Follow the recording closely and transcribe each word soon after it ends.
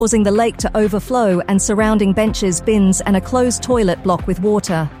causing the lake to overflow and surrounding benches, bins and a closed toilet block with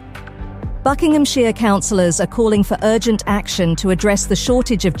water. Buckinghamshire councillors are calling for urgent action to address the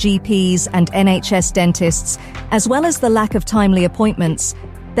shortage of GPs and NHS dentists, as well as the lack of timely appointments.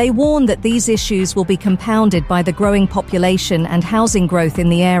 They warn that these issues will be compounded by the growing population and housing growth in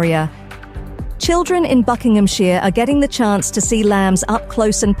the area. Children in Buckinghamshire are getting the chance to see lambs up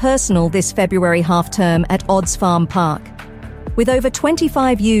close and personal this February half-term at Odds Farm Park. With over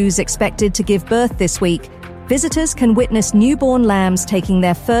 25 ewes expected to give birth this week, visitors can witness newborn lambs taking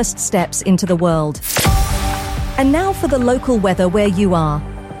their first steps into the world. And now for the local weather where you are.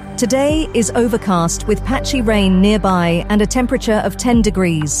 Today is overcast with patchy rain nearby and a temperature of 10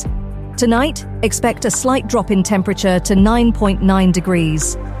 degrees. Tonight, expect a slight drop in temperature to 9.9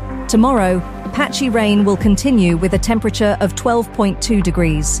 degrees. Tomorrow, patchy rain will continue with a temperature of 12.2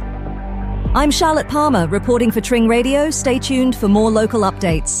 degrees. I'm Charlotte Palmer, reporting for Tring Radio. Stay tuned for more local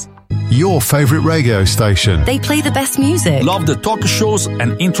updates. Your favourite radio station. They play the best music. Love the talk shows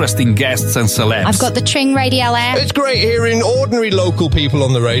and interesting guests and celebs. I've got the Tring Radio app. It's great hearing ordinary local people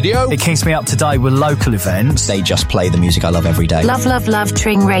on the radio. It keeps me up to date with local events. They just play the music I love every day. Love, love, love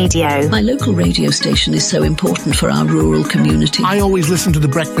Tring Radio. My local radio station is so important for our rural community. I always listen to The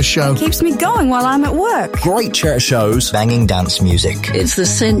Breakfast Show. Keeps me going while I'm at work. Great church shows. Banging dance music. It's the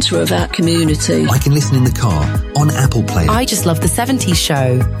centre of our community. I can listen in the car, on Apple Play. I just love the 70s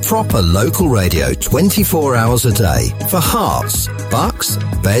show. Proper local radio 24 hours a day for hearts, bucks,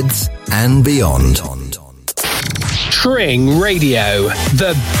 beds and beyond. Tring Radio,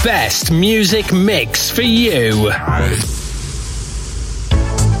 the best music mix for you.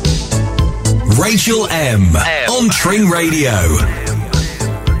 Rachel M. on Tring Radio.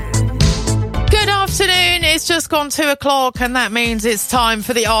 Good afternoon, it's just gone 2 o'clock and that means it's time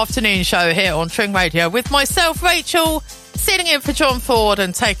for the afternoon show here on Tring Radio with myself, Rachel, sitting in for John Ford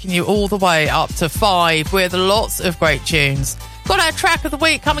and taking you all the way up to 5 with lots of great tunes. Got our track of the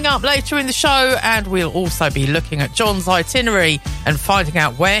week coming up later in the show, and we'll also be looking at John's itinerary and finding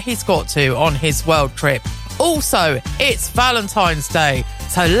out where he's got to on his world trip. Also, it's Valentine's Day,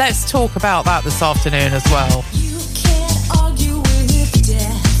 so let's talk about that this afternoon as well. You can't argue with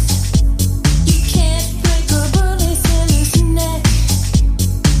death. You can't break a bullet in his neck.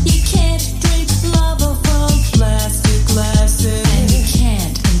 You can't drink lava from plastic glasses. And you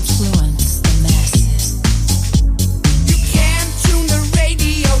can't influence the masses. You can't tune the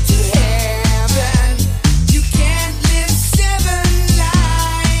radio to heaven. You can't live 7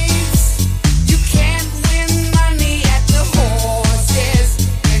 lives. You can't win money at the horses.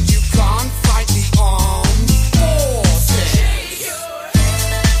 And you can't fight the armed forces.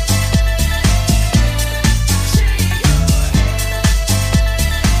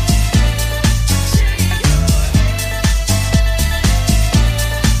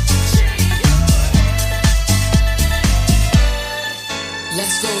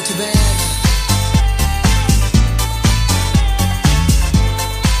 Let's go to bed.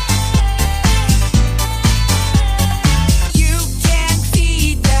 You can't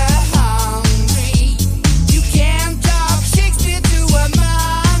feed the hungry. You can't talk Shakespeare to a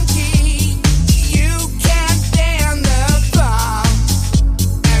monkey. You can't ban the bomb.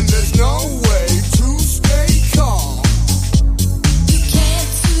 And there's no way to stay calm. You can't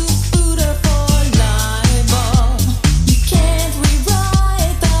sue Buddha for libel. You can't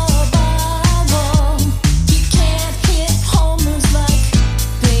rewrite the Bible. You can't hit homers like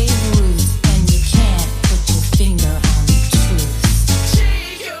Beirut. And you can't put your finger on the truth.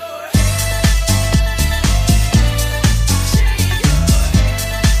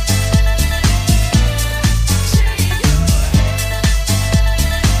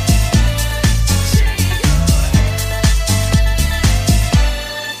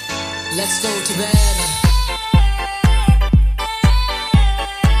 Let's go to bed.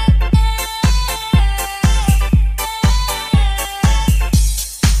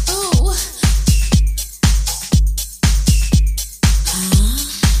 Ooh.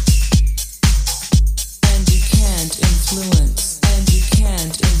 And you can't influence. And you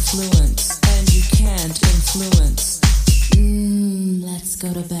can't influence. And you can't influence. Let's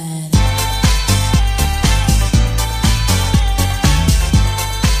go to bed.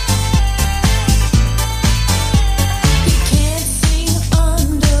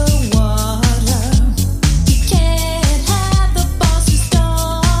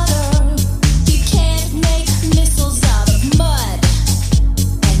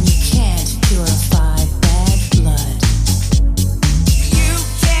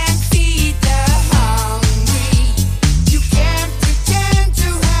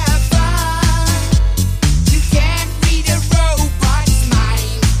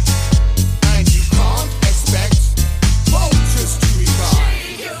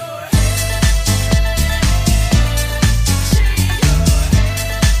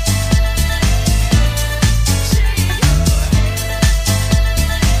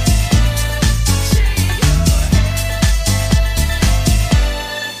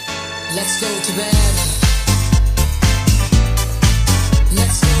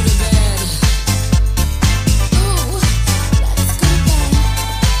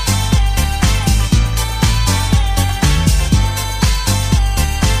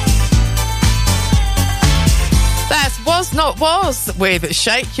 Was with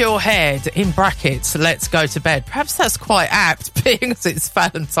Shake Your Head, in brackets, let's go to bed. Perhaps that's quite apt, being as it's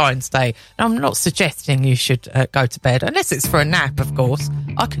Valentine's Day. I'm not suggesting you should go to bed, unless it's for a nap, of course.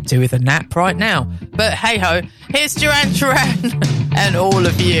 I could do with a nap right now. But hey-ho, here's Duran Duran and All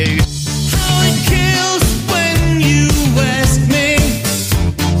of You. How it kills when you ask me,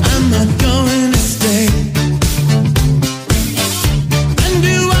 I'm not going to stay. And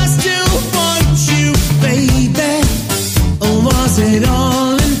do I still want you, baby? Or was it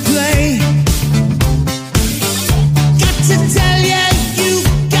all in play? Got to tell you, you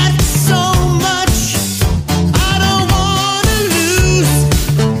got so much I don't want to lose.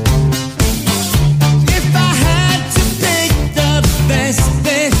 If I had to pick the best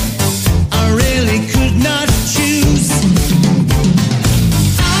bit, I really could not choose.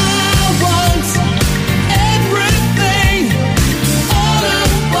 I want everything, all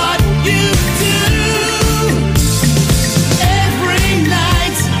of what you do. Every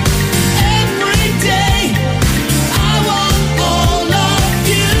night, every day, I want all of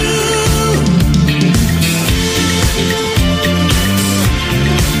you.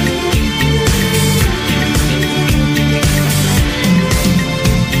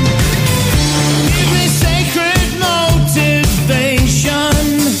 Give me sacred motivation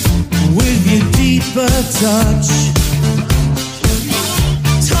with your deeper touch.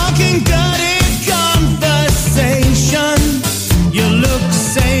 Talking dirty conversation, your looks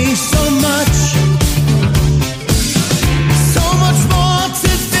say so much. So much more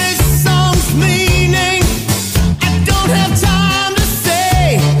to this song's meaning, I don't have time to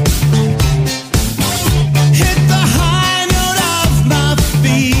say. Hit the high note of my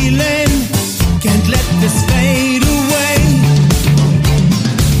feeling, can't let this fade away.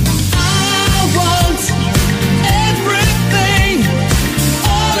 I want everything,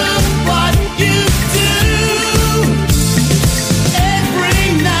 all of what you do. Every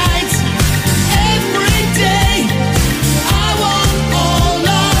night, every day, I want all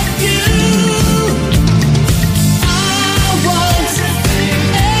of you. I want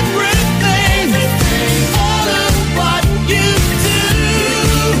everything, all of what you do.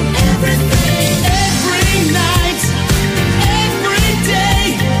 Every night, every day,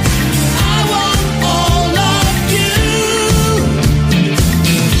 I want all of you.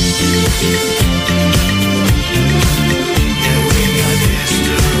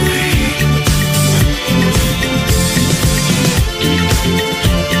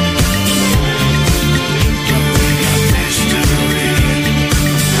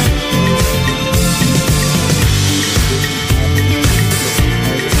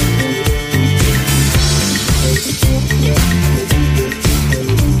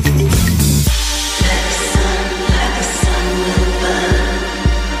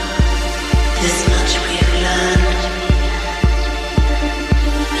 This much we've learned,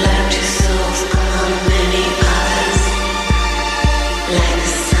 learned to solve among many others, like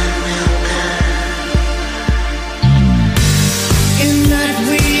the sun will burn. In that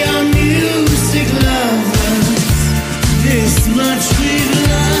we are music lovers, this much we've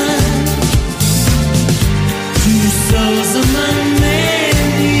learned. Two souls among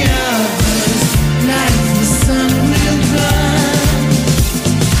many others, like the sun will burn.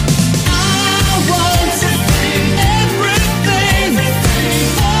 I want everything,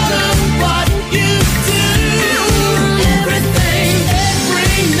 all of what you do. Everything,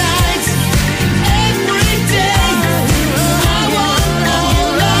 every night, every day, I want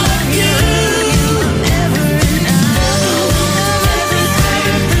all of you. Every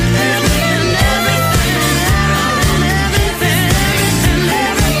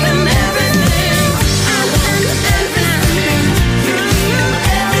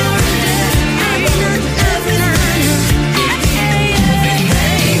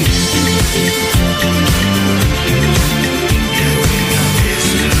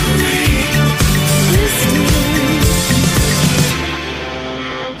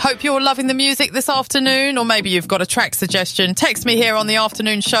Hope you're loving the music this afternoon, or maybe you've got a track suggestion. Text me here on the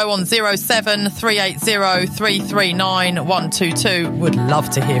afternoon show on 07380 339 122. Would love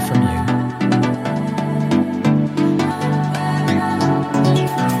to hear from you.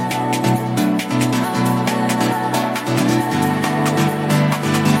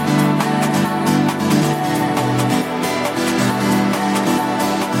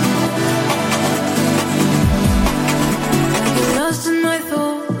 Lost in my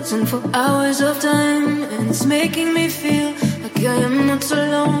thoughts and for hours of time, and it's making me feel like I am not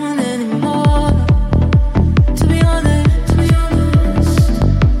alone anymore. To be honest,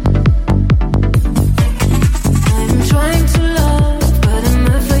 I'm trying to love, but I'm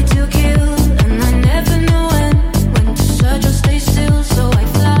afraid to kill, and I never know when to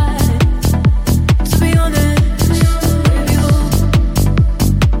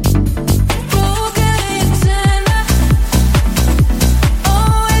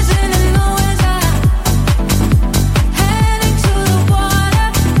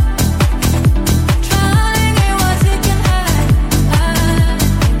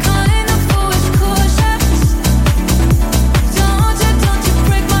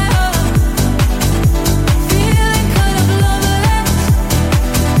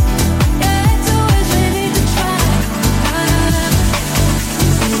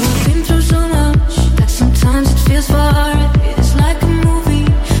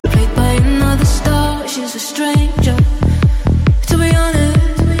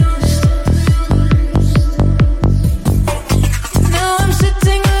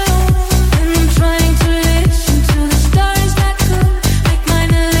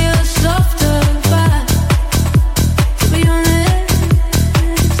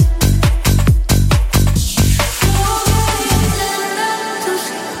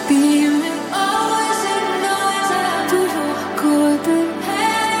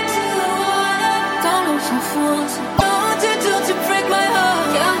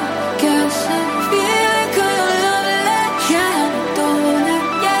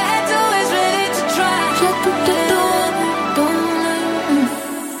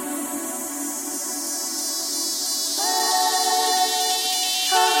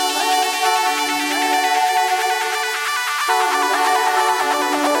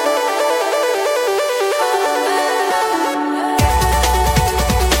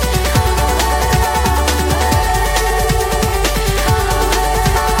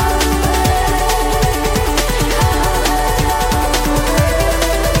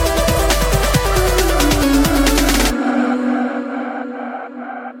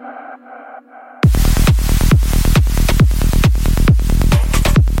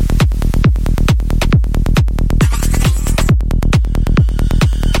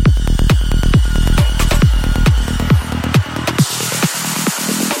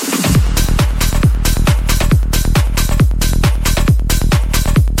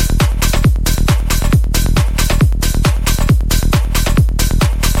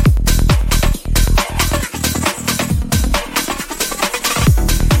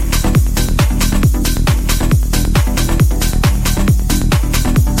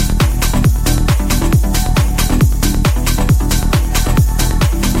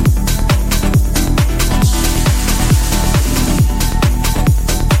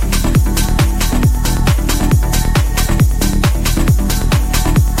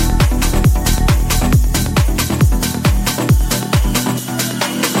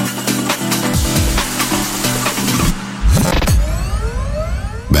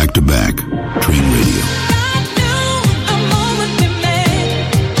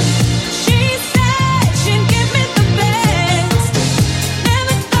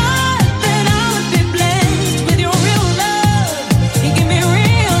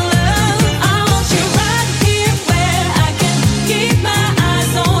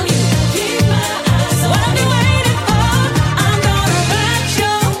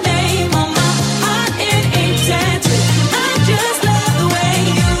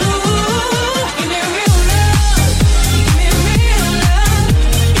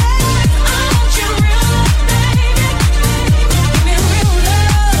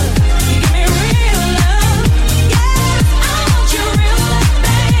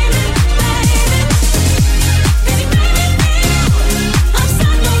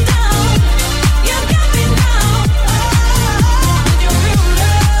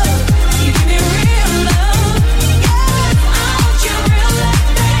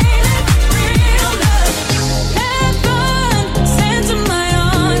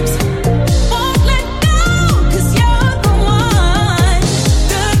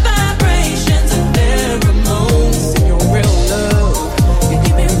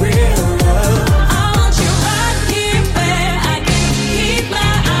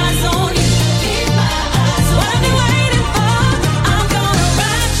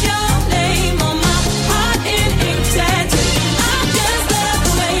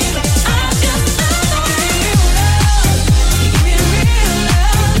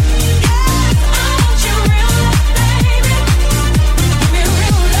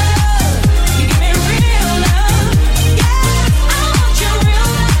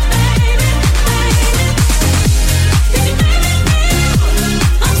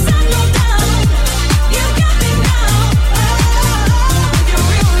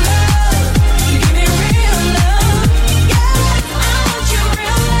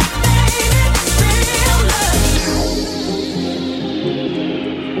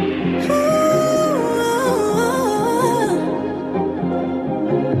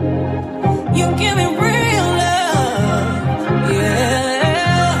You give me real love.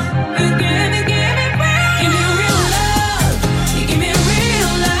 Yeah. You give me real love. You give me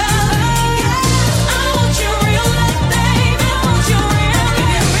real love. Yeah. I want your real love, baby. I want your real. Give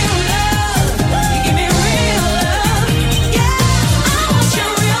me real love. You give me real love. Yeah. I want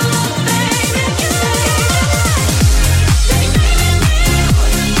your real love, baby.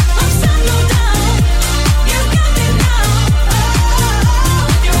 I'm settled down. You got me now.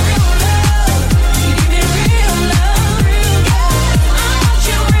 Your real love. You give me real love. I want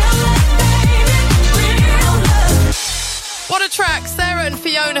your real love, baby. Real love. What a track. Sarah and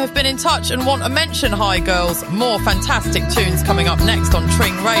Fiona have been in touch and want to mention Hi Girls. More fantastic tunes coming up next on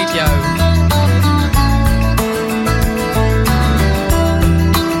Tring Radio.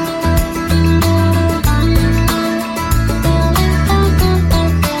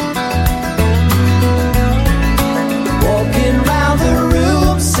 Walking round the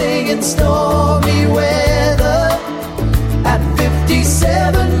room singing stormy weather at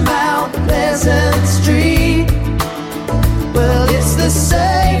 57 Mount Pleasant Street. Well, it's the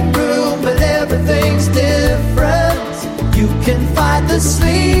same room, but everything's different. You can fight the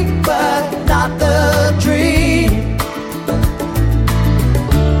sleep, but not the dream.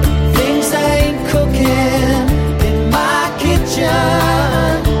 Things ain't cooking in my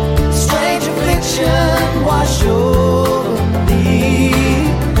kitchen. Strange affliction wash over me.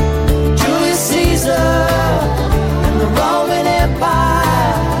 Julius Caesar and the Roman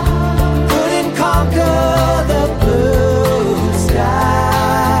Empire couldn't conquer the blue sky.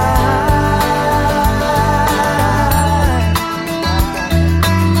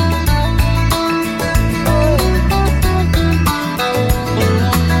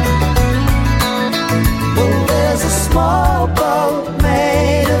 Well, there's a small boat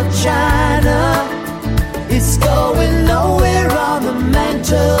made of china. It's going nowhere on the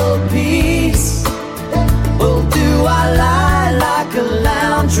mantelpiece. Well, do I lie like a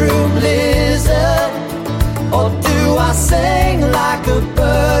lounge room lizard, or do I sing like a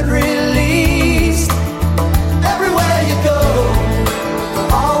bird released? Everywhere you go,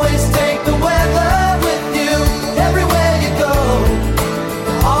 always take the weather with you. Everywhere you go,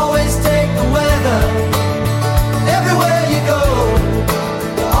 always take the weather. Everywhere you go,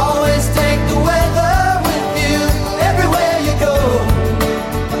 always take the weather with you. Everywhere you go,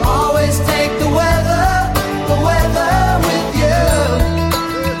 always take the weather with you.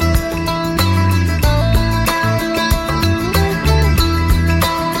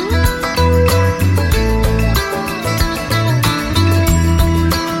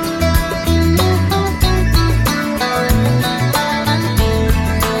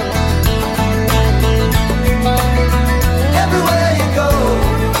 Everywhere you go,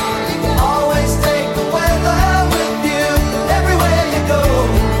 always take the weather with you. Everywhere you go,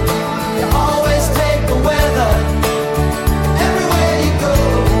 always take the weather. Everywhere you go,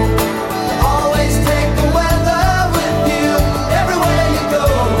 always take the weather with you. Everywhere you go,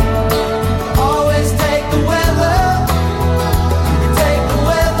 always take the weather. Take the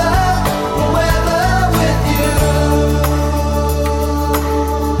weather with you.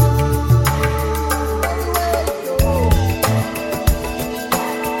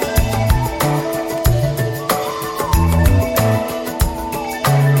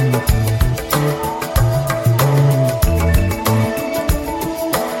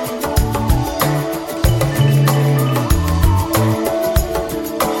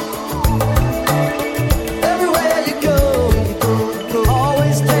 Everywhere you go,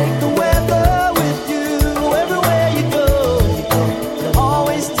 always take the weather with you. Everywhere you go,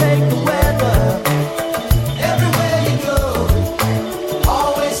 always take the weather. Everywhere you go,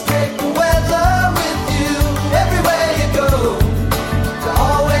 always take the weather with you. Everywhere you go,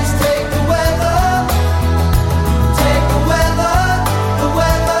 always take the weather. Take the weather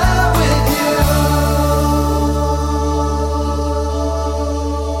with you.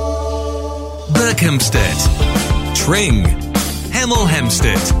 Berkhamsted, Tring, Hemel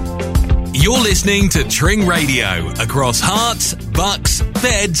Hempstead. You're listening to Tring Radio across Herts, Bucks,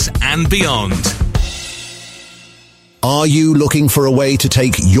 Beds and beyond. Are you looking for a way to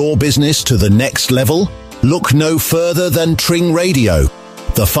take your business to the next level? Look no further than Tring Radio,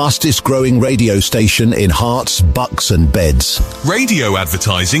 the fastest growing radio station in Herts, Bucks and Beds. Radio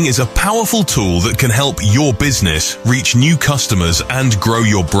advertising is a powerful tool that can help your business reach new customers and grow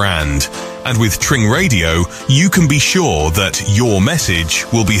your brand. And with Tring Radio, you can be sure that your message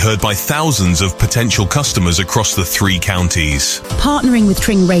will be heard by thousands of potential customers across the 3 counties. Partnering with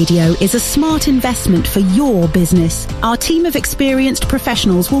Tring Radio is a smart investment for your business. Our team of experienced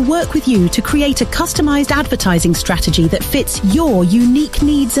professionals will work with you to create a customized advertising strategy that fits your unique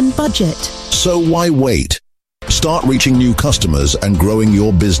needs and budget. So why wait? Start reaching new customers and growing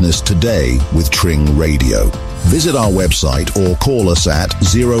your business today with Tring Radio. Visit our website or call us at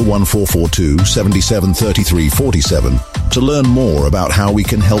 01442 77 33 47 to learn more about how we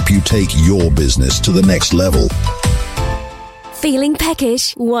can help you take your business to the next level. Feeling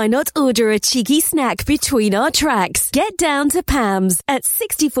peckish? Why not order a cheeky snack between our tracks? Get down to Pam's at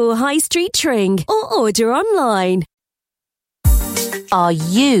 64 High Street, Tring, or order online. Are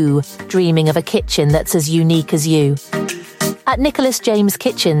you dreaming of a kitchen that's as unique as you? At Nicholas James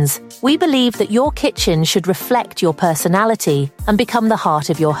Kitchens, we believe that your kitchen should reflect your personality and become the heart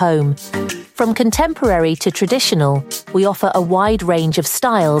of your home. From contemporary to traditional, we offer a wide range of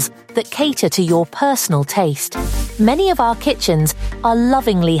styles that cater to your personal taste. Many of our kitchens are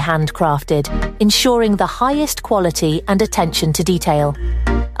lovingly handcrafted, ensuring the highest quality and attention to detail.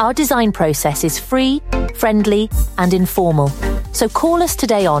 Our design process is free, friendly, and informal. So call us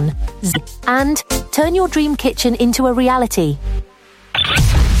today on and turn your dream kitchen into a reality.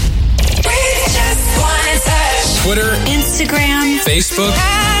 Twitter, Instagram, Facebook.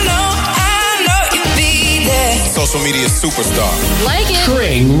 I know you'll be there. Social media superstar. Like it.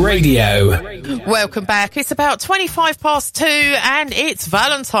 Tring Radio. Welcome back. It's about 2:25 and it's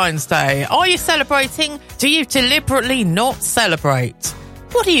Valentine's Day. Are you celebrating? Do you deliberately not celebrate?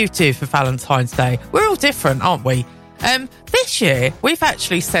 What do you do for Valentine's Day? We're all different, aren't we? This year, we've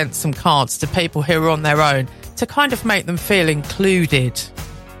actually sent some cards to people who are on their own to kind of make them feel included.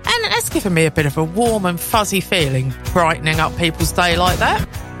 And that's given me a bit of a warm and fuzzy feeling, brightening up people's day like that.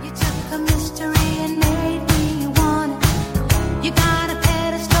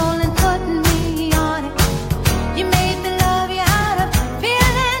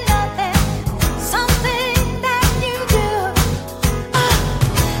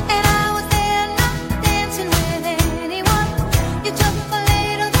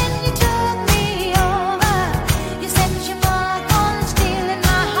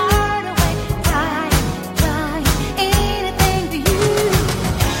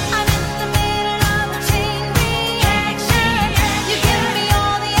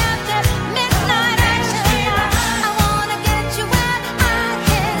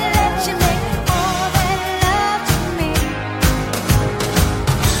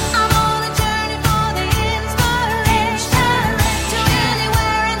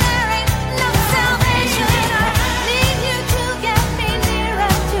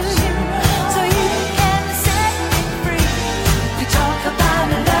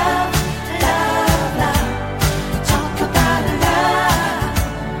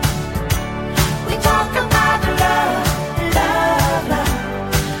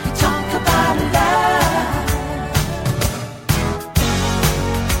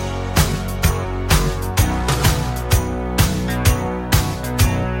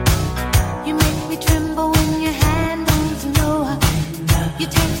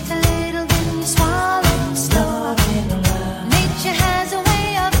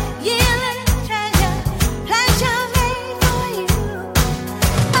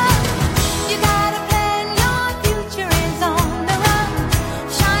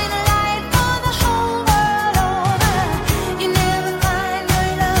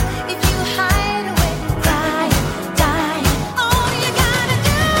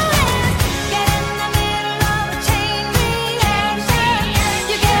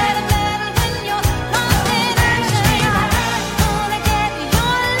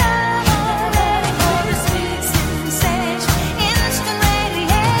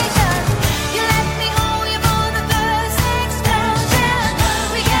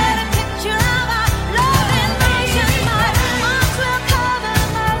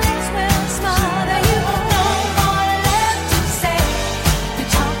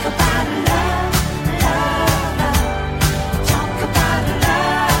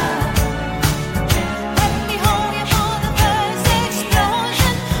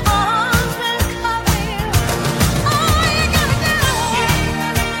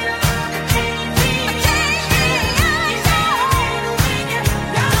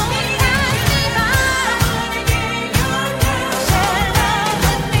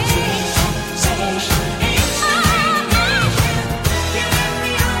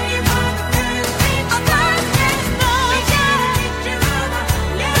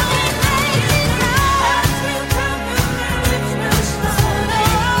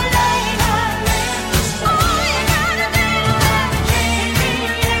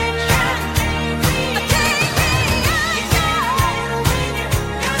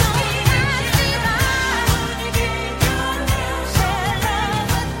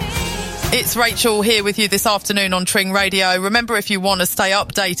 It's Rachel here with you this afternoon on Tring Radio. Remember, if you want to stay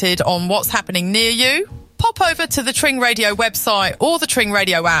updated on what's happening near you, pop over to the Tring Radio website or the Tring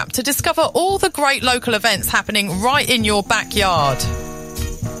Radio app to discover all the great local events happening right in your backyard.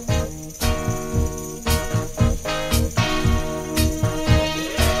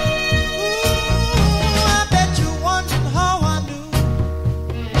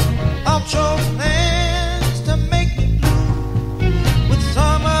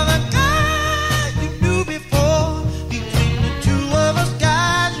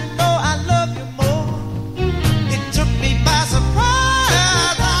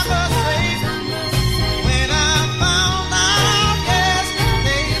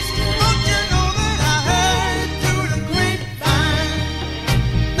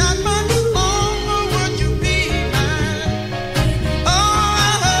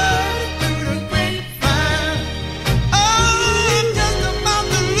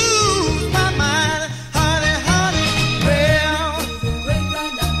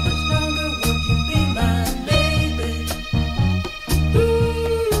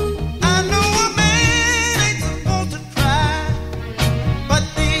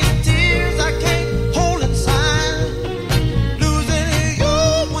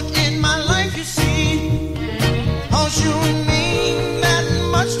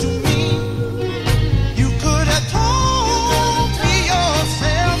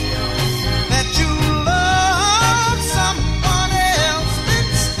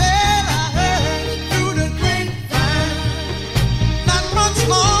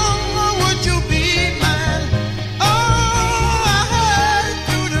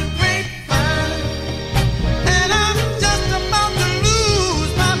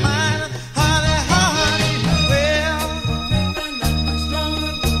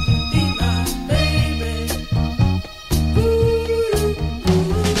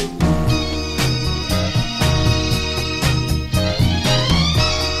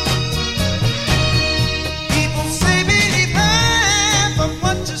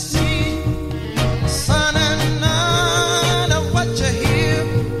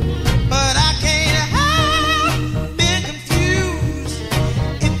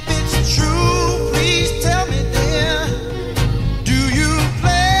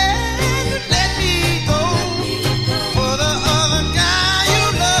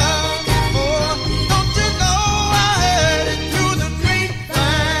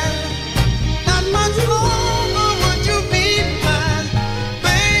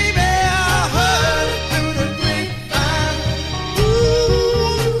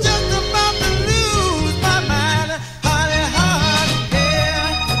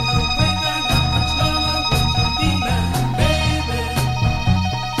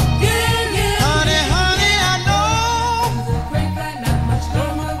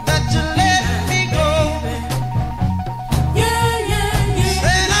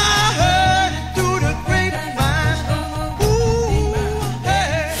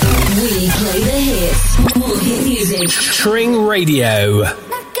 Tring Radio.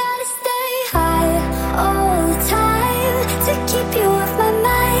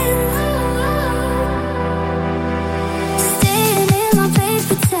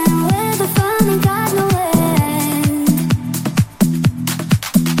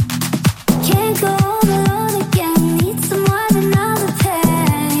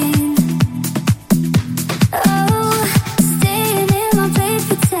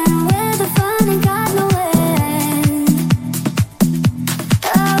 Pretend where the fun ain't got no end.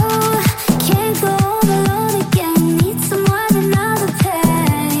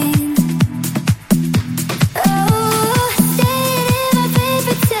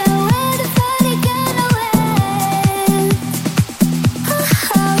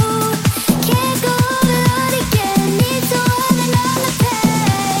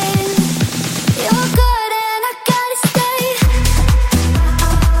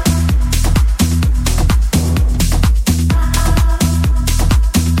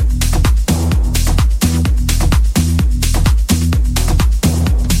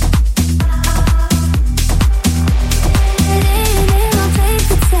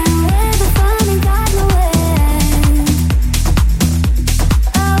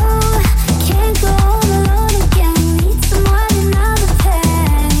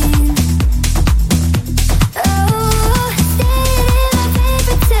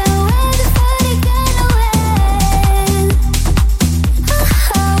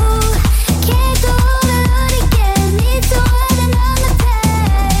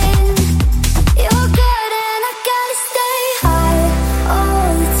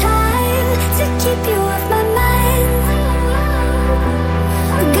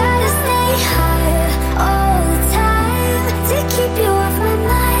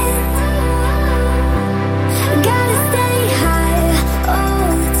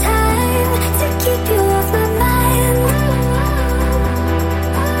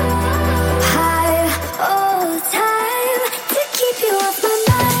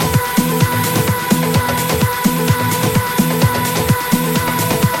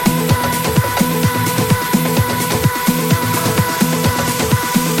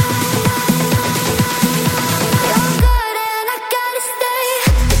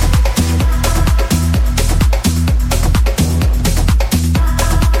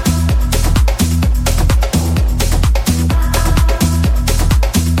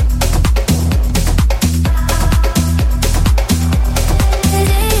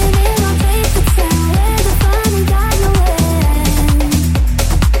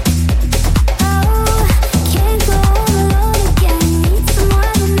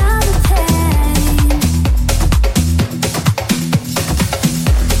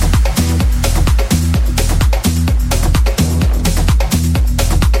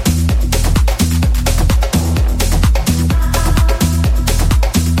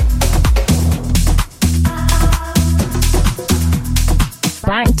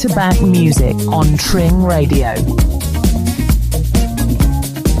 back-to-back music on Tring Radio.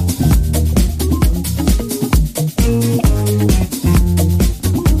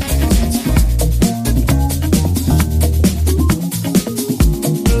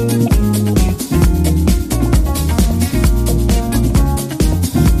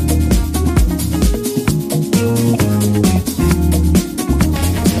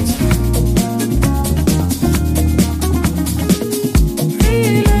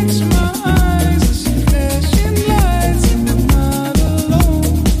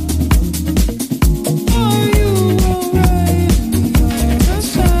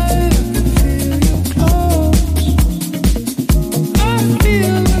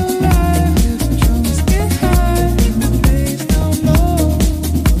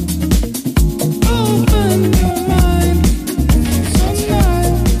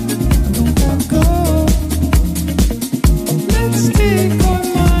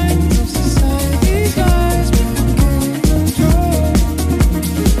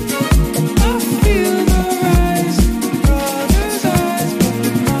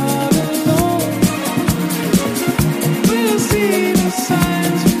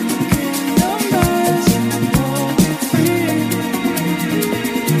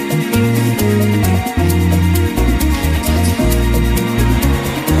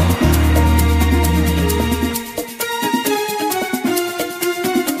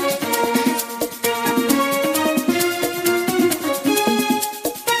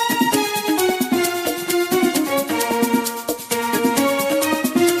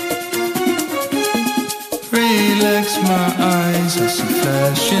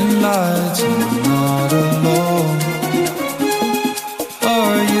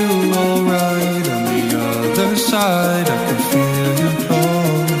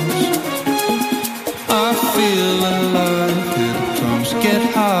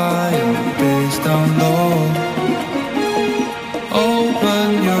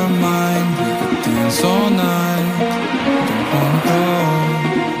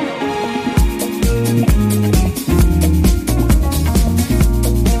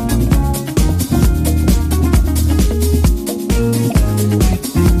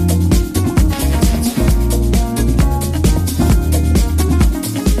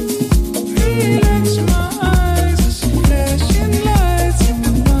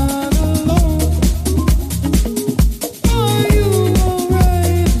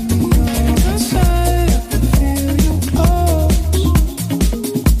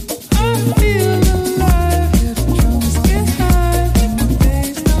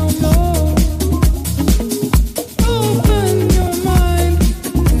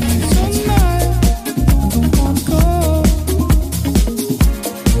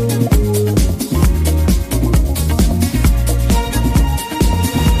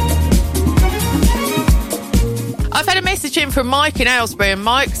 From Mike in Aylesbury, and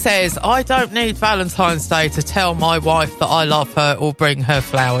Mike says, I don't need Valentine's Day to tell my wife that I love her or bring her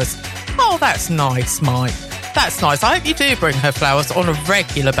flowers. Oh, that's nice, Mike. That's nice. I hope you do bring her flowers on a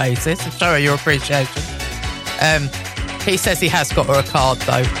regular basis to show her your appreciation. He says he has got her a card,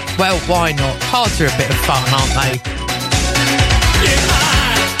 though. Well, why not? Cards are a bit of fun, aren't they?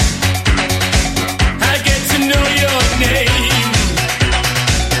 I get to know your name.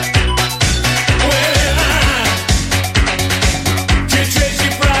 Wait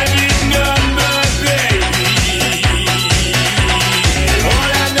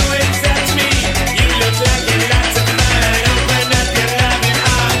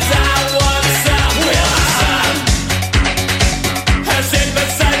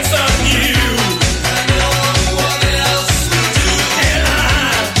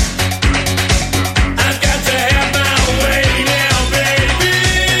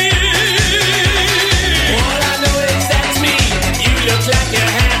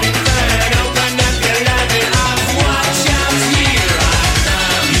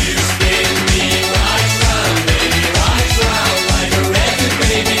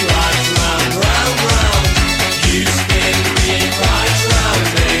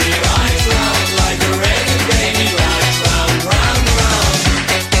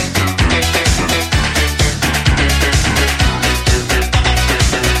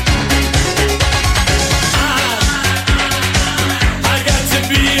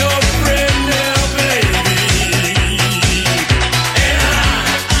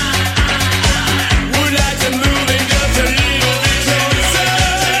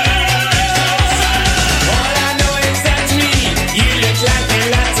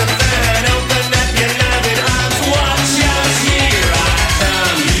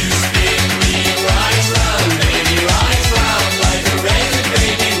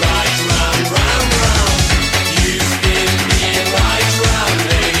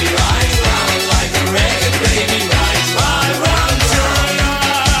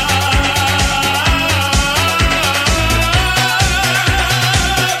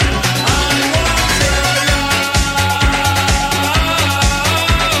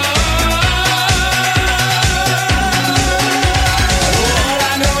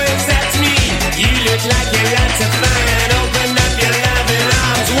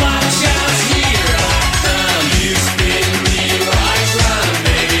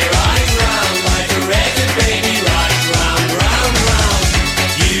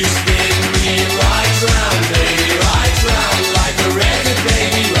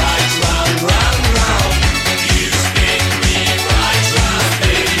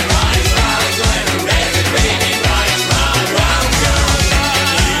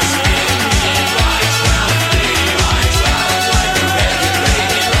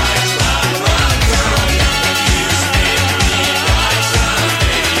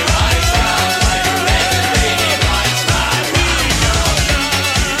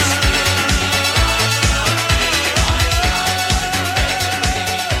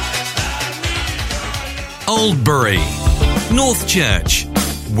Oldbury, Northchurch,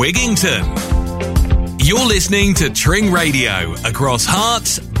 Wigington. You're listening to Tring Radio across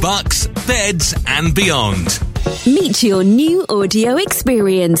Hearts, Bucks, Beds and beyond. Meet your new audio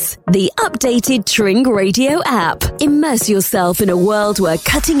experience, the updated Tring Radio app. Immerse yourself in a world where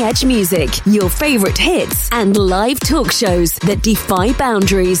cutting-edge music, your favorite hits, and live talk shows that defy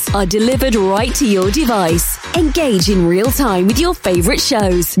boundaries are delivered right to your device. Engage in real time with your favorite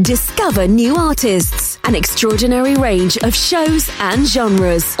shows. Discover new artists. An extraordinary range of shows and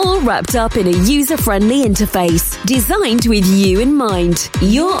genres, all wrapped up in a user-friendly interface designed with you in mind.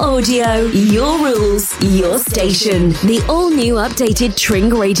 Your audio, your rules, your station. The all-new updated Tring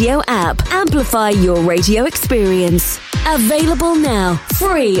Radio app. Amplify your radio experience. Available now,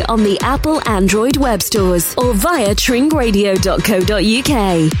 free on the Apple Android web stores or via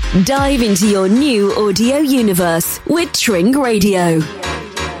tringradio.co.uk. Dive into your new audio universe with Tring Radio.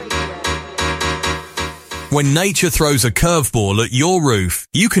 When nature throws a curveball at your roof,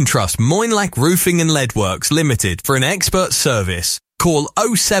 you can trust Moynlack Roofing and Leadworks Limited for an expert service. Call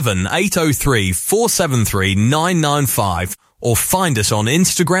 07803 473 995 or find us on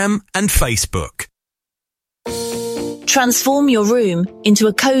Instagram and Facebook. Transform your room into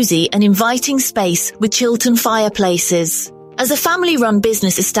a cosy and inviting space with Chiltern Fireplaces. As a family-run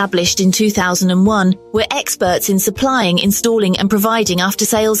business established in 2001, we're experts in supplying, installing and providing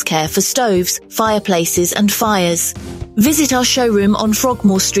after-sales care for stoves, fireplaces and fires. Visit our showroom on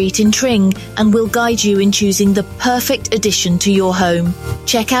Frogmore Street in Tring and we'll guide you in choosing the perfect addition to your home.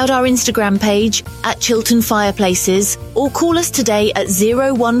 Check out our Instagram page at Chiltern Fireplaces or call us today at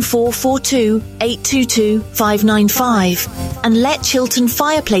 01442 822 595 and let Chiltern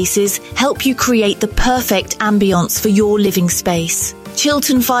Fireplaces help you create the perfect ambience for your living space.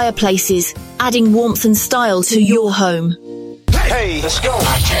 Chiltern Fireplaces, adding warmth and style to your home. Hey, let's go.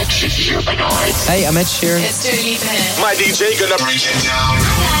 Hey, I'm Ed Sheeran. It's Dua Lipa here. My DJ gonna bring it down.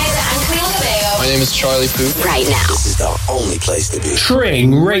 My name is Charlie Puth. Right now. This is the only place to be.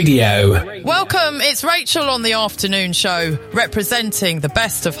 Tring Radio. Welcome, it's Rachel on the afternoon show, representing the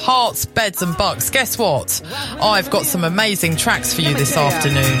best of Hearts, Beds and Bucks. Guess what? I've got some amazing tracks for you this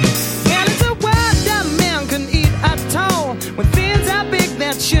afternoon. And it's a word that man can eat at all. When things are big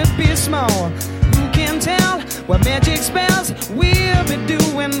that should be small. Who can tell what magic spells we'll be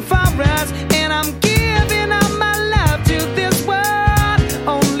doing for us? And I'm giving all my love to this world,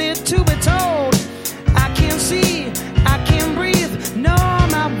 only to be told I can't see, I can't breathe, no,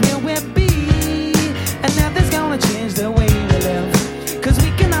 my will will be. And nothing's gonna change the way we live, 'cause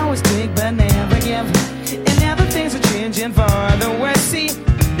we can always take but never give. And now the things are changing for the worse. See,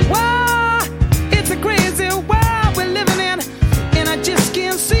 whoa, it's a crazy world we're living in, and I just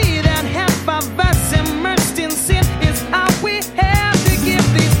can't see that half of us immersed in sin is all we have to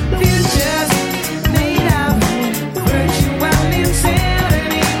give these futures made of virtual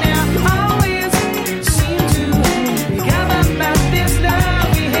insanity. Now always seem to be covered by this love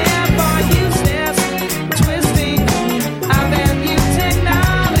we have for useless twisting of that new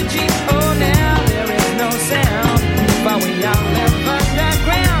technology. Oh, now there is no sound, but we are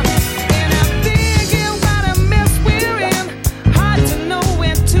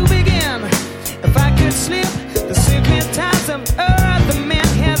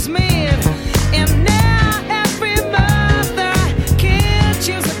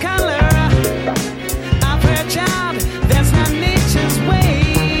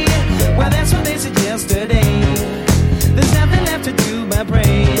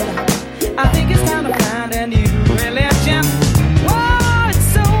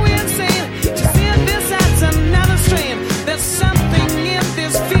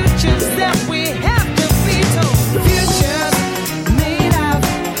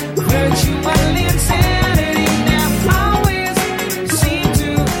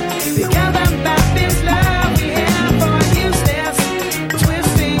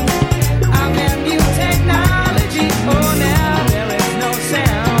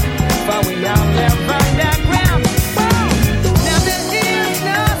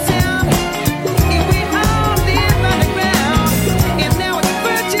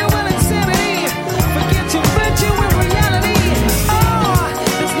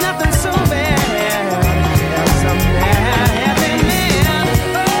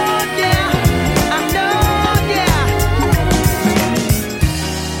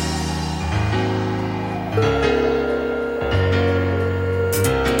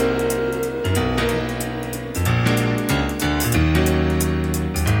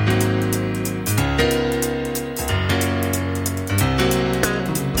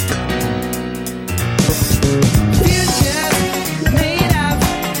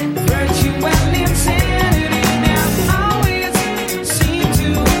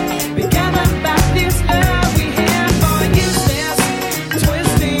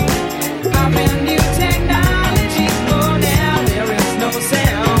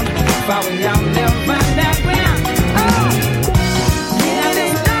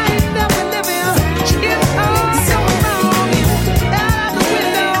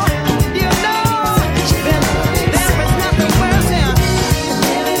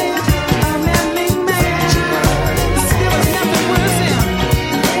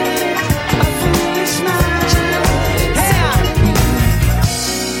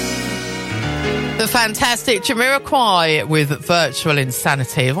Fantastic Jamiroquai with Virtual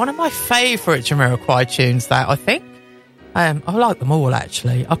Insanity. One of my favourite Jamiroquai tunes, that, I think. I like them all,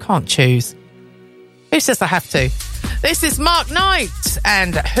 actually. I can't choose. Who says I have to? This is Mark Knight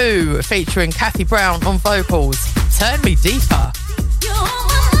and Who, featuring Kathy Brown on vocals. Turn Me Deeper.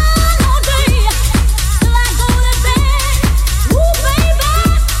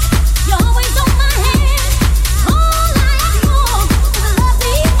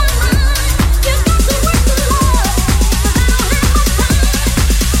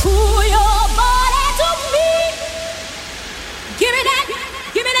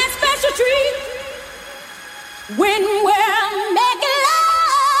 When we're making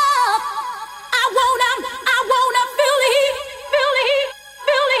love, I wanna feel the heat, feel the heat,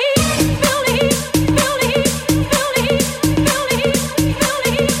 feel the heat, feel the heat, feel the heat, feel the heat, feel the heat, feel the heat, feel the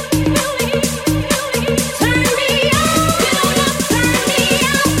heat, feel the heat. Turn me on, get on up, turn me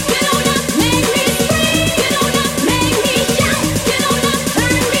on, get on up, make me scream, get on up, make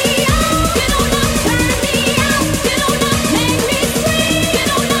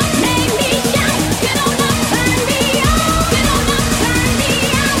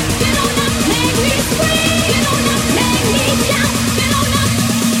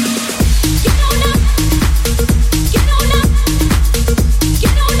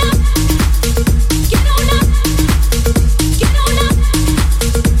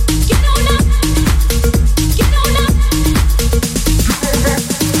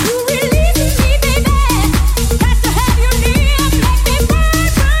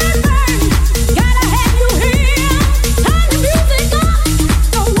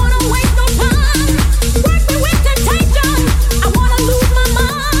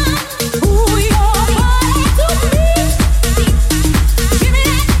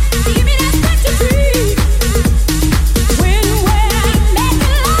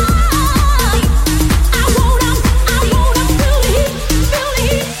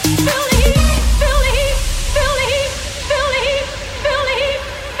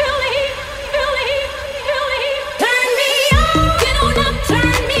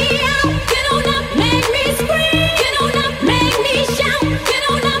me shout, get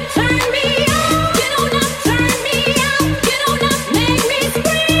on up, turn me on, get on up, turn me on, get on up, make me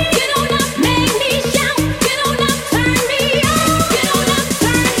scream, get on up, make me shout, get on up, turn me on.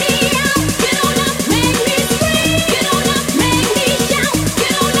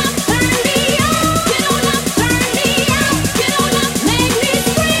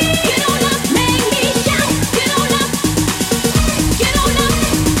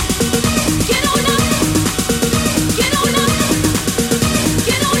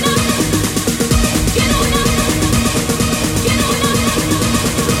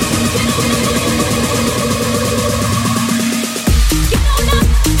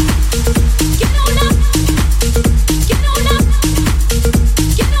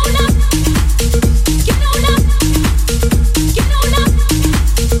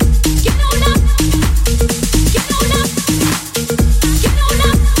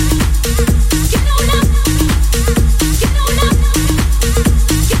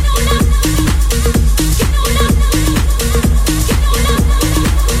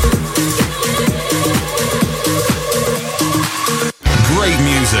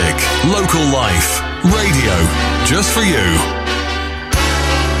 Local life. Radio. Just for you.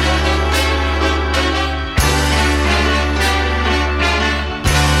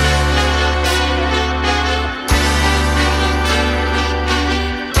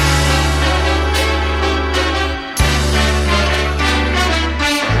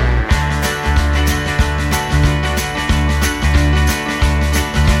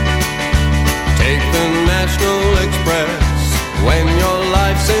 When your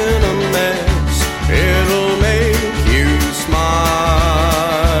life's in a mess, it'll make you smile.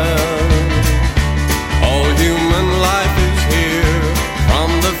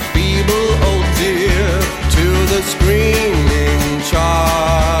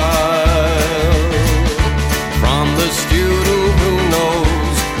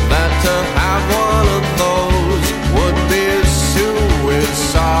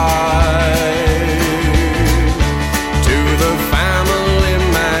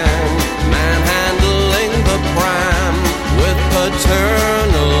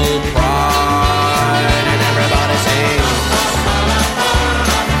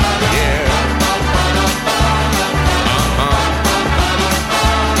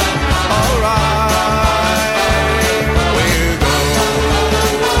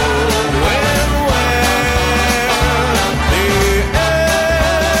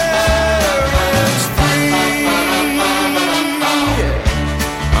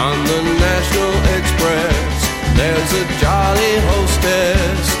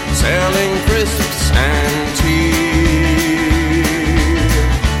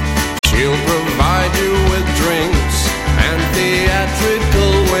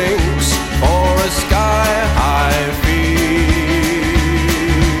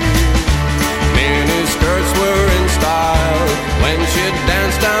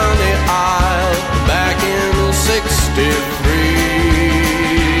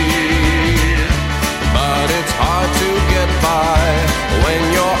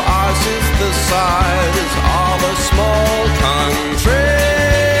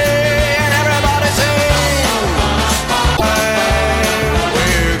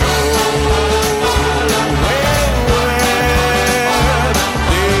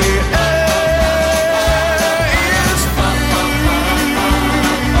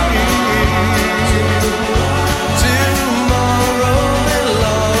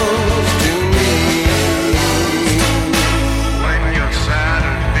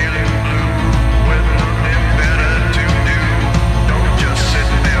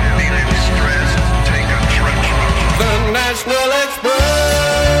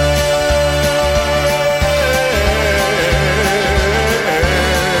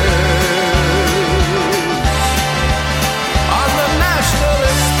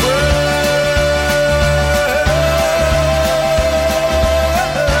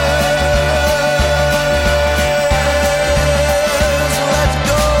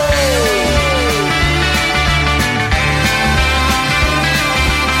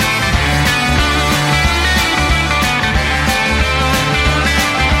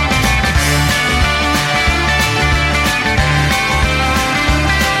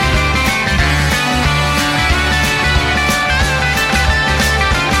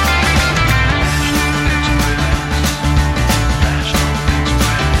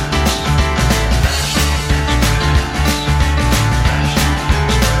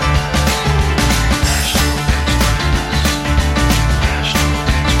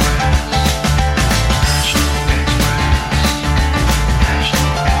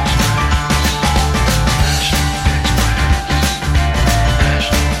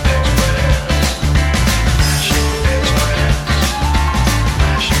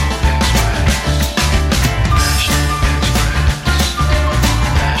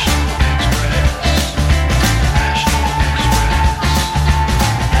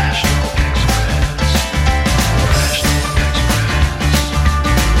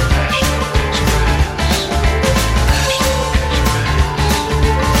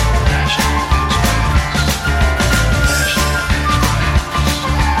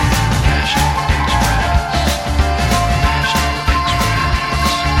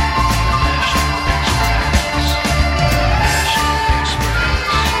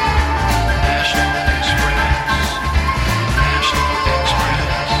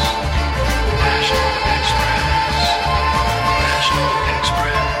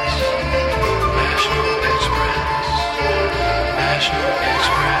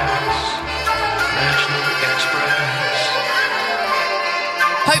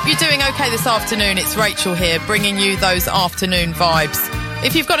 Hope you're doing okay this afternoon. It's Rachel here, bringing you those afternoon vibes.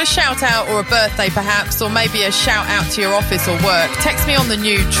 If you've got a shout out or a birthday perhaps, or maybe a shout out to your office or work, text me on the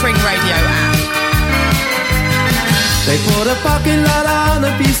new Tring Radio app. They put a parking lot on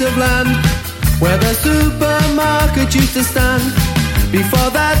a piece of land where the supermarket used to stand. Before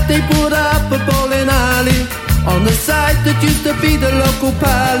that they put up a bowling alley on the site that used to be the local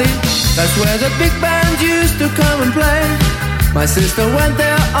pally. That's where the big band used to come and play. My sister went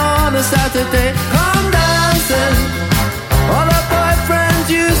there on a Saturday. Come dancing, all her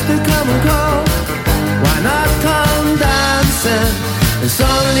boyfriends used to come and call. Why not come dancing? It's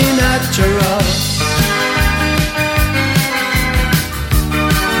only natural.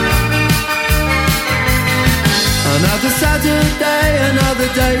 Another Saturday, another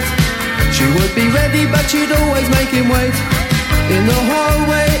date. She would be ready, but she'd always make him wait. In the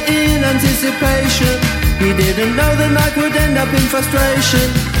hallway, in anticipation. He didn't know the night would end up in frustration.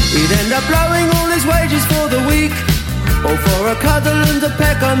 He'd end up blowing all his wages for the week, or for a cuddle and a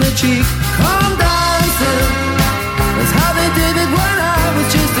peck on the cheek. Come dancing, that's how they did it when I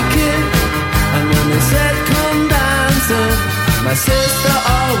was just a kid. And when they said come dancing, my sister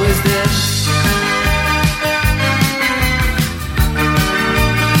always did.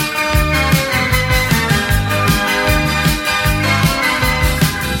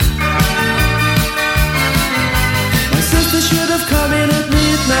 Should have come in at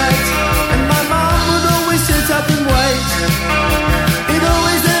midnight, and my mom would always sit up and wait. It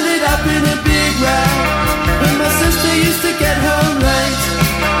always ended up in a big row when my sister used to get home late.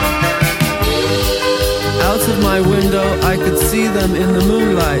 Out of my window I could see them in the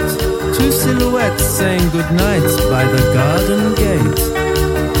moonlight, two silhouettes saying goodnight by the garden gate.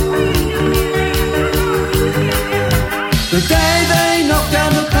 The day they knocked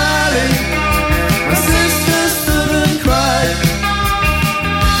down the pally, my sister stood and cried.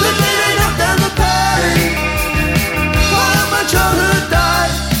 The day they knocked down the pally, part of my childhood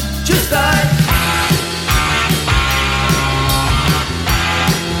died, just died.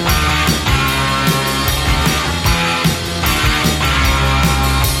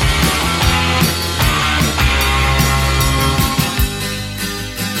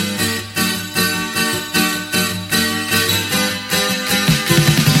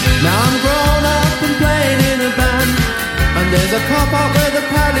 Now I'm grown up and playing in a band, and there's a car park where the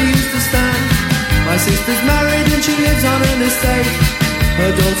pally used to stand. My sister's married and she lives on an estate.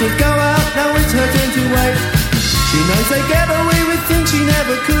 Her daughters go out, now it's her turn to wait. She knows they get away with things she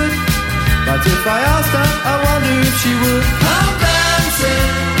never could, but if I asked her, I wonder if she would. Come dancing,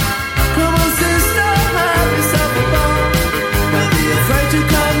 come on sister, have yourself a ball. Don't be afraid to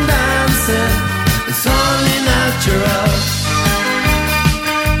come dancing, it's only natural.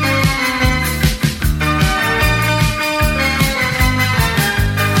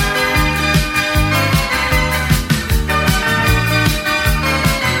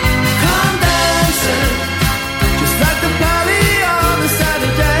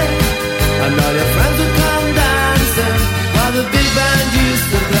 And all your friends would come dancing while the big band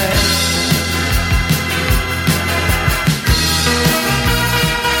used to play.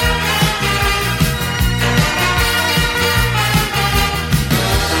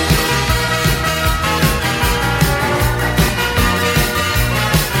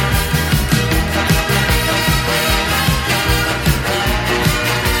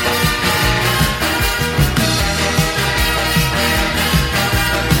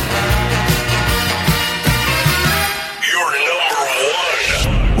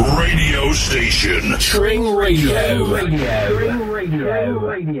 Station. Tring Radio.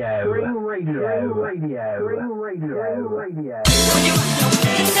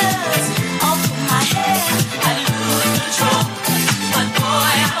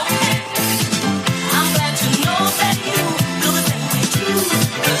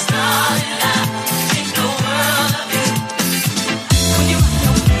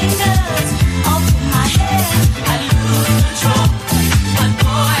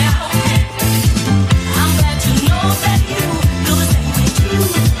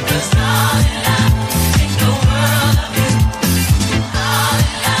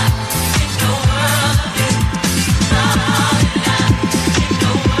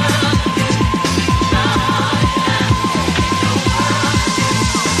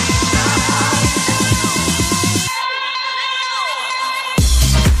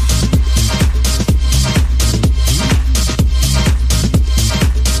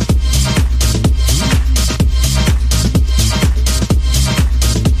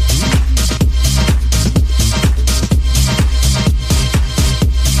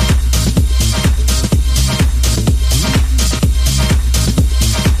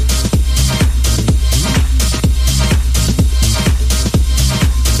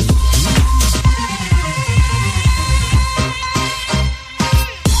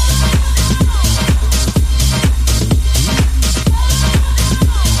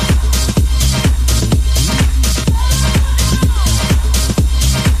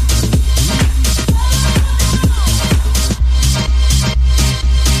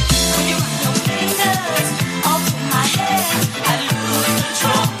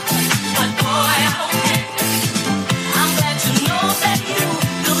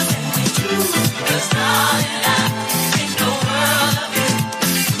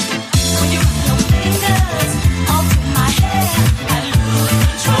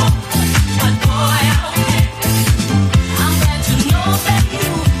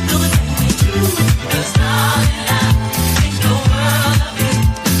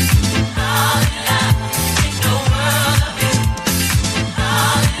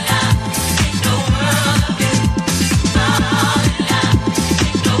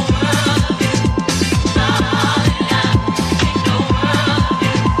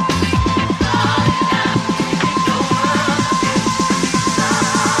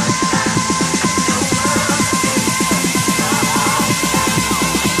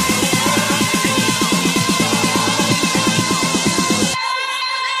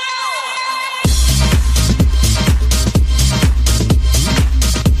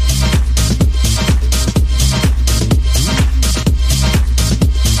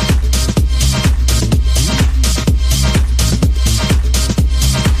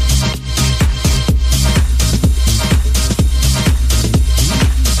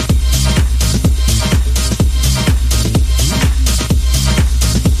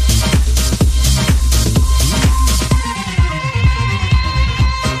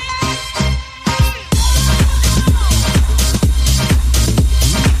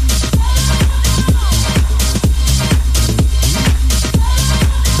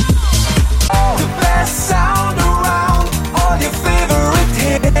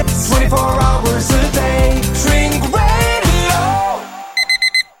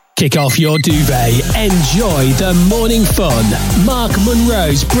 Kick off your duvet. Enjoy the morning fun. Mark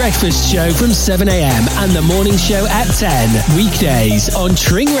Munro's breakfast show from 7 a.m. and the morning show at 10. Weekdays on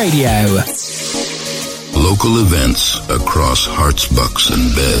Tring Radio. Local events across hearts, bucks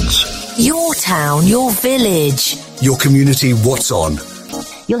and beds. Your town, your village. Your community, what's on?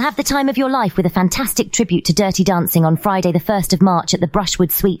 You'll have the time of your life with a fantastic tribute to Dirty Dancing on Friday the 1st of March at the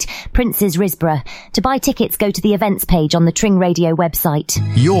Brushwood Suite, Prince's Risborough. To buy tickets, go to the events page on the Tring Radio website.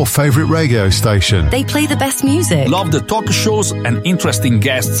 Your favourite radio station. They play the best music. Love the talk shows and interesting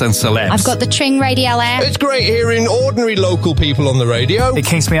guests and celebs. I've got the Tring Radio app. It's great hearing ordinary local people on the radio. It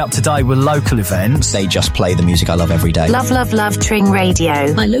keeps me up to date with local events. They just play the music I love every day. Love, love, love Tring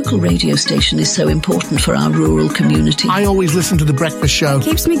Radio. My local radio station is so important for our rural community. I always listen to The Breakfast Show.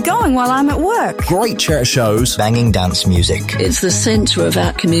 Keeps me going while I'm at work. Great church shows. Banging dance music. It's the centre of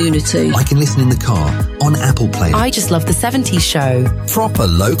our community. I can listen in the car, on Apple Play. I just love the 70s show. Proper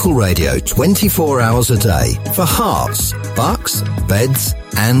local radio 24 hours a day for hearts, bucks, beds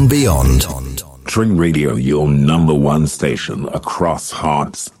and beyond. Tring Radio, your number one station across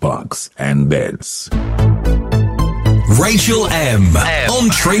hearts, bucks and beds. Rachel M. on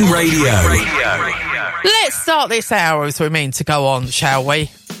Tring Radio. Let's start this hour as we mean to go on, shall we?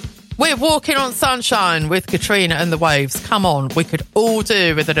 We're walking on sunshine with Katrina and the Waves. Come on, we could all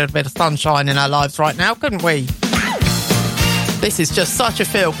do with a little bit of sunshine in our lives right now, couldn't we? This is just such a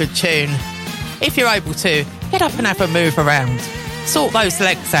feel-good tune. If you're able to, get up and have a move around. Sort those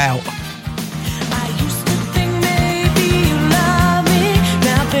legs out. I used to think maybe you love me.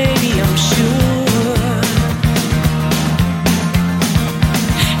 Now, baby, I'm sure.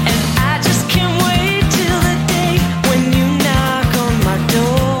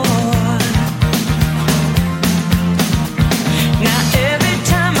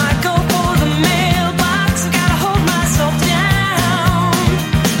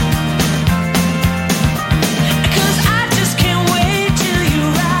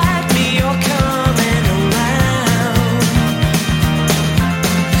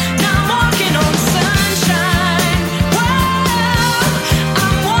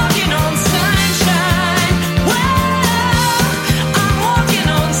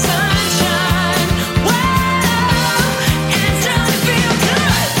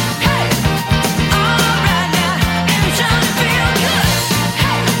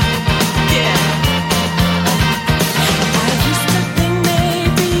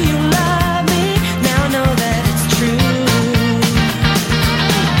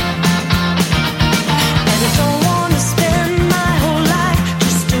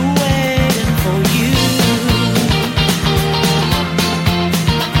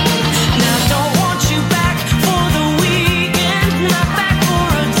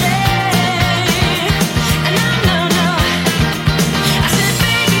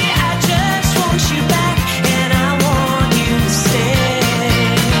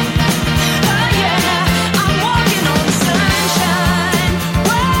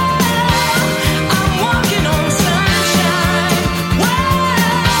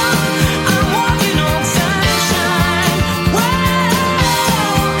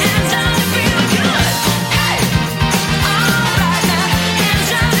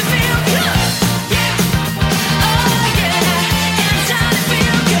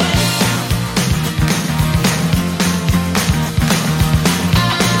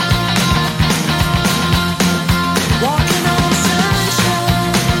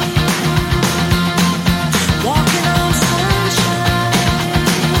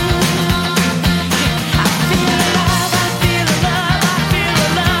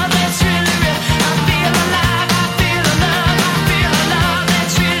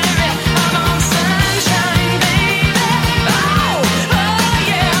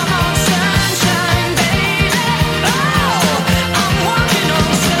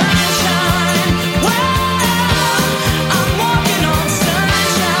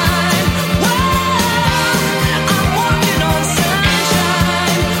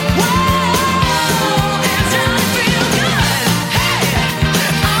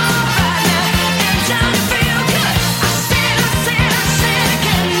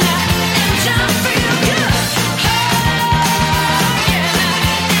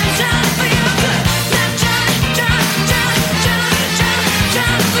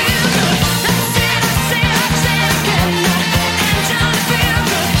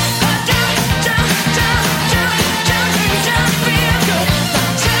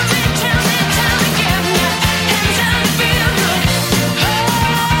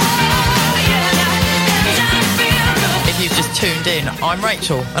 I'm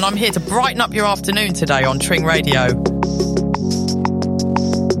Rachel, and I'm here to brighten up your afternoon today on Tring Radio.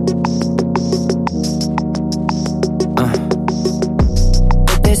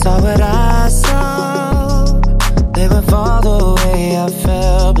 saw what I saw. They would fall the way I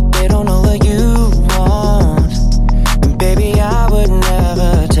felt, but they don't know what you want. And baby, I would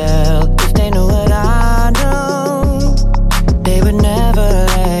never tell. If they knew what I know, they would never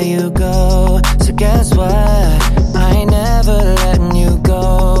let you go. So guess what? I ain't never letting you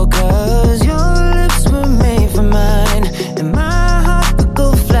go. Cause your lips were made for mine, and my heart would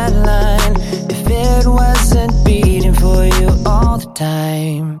go flatline if it wasn't beating for you all the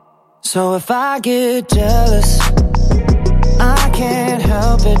time. So if I get jealous, I can't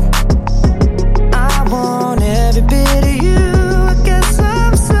help it. I want every bit of you. I guess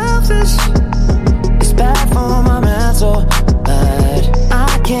I'm selfish. It's bad for my mental, but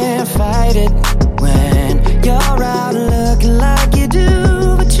I can't fight it when you're out looking like you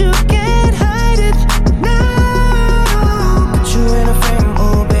do. But you can't hide it now. Put you in a frame,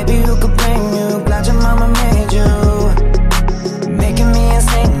 oh baby, who could blame you? Glad your mama made you, making me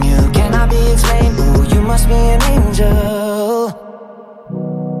insane. You cannot be explained. Ooh, you must be an angel.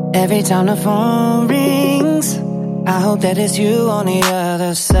 Every time the phone rings, I hope that it's you on the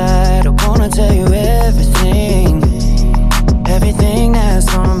other side. I wanna tell you everything, everything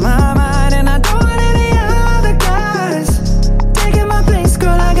that's on my mind. And I don't want any other guys taking my place,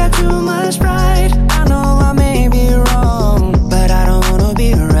 girl, I got too much pride. I know I may be wrong, but I don't wanna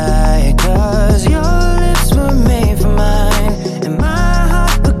be right. Cause your lips were made for mine, and my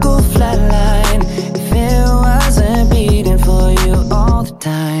heart would go flatline if it wasn't beating for you all the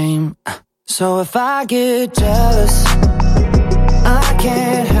time. So if I get jealous, I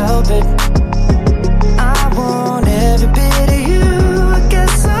can't help it. I want every bit of you. I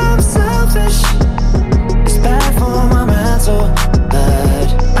guess I'm selfish. It's bad for my mental, but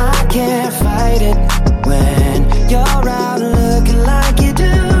I can't fight it when you're out looking like you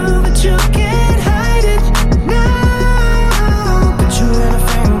do. But you can't hide it now. Put you in a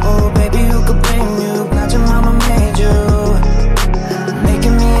frame, oh baby, who could blame you? Glad your mama made you,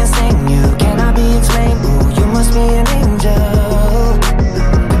 making me insane. You cannot be explained. Ooh, you must be an angel.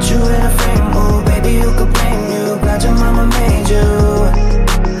 Put you in a frame, oh baby, who could blame you? Glad your mama made you,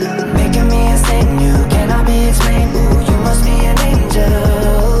 making me insane. You cannot be explained. Ooh, you must be an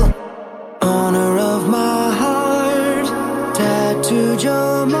angel. Owner of my heart, tattooed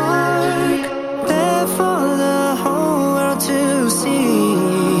your mark, there for the whole world to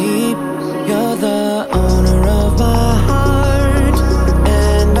see. You're the owner of my heart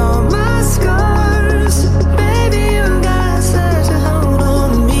and all my scars. Baby, you got such a hold on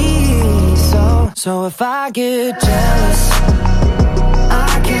me. So if I get jealous,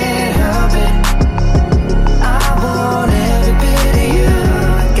 I can't help it. I want every bit of you.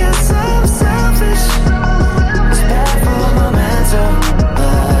 I guess I'm selfish. It's bad for my mental,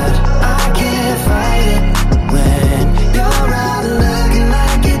 but I can't fight it when you're out looking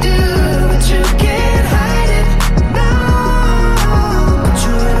like you do. But you can't hide it now. Put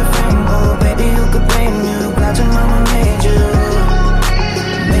you in a frame, oh baby, who could blame you? Glad your mama made you,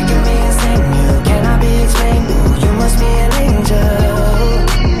 making me insane. You cannot be explained. Ooh, you must be an angel.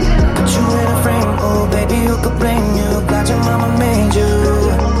 Put you in a frame, oh baby, who could blame you? Glad your mama made you,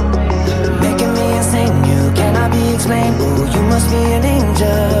 making me insane. You cannot be explained. Ooh, you must be an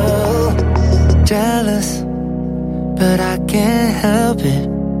angel. Jealous, but I can't help it.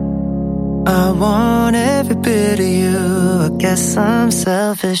 I want every bit of you. I guess I'm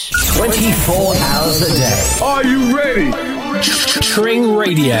selfish. 24 hours a day. Are you ready? Tring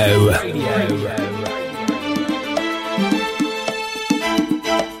Radio.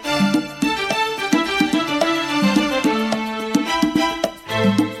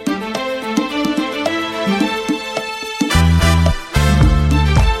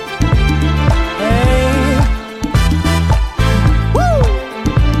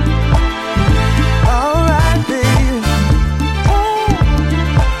 Alright, baby.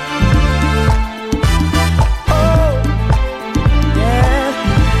 Oh, yeah.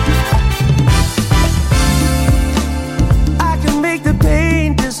 I can make the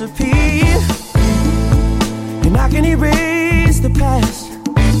pain disappear, and I can erase the past.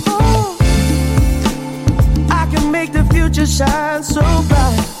 Oh, I can make the future shine so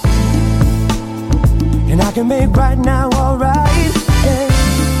bright, and I can make right now alright. Yeah.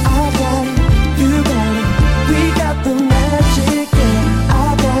 I got it, you got it, we got the magic. Yeah.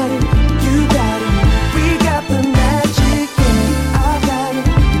 I got it, you got it, we got the magic. Yeah. I got it,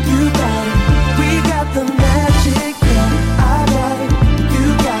 you got it, we got the magic. Yeah. I got it, you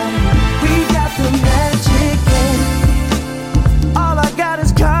got it, we got the magic. Yeah. All I got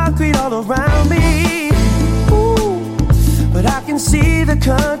is concrete all around me. Ooh, but I can see the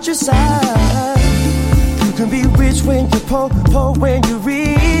countryside. You can be rich when you're poor, poor when you're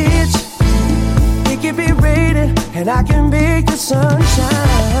rich. It can be raining, and I can make the sun shine.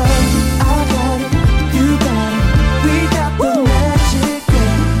 I got it, you got it, we got the magic,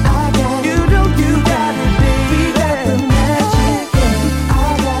 yeah. I got it, you know you got it, baby. We got the magic, yeah.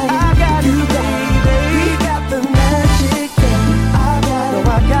 I got it, you baby. We got the magic, yeah. I got it, no,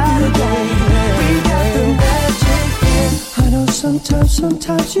 I got it, baby. We got the magic, yeah. I know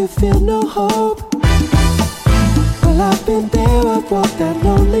sometimes you feel no hope. Well, I've been there, I've walked that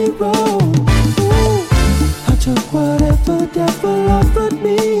lonely road. Ooh, I took whatever devil offered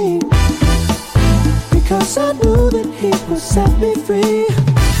me, because I knew that he would set me free.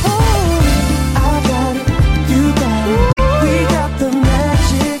 Oh, I got it, you got it, we got the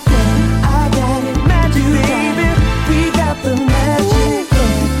magic, yeah. I got it, magic, baby. We got the magic,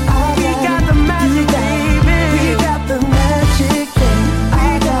 yeah. We got the magic, baby. We got the magic, yeah.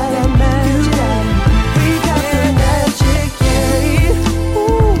 I got the magic, we got the magic, yeah.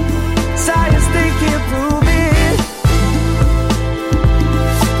 Ooh, science they can't prove it,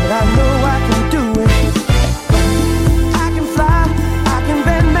 but I know I can do it. I can fly, I can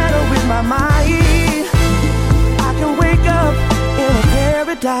bend metal with my mind. I can wake up in a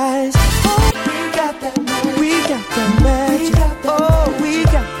paradise. Oh, we got that magic, we got that magic. Oh, we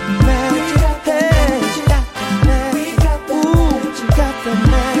got the magic. Hey, we got the magic. Ooh, we got the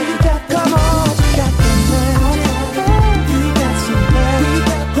magic. Come on, we got the magic. We got some magic.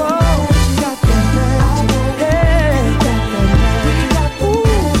 Oh, we got the magic. Hey, we got the magic. Ooh,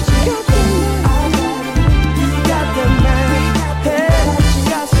 we got the magic. You got the magic. Hey, we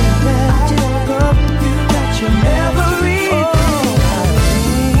got some magic. Girl, you got your everything.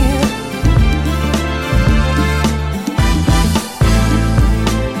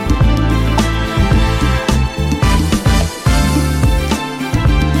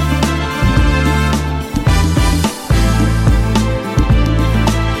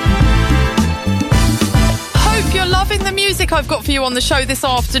 Hope you're loving the music I've got for you on the show this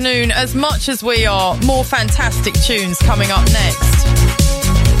afternoon as much as we are. More fantastic tunes coming up next.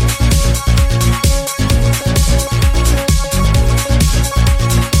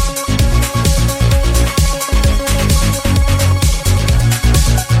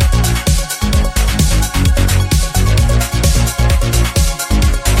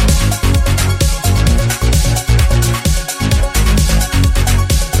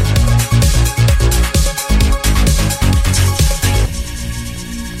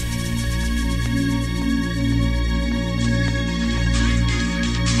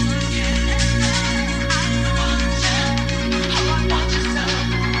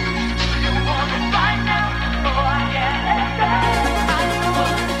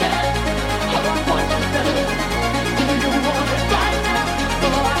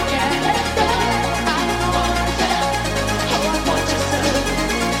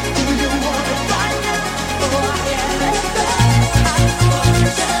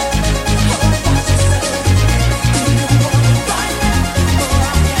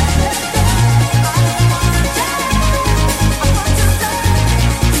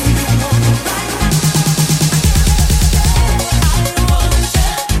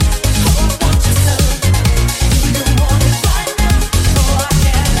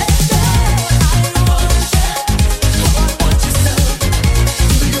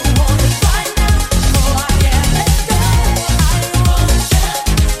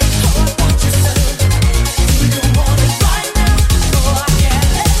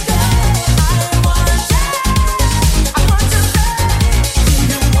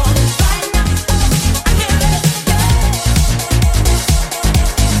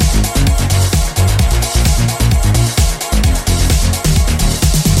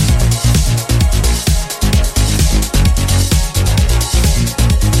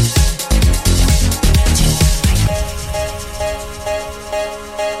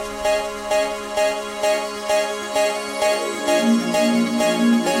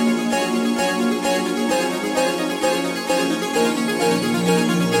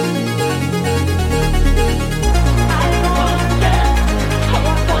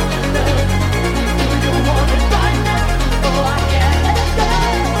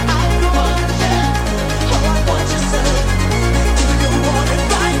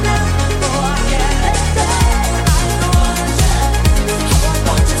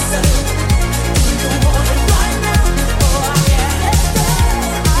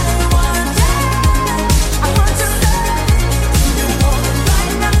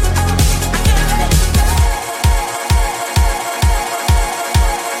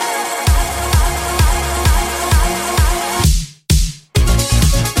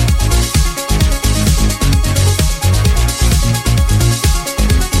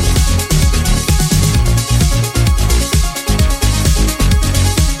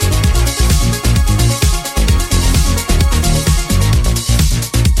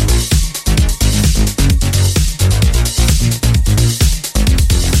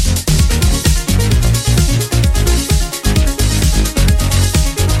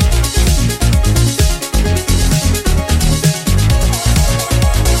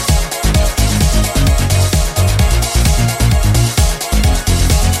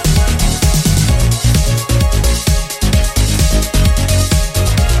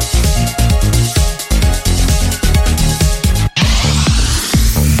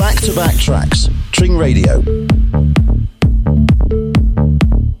 Back-to-back tracks. Tring Radio.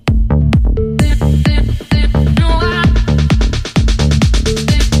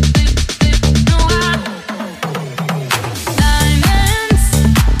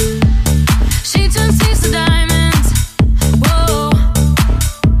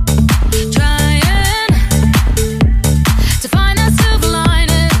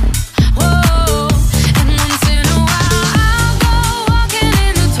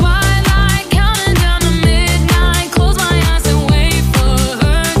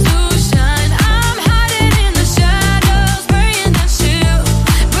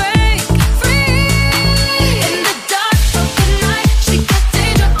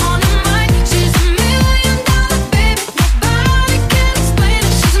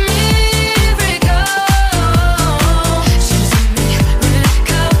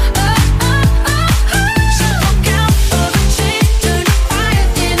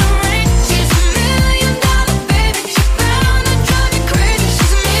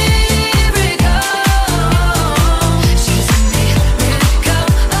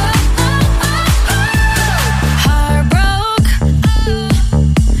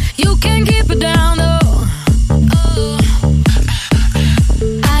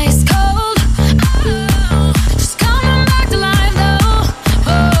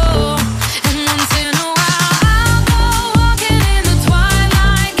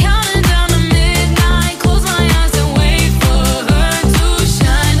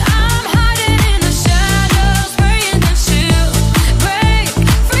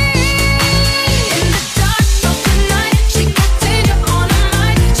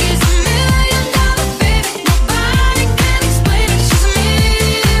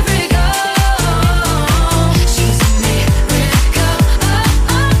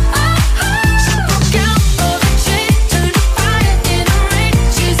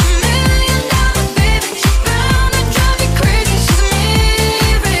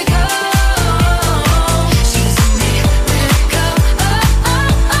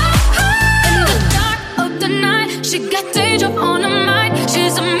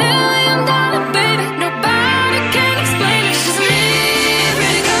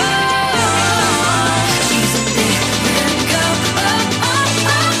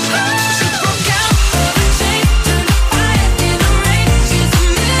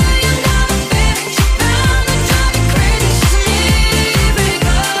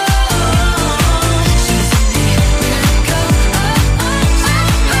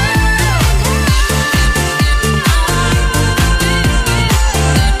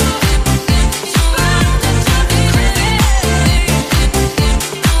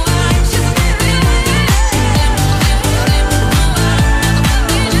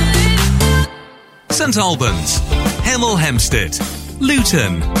 St Albans, Hemel Hempstead,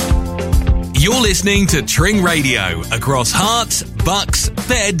 Luton. You're listening to Tring Radio across Herts, Bucks,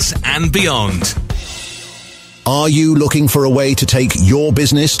 Beds and beyond. Are you looking for a way to take your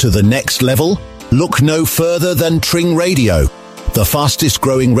business to the next level? Look no further than Tring Radio, the fastest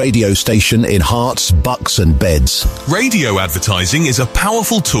growing radio station in Herts, Bucks and Beds. Radio advertising is a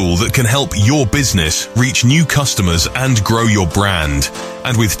powerful tool that can help your business reach new customers and grow your brand.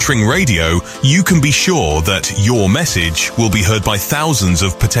 And with Tring Radio, you can be sure that your message will be heard by thousands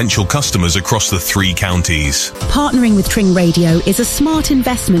of potential customers across the 3 counties. Partnering with Tring Radio is a smart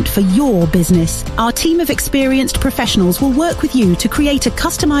investment for your business. Our team of experienced professionals will work with you to create a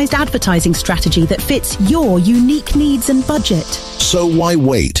customized advertising strategy that fits your unique needs and budget. So why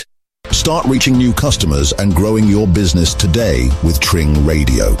wait? Start reaching new customers and growing your business today with Tring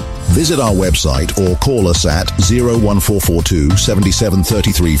Radio. Visit our website or call us at 01442 77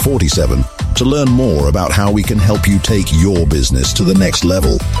 33 47 to learn more about how we can help you take your business to the next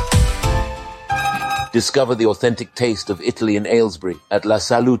level. Discover the authentic taste of Italy in Aylesbury at La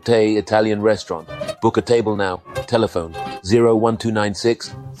Salute Italian Restaurant. Book a table now. Telephone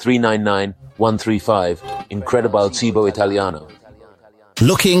 01296 399 135. Incredible Cibo Italiano.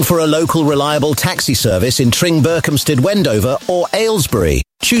 Looking for a local reliable taxi service in Tring, Berkhamsted, Wendover or Aylesbury?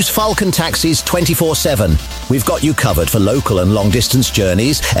 Choose Falcon Taxis 24/7. We've got you covered for local and long distance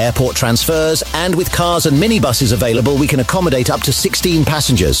journeys, airport transfers, and with cars and minibuses available, we can accommodate up to 16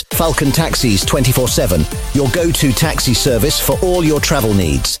 passengers. Falcon Taxis 24/7, your go-to taxi service for all your travel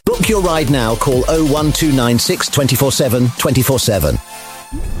needs. Book your ride now. Call 01296 24/7 24/7.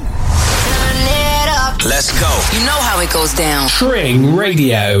 Let's go. You know how it goes down. Tring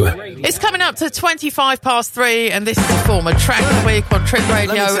Radio. It's coming up to 3:25, and this is the former track of the week on Tring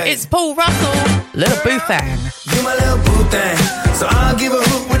Radio. It's Paul Russell, Little Boo Thang. You my little boo thing, so I'll give a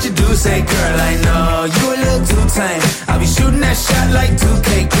hoot what you do do, say, girl, I know you a little too tame. I'll be shooting that shot like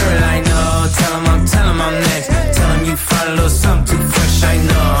 2K, girl, I know. Tell him I'm next. Tell him you find a little something too fresh, I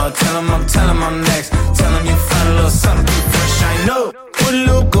know. Tell him I'm next. Tell him you find a little something too fresh, I know. Put a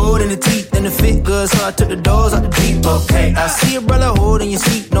little gold in the teeth and it fit good, so I took the doors out the Jeep, okay. I see a brother holding your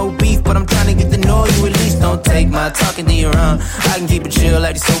seat, no beef, but I'm trying to get to know you at least. Don't take my talking to your own. I can keep it chill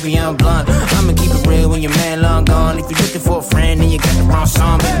like the Soviet blonde. I'ma keep it real when your man long gone. If you're looking for a friend and you got the wrong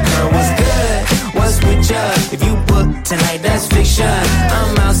song, baby girl, what's good? What's with ya? If you book tonight, that's fiction.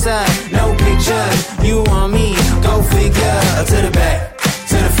 I'm outside, no pictures. You want me? Go figure. To the back,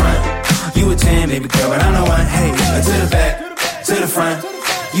 to the front. You a 10, baby girl, but I'm the one. Hey, to the back, to the front.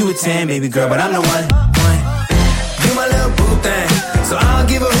 You a 10, baby girl, but I'm the one. You my little boo thing, so I don't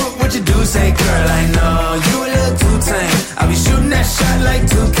give a hoot what you do, say, girl, I know you a little too tame. I'll be shooting that shot like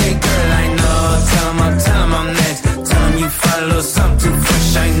 2K, girl, I know. Tell him I'm next. Tell him you find a little something too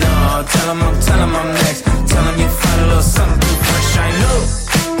fresh, I know. Tell him I'm next. Tell him you find a little something too fresh, I know.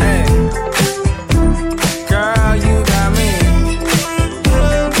 Hey, girl, you got me.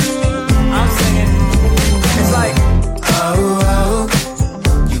 I'm singing. It's like, oh,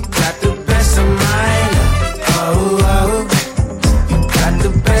 you got the best of mine. Oh, you got the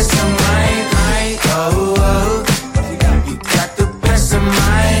best of mine. Oh, you got the best of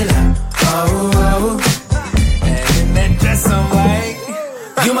mine. Oh, and that dress I'm like,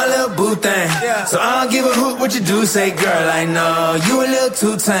 you my little boo thing. So I don't give a hoot what you do, say, girl, I know you a little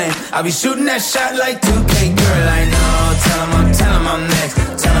too tame. I'll be shooting that shot like 2K, girl, I know. Tell him I'm next.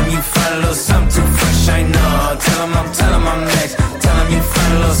 Tell him you find a little something too fresh, I know. Tell him I'm next. Tell him you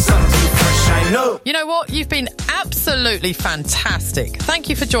find a little something too fresh, I know. You know what? You've been absolutely fantastic. Thank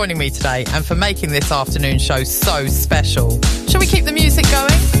you for joining me today and for making this afternoon show so special. Shall we keep the music going?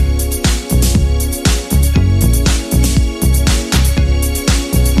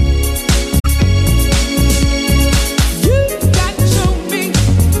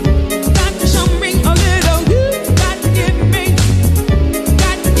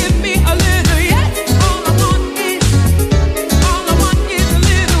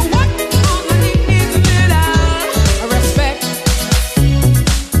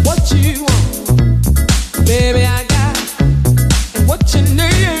 Baby, I got what you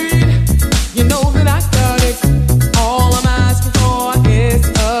need.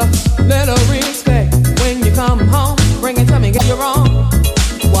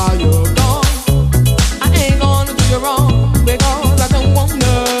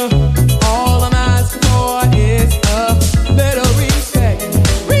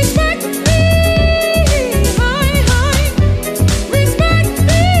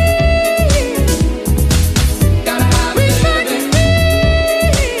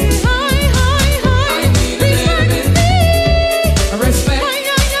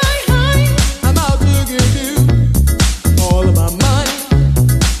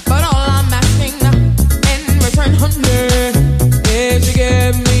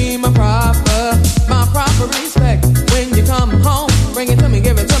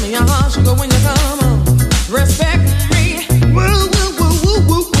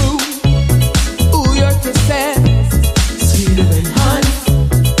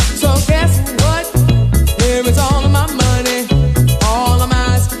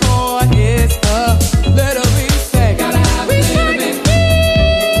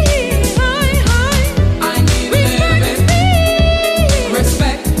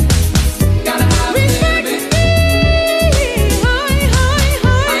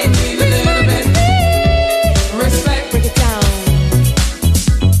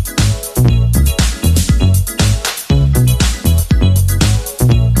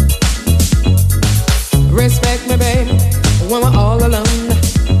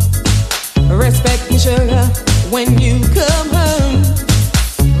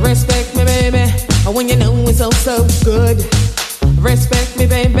 when you know it's so, so good. Respect me,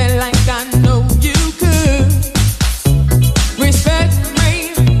 baby, like I know you could. Respect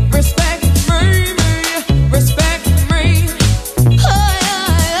me, respect me, respect me. Oh,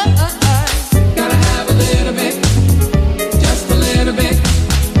 yeah. Gotta have a little bit, just a little bit.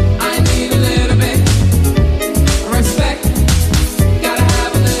 I need a little bit. Respect, gotta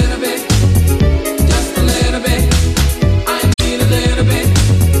have a little bit, just a little bit. I need a little bit.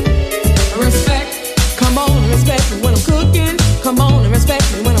 Respect, come on and respect me when I'm cooking. Come on and respect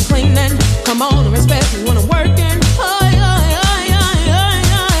me when I'm cleaning.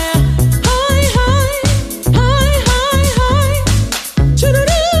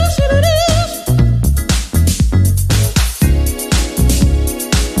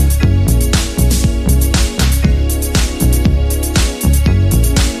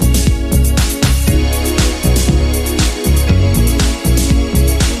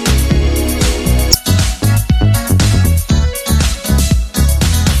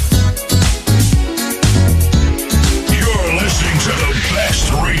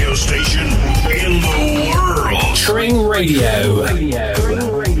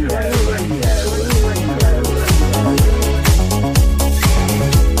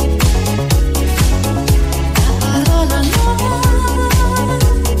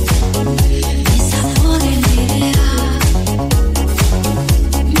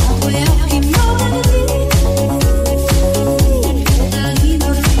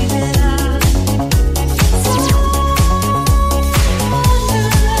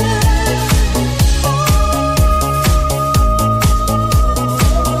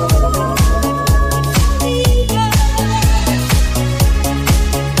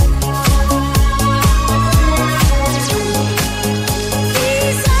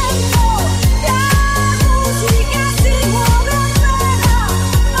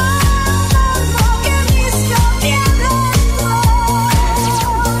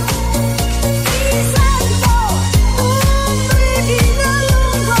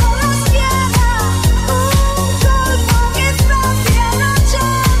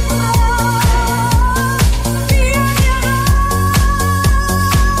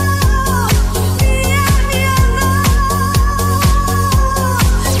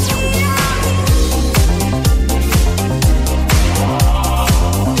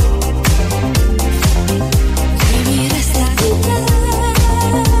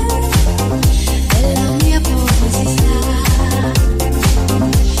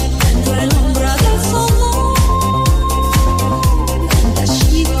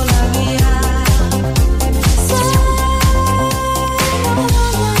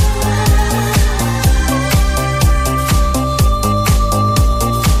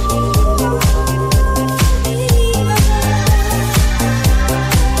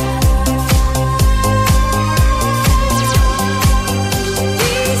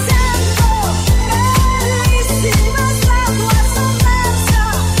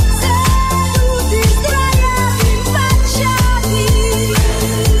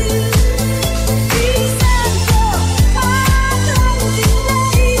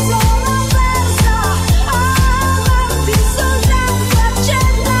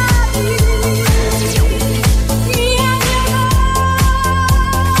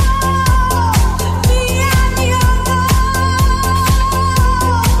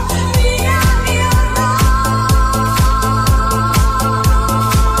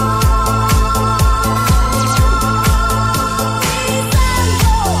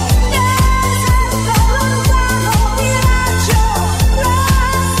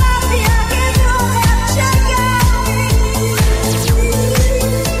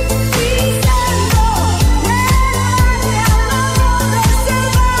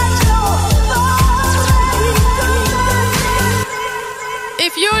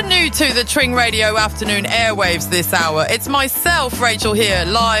 to the Tring Radio afternoon airwaves this hour. It's myself, Rachel, here,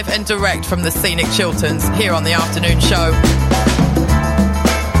 live and direct from the scenic Chilterns, here on the afternoon show.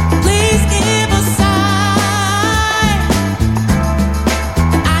 Please give a sign.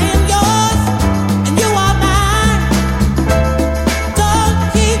 I am yours and you are mine. Don't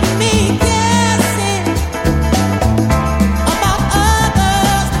keep me guessing about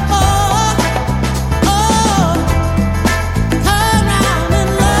others. Turn around and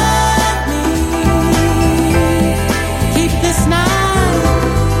love me. Keep this night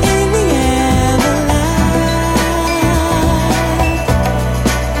in the air, the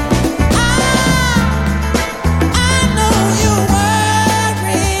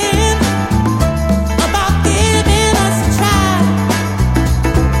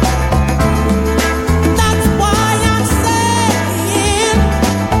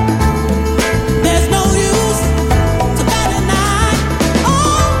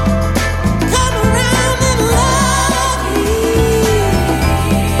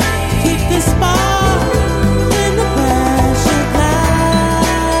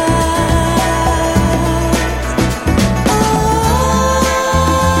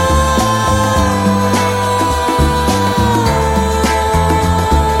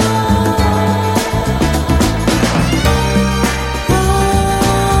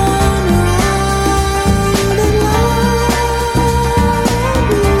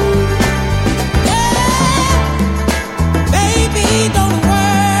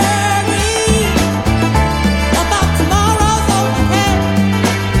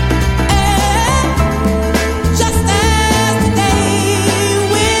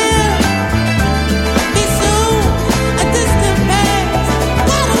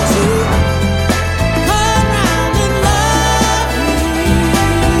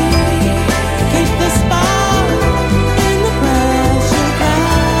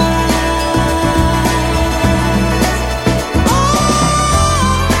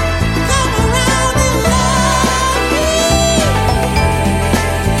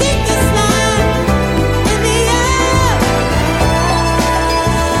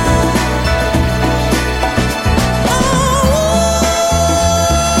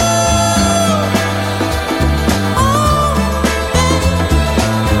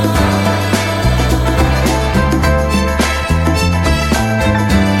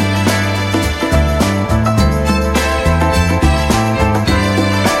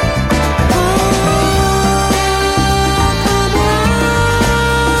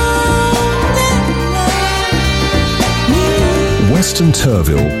Weston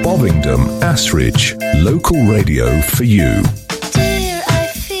Turville, Bovingdon, Asridge. Local radio for you.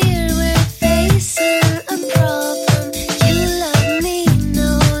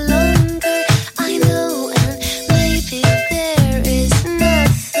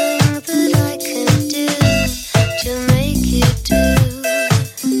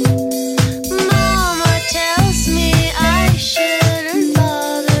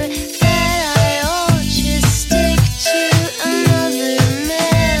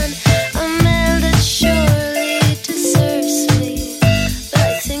 Surely deserves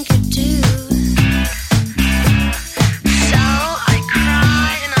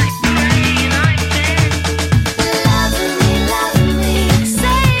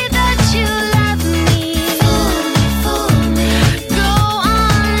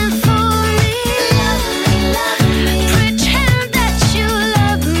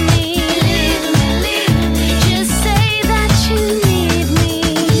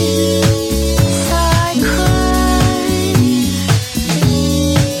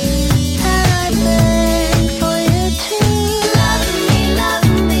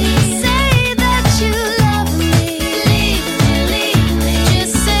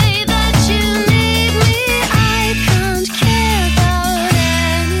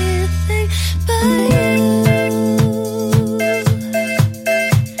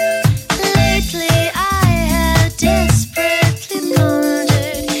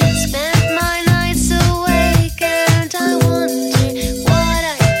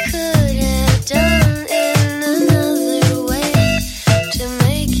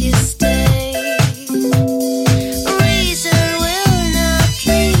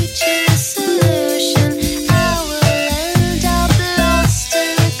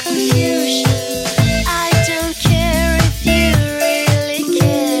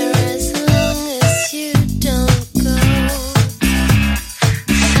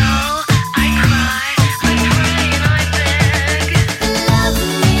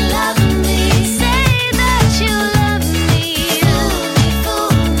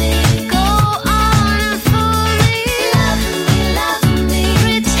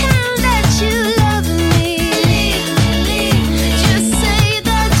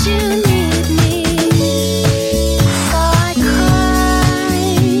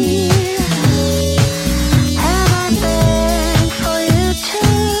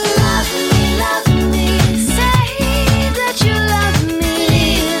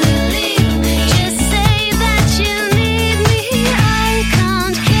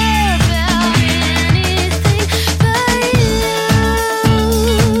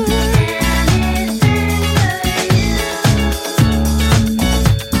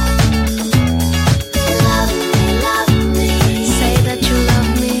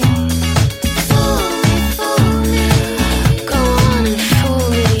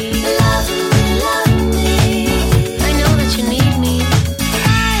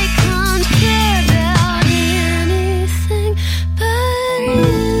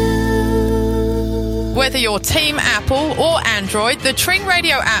Whether you're Team Apple or Android, the Tring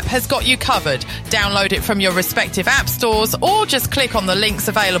Radio app has got you covered. Download it from your respective app stores or just click on the links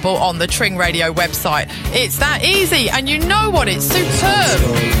available on the Tring Radio website. It's that easy, and you know what? It's superb.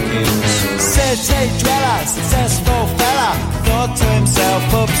 City dweller, successful fella, thought to himself,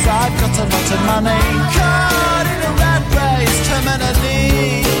 oops, I've got a lot of money. Caught in a rat race,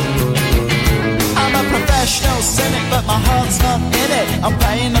 terminally. I'm a professional cynic, but my heart's not in it. I'm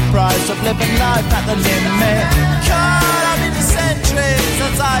paying the price of living life at the limit. Caught up in the centuries,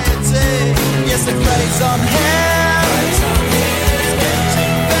 anxiety. Yes, the craze on him.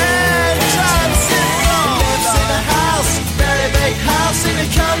 Then trying syndrome. Lives in a house, very big house in the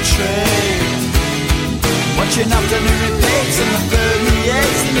country. Watching afternoon repeats in the food he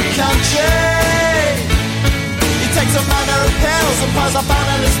eats in the country. Takes a manner of pills and piles up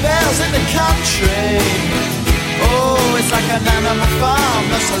analyst bills in the country. Oh, it's like an animal farm,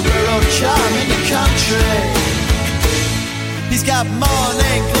 that's a rural charm in the country. He's got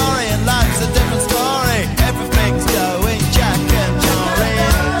morning glory and life's a different story. Everything's going Jack and Jory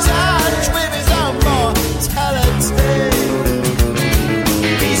in touch with his own mortality.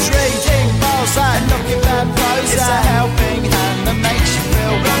 He's reading Balzac and looking bad Prozac. It's a helping hand that makes you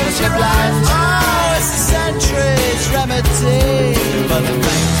feel wonderfully blind. Oh, it's a century's remedy for the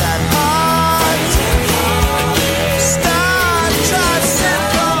things at heart. Star Trek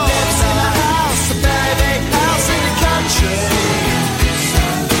syndrome. Lives in a house, a very big house in the country.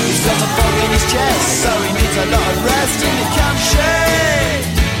 He's got a fog in his chest, so he needs a lot of rest in the country.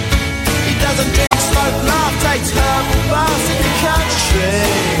 He doesn't drink, smoke, laugh, takes herbal baths in the country.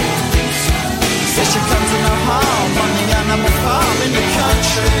 Says she comes to no harm on the animal farm in the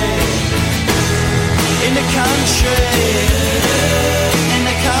country. In the country, in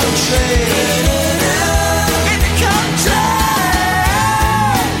the country, in the country.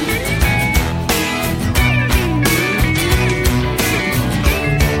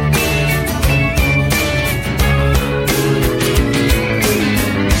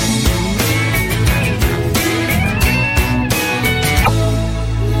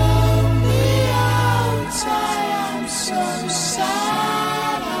 I'm so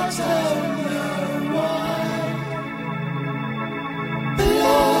sad, I don't know why.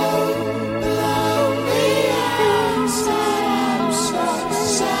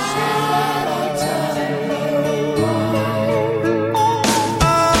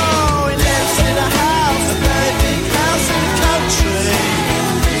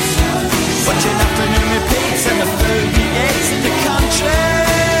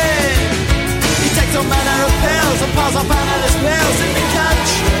 Piles up analyst pills in the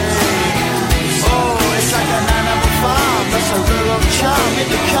country. Oh, it's like an animal farm, that's a rural charm in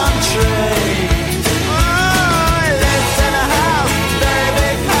the country. Oh, he lives in a house, very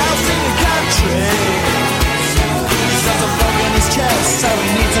big house in the country. He's got a fog in his chest, so he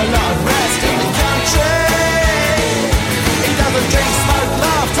needs a lot of rest in the country. He doesn't drink, smoke,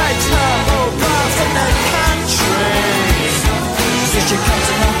 laugh, takes herbal baths in the country. Says you come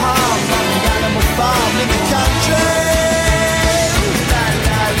to no harm on the animal farm in the country. La,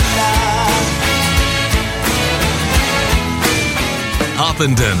 la, la.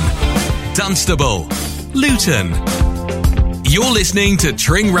 Harpenden, Dunstable, Luton. You're listening to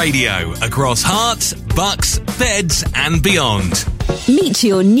Tring Radio across Herts, Bucks, Beds and beyond. Meet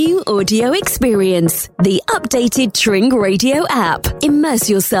your new audio experience, the updated Tring Radio app. Immerse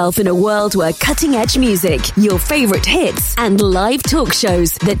yourself in a world where cutting-edge music, your favorite hits, and live talk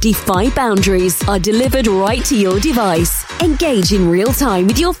shows that defy boundaries are delivered right to your device. Engage in real time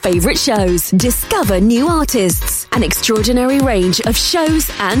with your favorite shows. Discover new artists, an extraordinary range of shows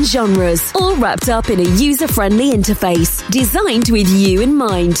and genres, all wrapped up in a user-friendly interface designed with you in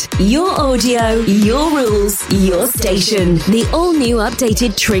mind. Your audio, your rules, your station. The all-new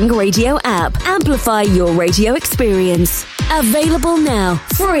updated Tring Radio app. Amplify your radio experience. Available now,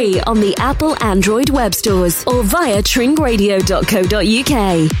 free on the Apple Android web stores or via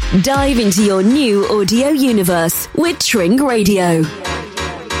tringradio.co.uk. Dive into your new audio universe with Tring Radio.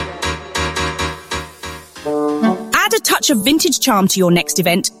 Add a touch of vintage charm to your next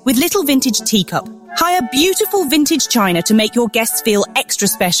event with Little Vintage Teacup. Hire beautiful vintage china to make your guests feel extra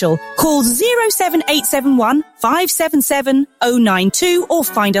special. Call 07871 577 092 or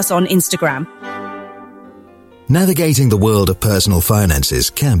find us on Instagram. Navigating the world of personal finances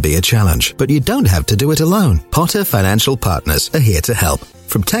can be a challenge, but you don't have to do it alone. Potter Financial Partners are here to help.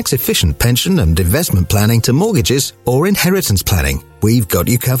 From tax-efficient pension and investment planning to mortgages or inheritance planning, we've got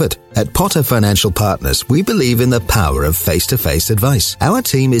you covered. At Potter Financial Partners, we believe in the power of face-to-face advice. Our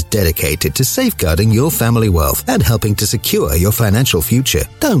team is dedicated to safeguarding your family wealth and helping to secure your financial future.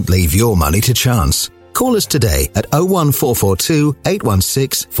 Don't leave your money to chance. Call us today at 01442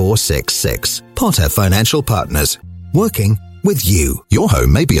 816 466. Potter Financial Partners. Working with you. Your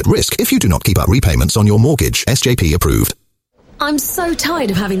home may be at risk if you do not keep up repayments on your mortgage. SJP approved. I'm so tired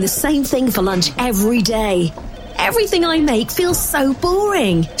of having the same thing for lunch every day. Everything I make feels so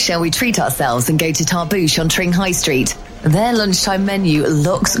boring. Shall we treat ourselves and go to Tarbouche on Tring High Street? Their lunchtime menu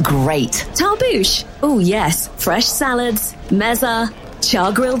looks great. Tarbouche? Oh yes, fresh salads, mezza,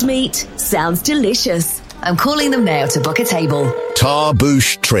 char-grilled meat. Sounds delicious. I'm calling them now to book a table.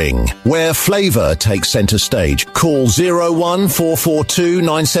 Tarbouche Tring, where flavour takes centre stage. Call 01442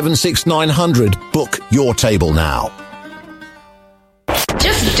 976 900. Book your table now.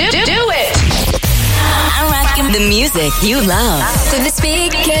 Just do it. I'm rocking the music you love. To the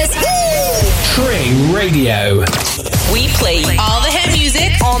speakers. Tring Radio. We play all the hit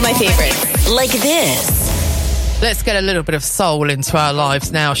music, all my favorites. Like this. Let's get a little bit of soul into our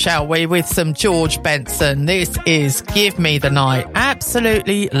lives now, shall we? With some George Benson. This is Give Me the Night.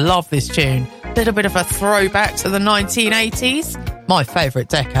 Absolutely love this tune. A little bit of a throwback to the 1980s. My favourite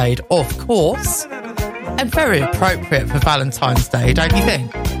decade, of course. And very appropriate for Valentine's Day, don't you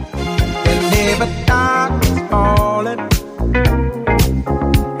think? Whenever dark is falling,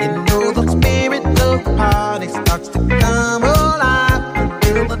 you know the spirit of the party starts to come alive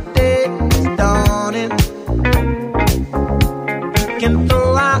until the day is dawning. You can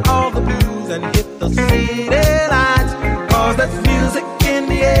throw out all the blues and hit the city lights, 'cause there's music in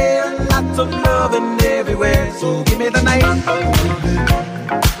the air and lots of loving everywhere. So give me the night.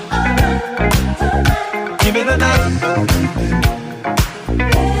 Give me the night.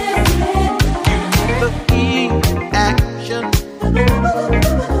 The key action.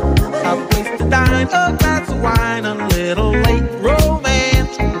 A place to dine, a glass of wine, a little late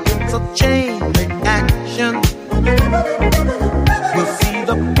romance. It's a chain reaction. We'll see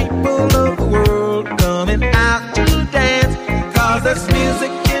the people of the world coming out to dance, 'cause there's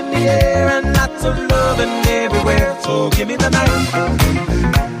music in the air and lots of loving everywhere. So give me the night.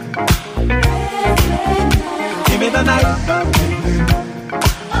 Give me the night.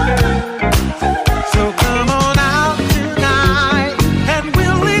 So come on out tonight, and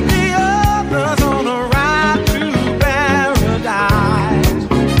we'll leave the others on a ride through paradise.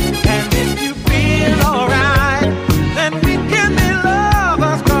 And if you feel alright, then we can be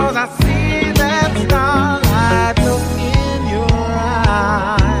lovers, 'cause I see that starlight look in your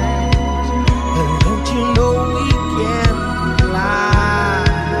eyes. And don't you know we can fly?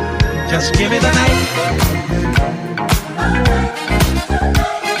 Just give me the night.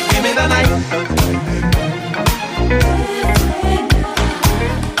 Give me the night.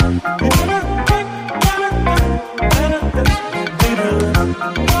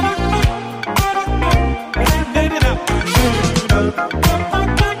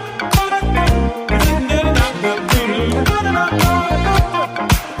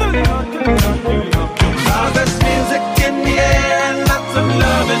 Cause there's music in the air and lots of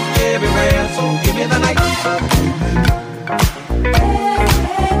loving everywhere. So give me the night.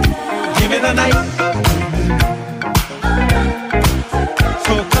 Give me the night.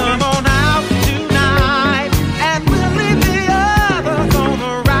 So come on out tonight, and we'll leave the others on a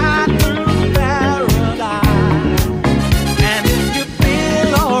ride through paradise. And if you feel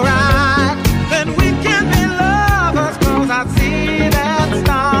alright, then we can be lovers, 'cause I see that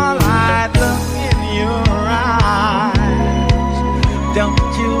starlight look in your eyes. Don't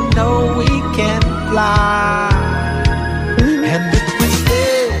you know we can fly? And if we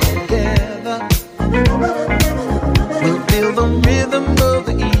stay together, we'll feel the rhythm of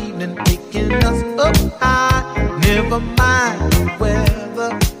the evening taking us up high. Never mind the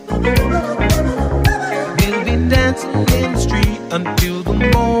weather, we'll be dancing in the street until the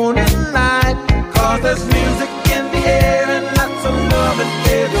morning light. 'Cause there's music in the air and lots of loving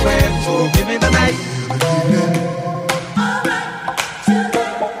everywhere. So give me the night.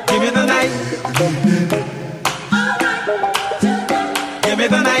 Give me the night. Give me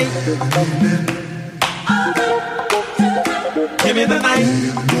the night. Give me the night.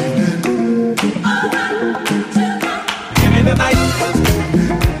 Give me the night.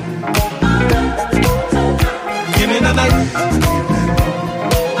 Give me the night.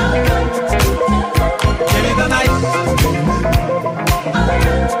 Give me the night.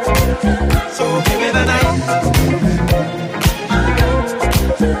 So give me the night.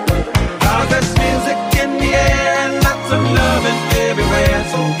 'Cause there's music in the air and lots of loving everywhere.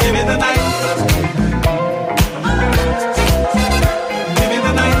 So give me the night. Give me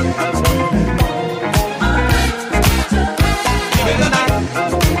the night.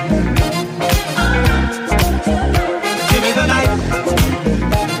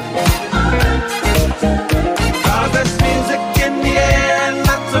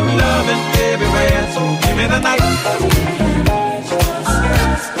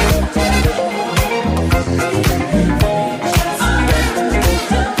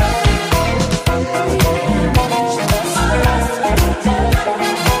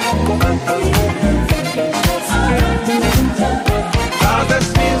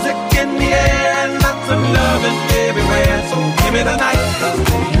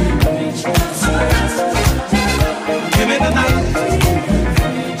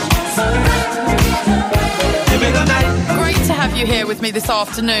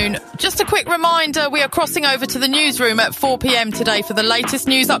 afternoon. Just a quick reminder, we are crossing over to the newsroom at 4 p.m. today for the latest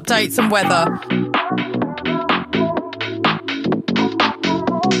news updates and weather.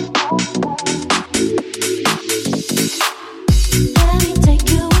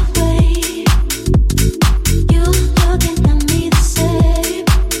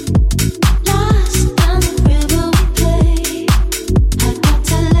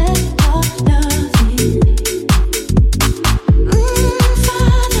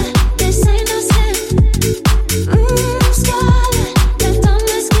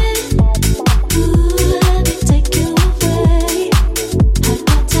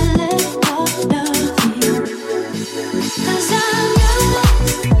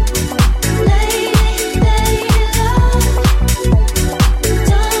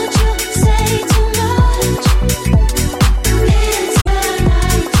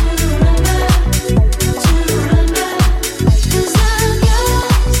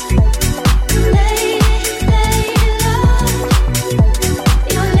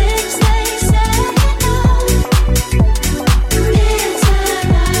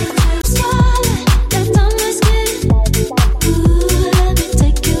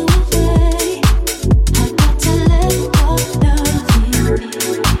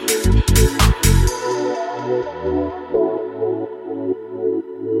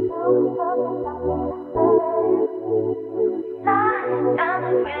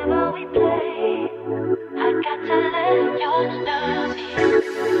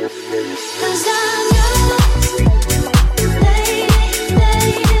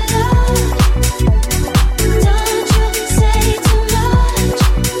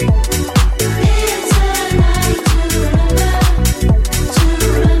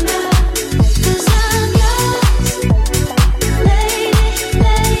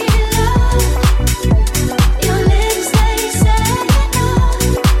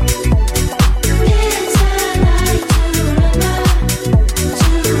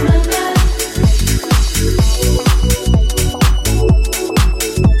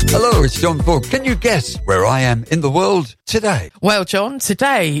 John Ford, can you guess where I am in the world today? Well, John,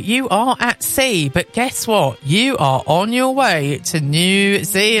 today you are at sea, but guess what? You are on your way to New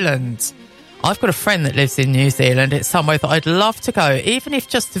Zealand. I've got a friend that lives in New Zealand. It's somewhere that I'd love to go, even if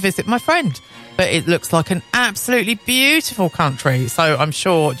just to visit my friend. But it looks like an absolutely beautiful country, so I'm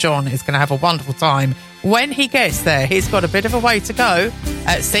sure John is going to have a wonderful time when he gets there. He's got a bit of a way to go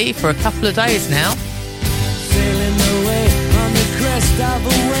at sea for a couple of days now. Sailing away on the crest of a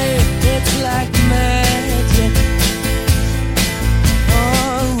wave, it's like magic.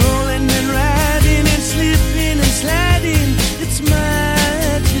 Oh, rolling and riding and slipping and sliding, it's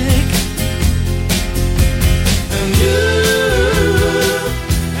magic.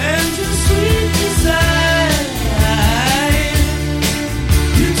 And your sweet desire,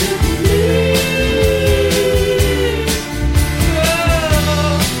 you took me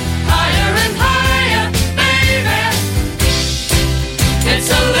higher and higher, baby. It's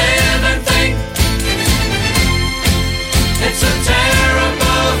a living thing.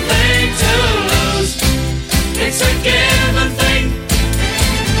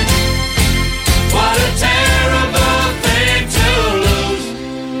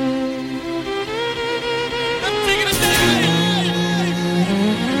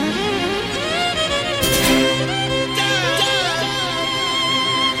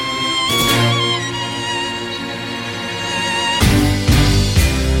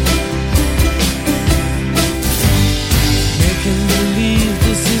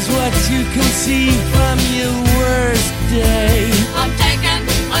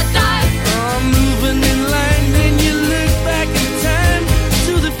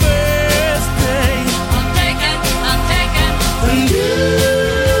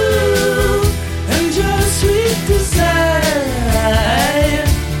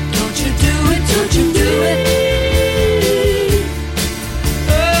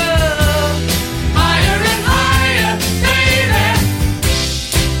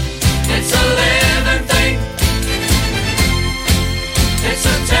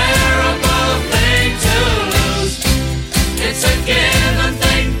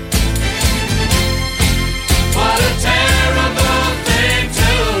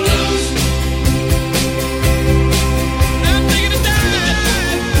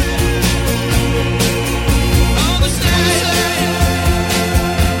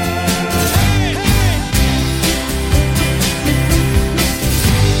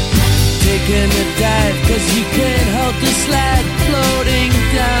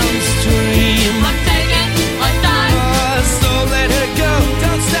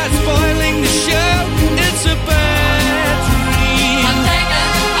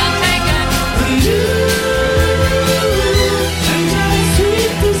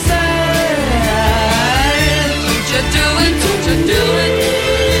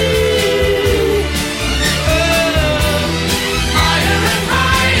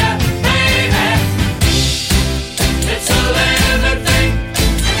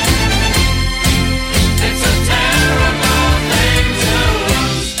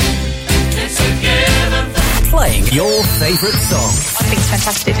 favourite song. I think it's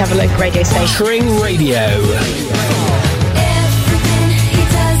fantastic to have a local radio station. Tring Radio.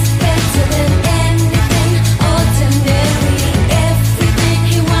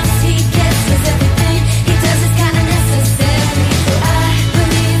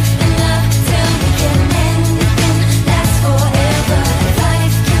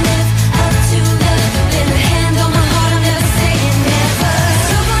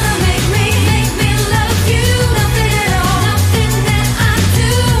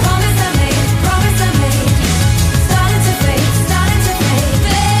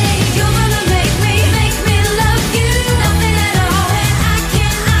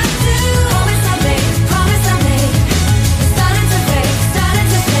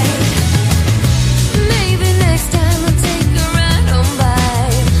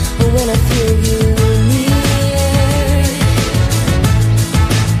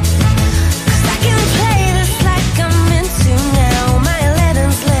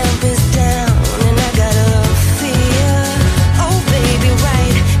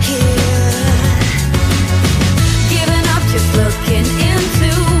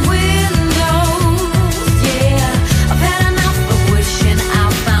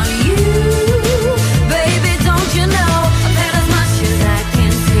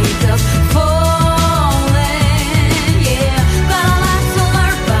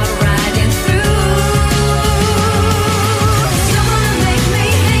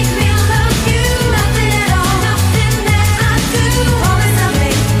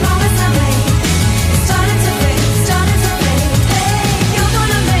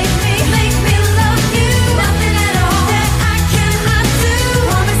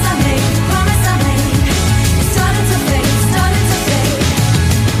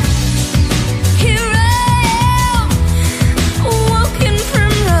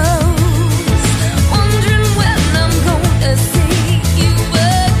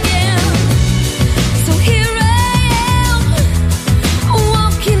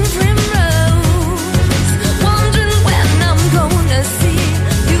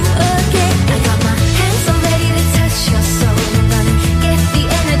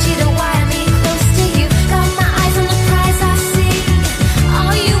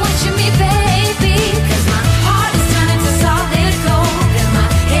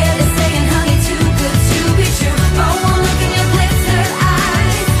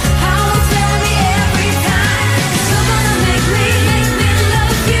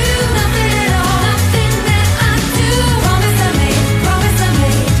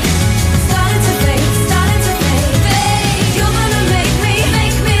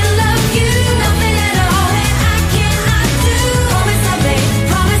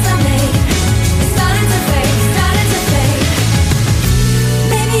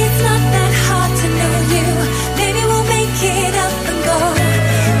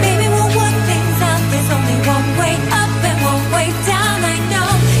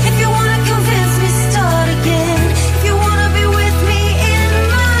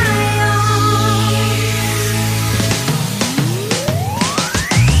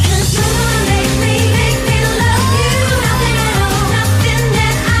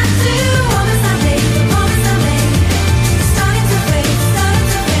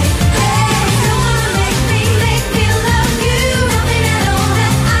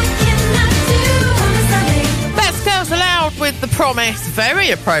 Promise, very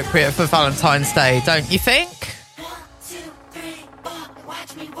appropriate for Valentine's Day, don't you think?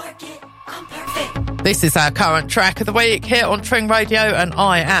 This is our current track of the week here on Tring Radio, and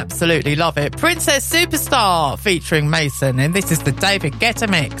I absolutely love it. Princess Superstar featuring Mason, and this is the David Guetta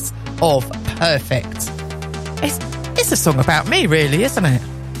mix of Perfect. It's a song about me, really, isn't it?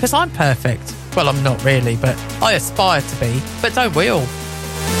 Because I'm perfect. Well, I'm not really, but I aspire to be. But don't we all?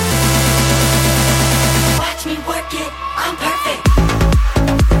 Watch me work it, I'm perfect.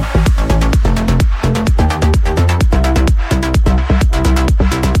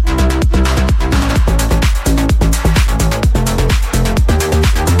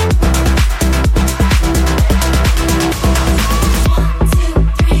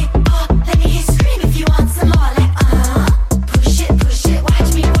 Push it,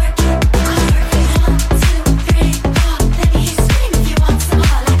 watch me work it. I'm perfect. 1, 2, 3, 4. Let me hear you scream if you want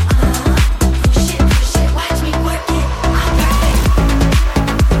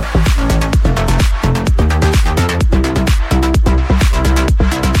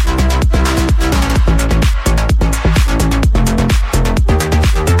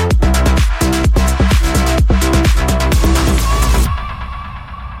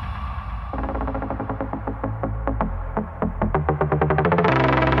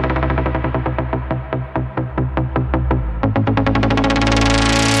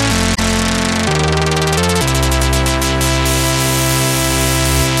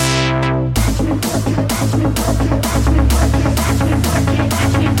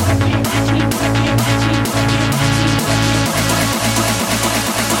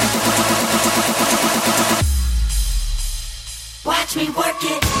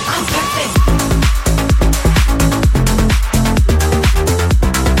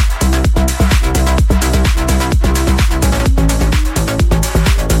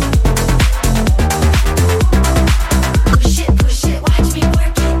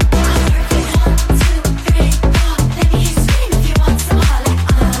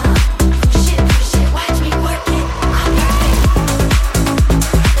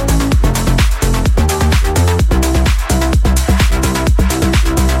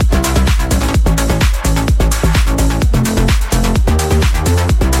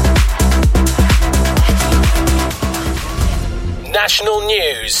National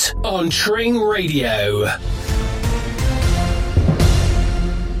news on Tring Radio.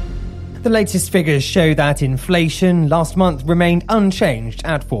 The latest figures show that inflation last month remained unchanged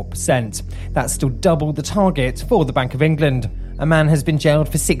at 4%. That's still double the target for the Bank of England. A man has been jailed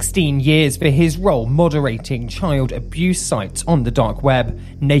for 16 years for his role moderating child abuse sites on the dark web.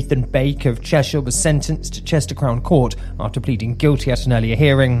 Nathan Bake of Cheshire was sentenced to Chester Crown Court after pleading guilty at an earlier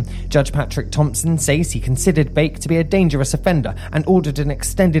hearing. Judge Patrick Thompson says he considered Bake to be a dangerous offender and ordered an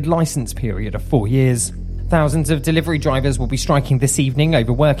extended licence period of 4 years. Thousands of delivery drivers will be striking this evening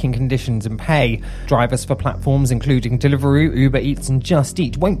over working conditions and pay. Drivers for platforms including Deliveroo, Uber Eats and Just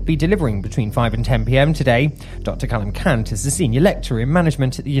Eat won't be delivering between 5 and 10 p.m. today. Dr. Callum Cant is a senior lecturer in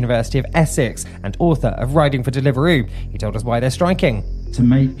management at the University of Essex and author of Riding for Deliveroo. He told us why they're striking. To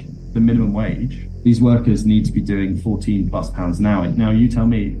make the minimum wage, these workers need to be doing £14+ an hour. Now, you tell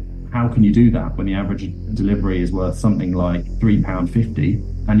me, how can you do that when the average delivery is worth something like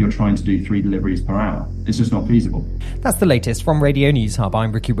 £3.50 and you're trying to do 3 deliveries per hour? It's just not feasible. That's the latest from Radio News Hub.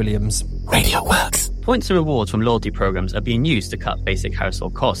 I'm Ricky Williams. Radio Works. Points and rewards from loyalty programs are being used to cut basic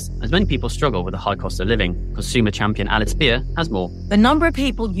household costs, as many people struggle with the high cost of living. Consumer champion Alice Beer has more. The number of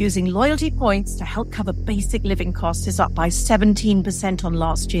people using loyalty points to help cover basic living costs is up by 17% on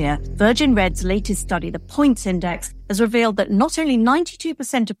last year. Virgin Red's latest study, the Points Index, has revealed that not only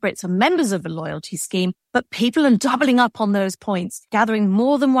 92% of Brits are members of a loyalty scheme, but people are doubling up on those points, gathering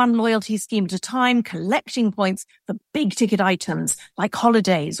more than one loyalty scheme at a time, collecting points for big-ticket items like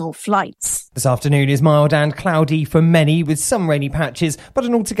holidays or flights. This afternoon is mild and cloudy for many, with some rainy patches, but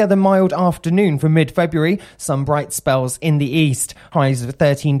an altogether mild afternoon for mid-February. Some bright spells in the east. Highs of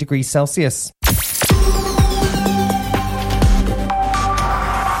 13 degrees Celsius.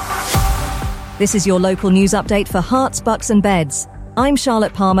 This is your local news update for Herts, Bucks and Beds. I'm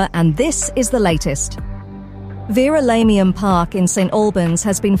Charlotte Palmer and this is the latest. Vera Lamium Park in St Albans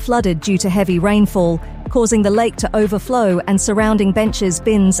has been flooded due to heavy rainfall, causing the lake to overflow and surrounding benches,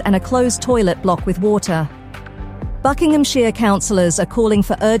 bins and a closed toilet block with water. Buckinghamshire councillors are calling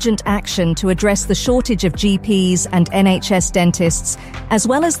for urgent action to address the shortage of GPs and NHS dentists, as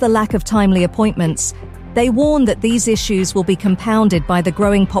well as the lack of timely appointments. They warn that these issues will be compounded by the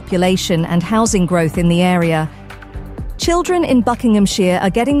growing population and housing growth in the area. Children in Buckinghamshire are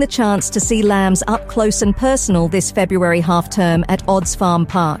getting the chance to see lambs up close and personal this February half-term at Odds Farm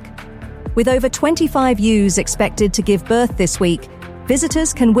Park. With over 25 ewes expected to give birth this week,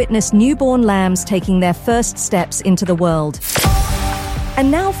 visitors can witness newborn lambs taking their first steps into the world.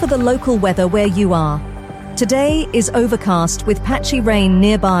 And now for the local weather where you are. Today is overcast with patchy rain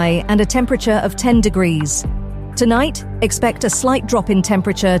nearby and a temperature of 10 degrees. Tonight, expect a slight drop in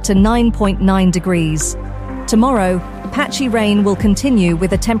temperature to 9.9 degrees. Tomorrow, patchy rain will continue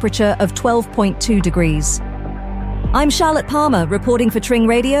with a temperature of 12.2 degrees. I'm Charlotte Palmer, reporting for Tring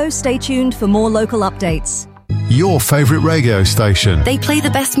Radio. Stay tuned for more local updates. Your favourite radio station. They play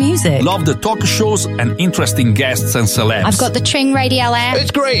the best music. Love the talk shows and interesting guests and celebs. I've got the Tring Radio app.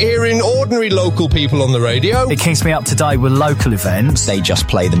 It's great hearing ordinary local people on the radio. It keeps me up to date with local events. They just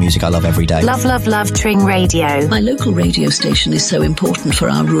play the music I love every day. Love, love, love Tring Radio. My local radio station is so important for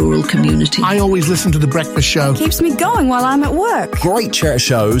our rural community. I always listen to The Breakfast Show. Keeps me going while I'm at work. Great church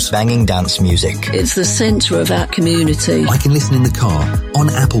shows. Banging dance music. It's the centre of our community. I can listen in the car, on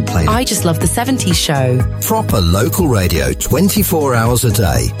Apple Play. I just love the 70s show. Proper local radio 24 hours a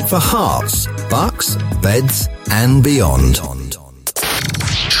day for Herts, Bucks, Beds and beyond.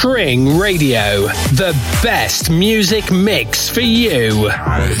 Tring Radio, the best music mix for you.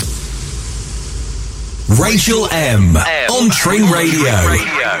 Rachel M. on Tring Radio.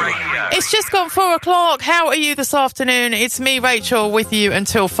 It's just gone 4 o'clock. How are you this afternoon? It's me, Rachel, with you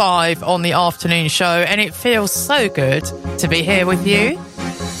until 5 on the afternoon show, and it feels so good to be here with you.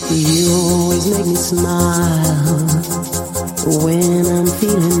 You always make me smile when I'm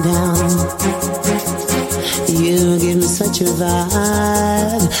feeling down. You give me such a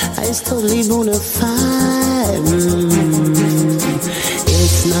vibe, it's totally bona fide.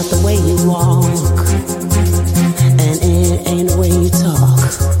 It's not the way you walk, and it ain't the way you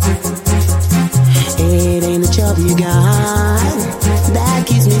talk.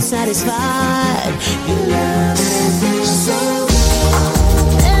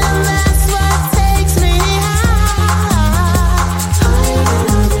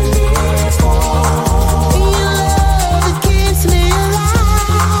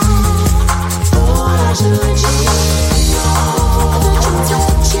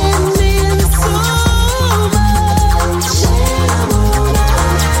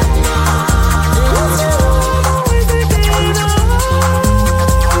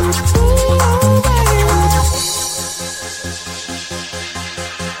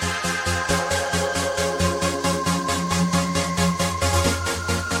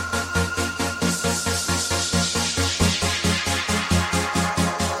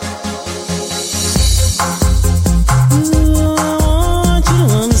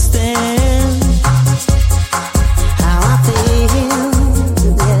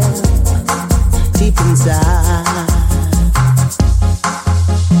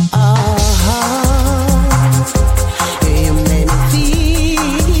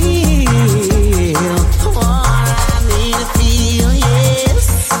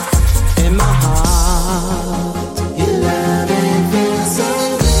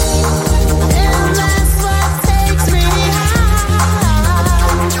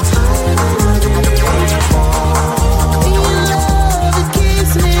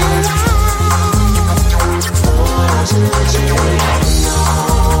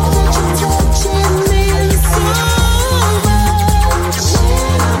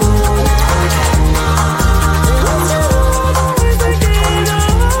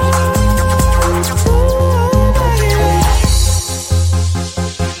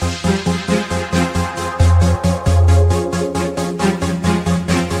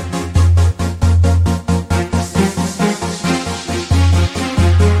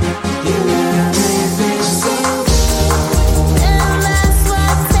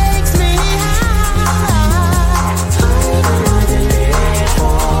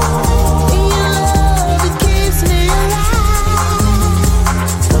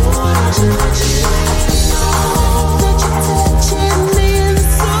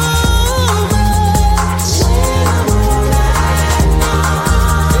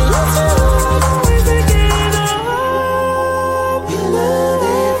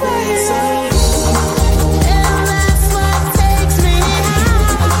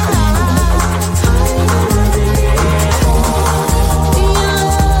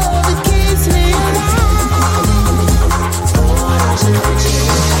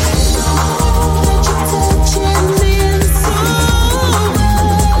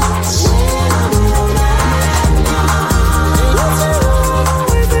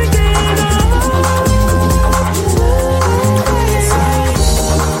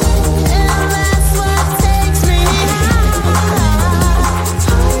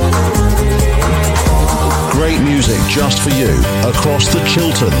 Just for you, across the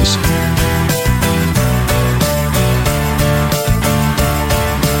Chilterns.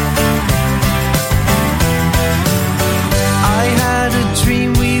 I had a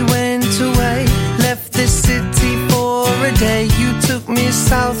dream, we went away, left the city for a day. You took me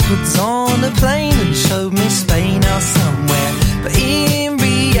southwards on a plane and showed me Spain or somewhere. But in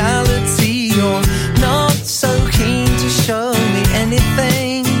reality, you're not so keen to show me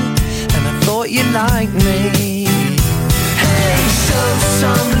anything, and I thought you liked me. Show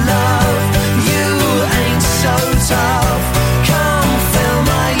some love, you ain't so tough. Come fill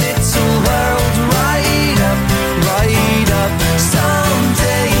my little world right up, right up.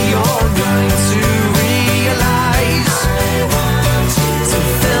 Someday you're going to realize I want you to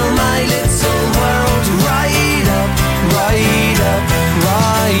fill my little world right up, right up,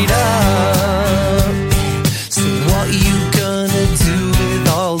 right up. So what you gonna do with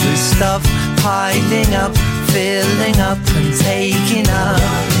all this stuff piling up, filling up and taking up?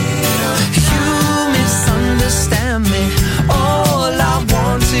 You misunderstand me. All I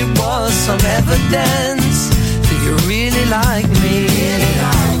wanted was some evidence that you really like me.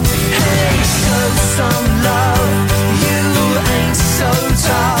 Hey, show some love, you ain't so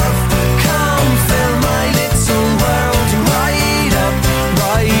tough. Come fill my little world right up,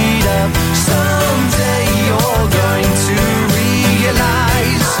 right up. Someday you're going to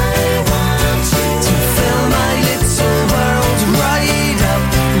realize I want you to fill my little world right up,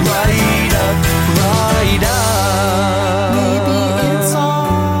 right up, right up. Maybe it's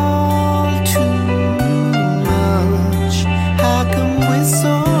all too much. How come we're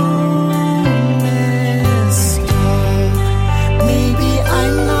so messed up? Maybe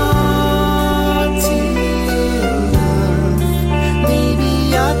I'm not enough. Maybe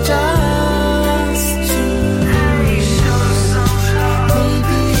you're just too much.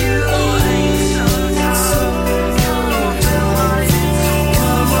 Maybe you ain't so tough.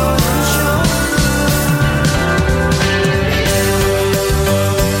 Come on and show.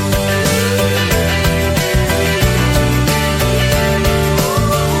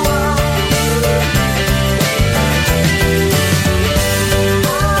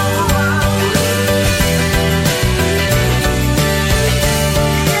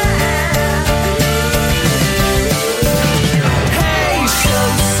 Hey, show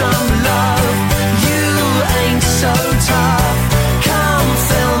some love, you ain't so tough. Come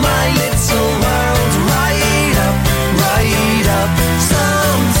fill my little world right up, right up.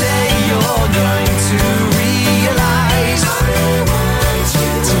 Someday you're going to realize I want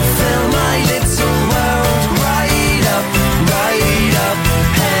you to fill my little world right up, right up.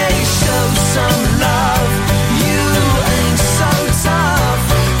 Hey, show some love, you ain't so tough.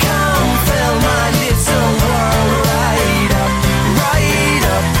 Come fill my little world right up, right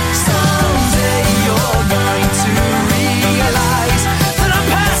up. Someday you're going to realize that I'm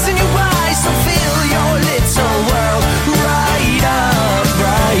passing you by, so fill your little world right up,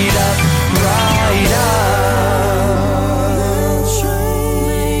 right up, right up.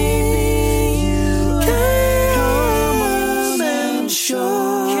 Maybe you can come on and show.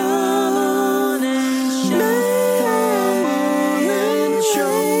 Come on and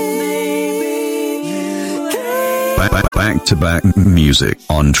show. Maybe you can. Back-to-back music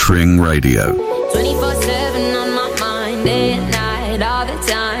on Tring Radio. 24/7 on my mind, day and night, all the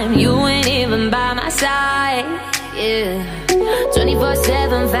time. You ain't even by my side, yeah.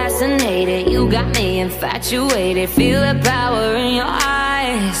 24/7 fascinated, you got me infatuated. Feel the power in your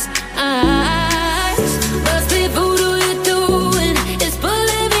eyes. Must be voodoo you're doing, it's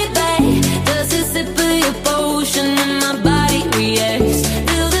pulling me back. Does a sip of your potion and my body reacts?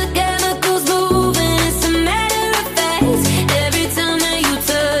 Feel the chemicals moving, it's a matter of fact. Every time that you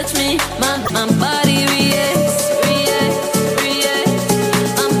touch me, my body reacts, reacts, reacts.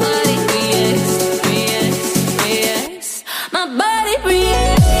 My body reacts, reacts, reacts. My body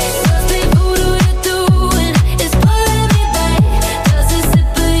reacts. Must be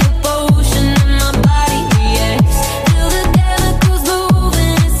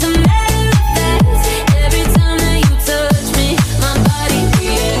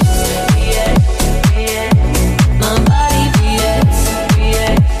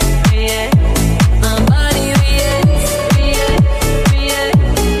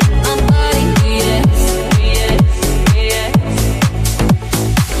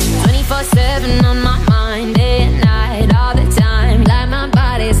 24/7 on my mind, day and night, all the time. Like my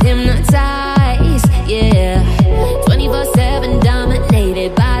body's hypnotized, yeah. 24/7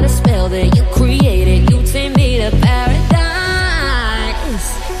 dominated by the spell that you created. You take me to paradise.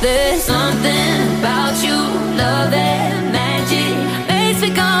 There's something about you, love and magic. Makes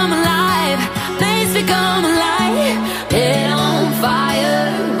me come alive, makes me come alive. Head on fire,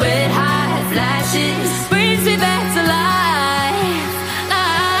 red hot flashes, brings me back to life.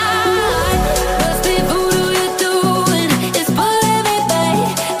 Must be voodoo you're doing, it's pulling me back.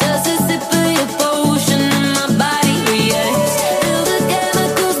 Just a sip of your potion and my body reacts. Feel the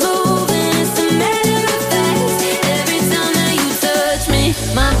chemicals moving, it's a matter of fact. Every time that you touch me,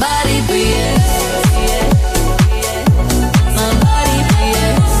 my body reacts. My body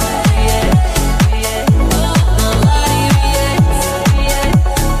reacts. My body reacts.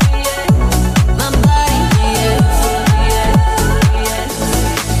 My body reacts.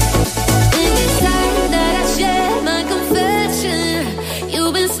 In this time that I share my confession,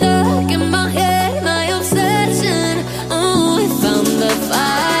 you've been stuck in my head, my obsession. Oh, we found the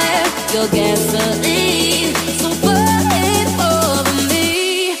fire, your gasoline. So burn it for me.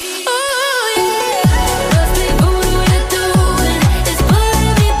 Oh yeah. Must be voodoo you're doing, it's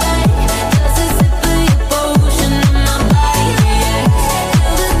pulling me back. Just a sip of your potion and my body reacts.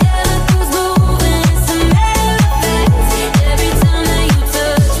 Feel the chemicals moving, it's a matter of fact. Every time that you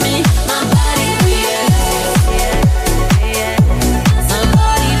touch me, my body reacts. My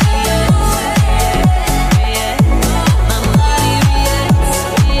body reacts. My body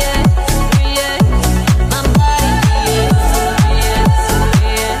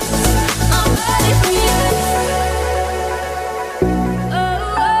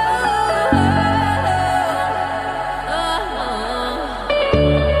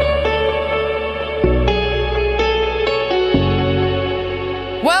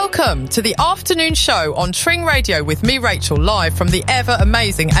Welcome to the afternoon show on Tring Radio with me, Rachel, live from the ever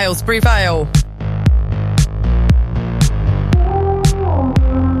amazing Aylesbury Vale.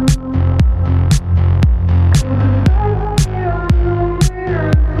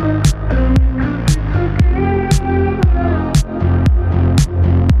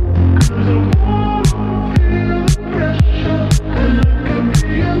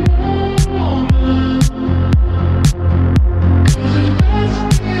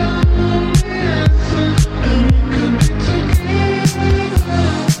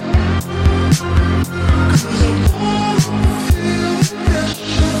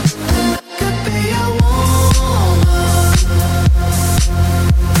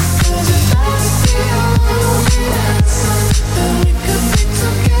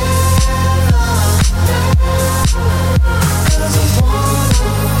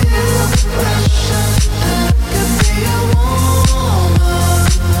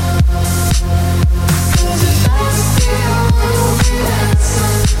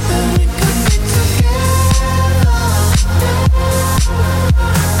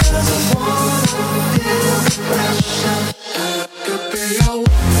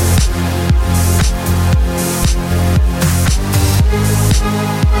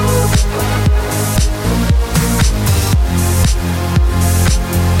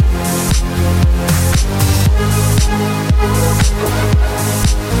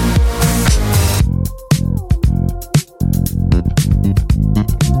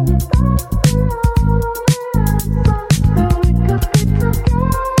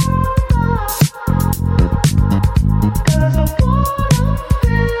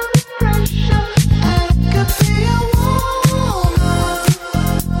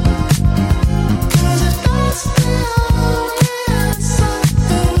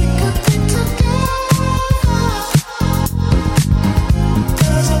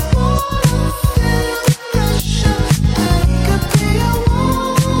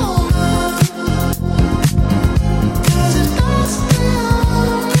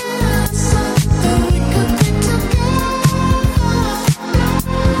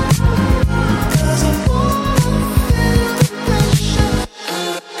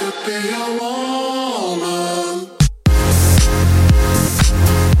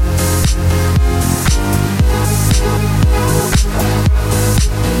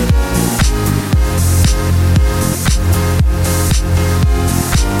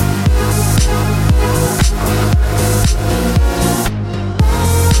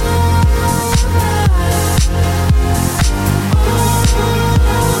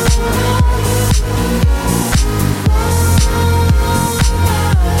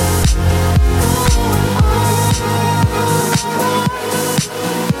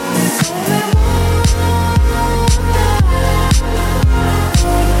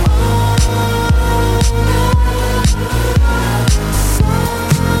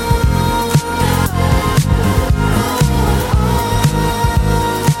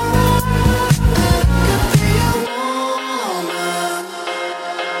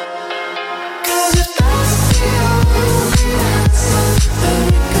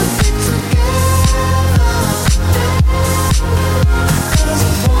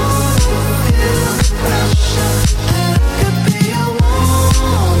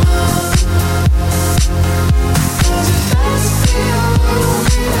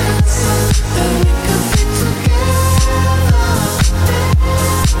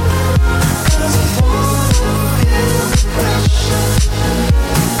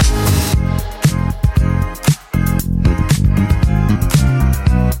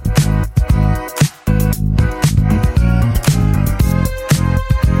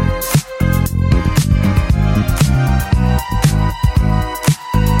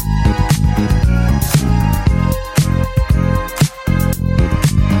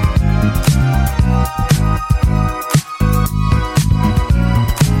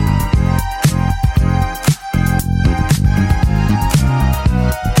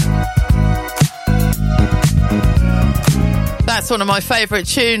 That's one of my favourite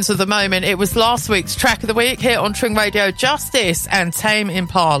tunes of the moment. It was last week's track of the week here on Tring Radio. Justice and Tame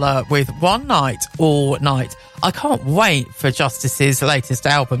Impala with One Night, All Night. I can't wait for Justice's latest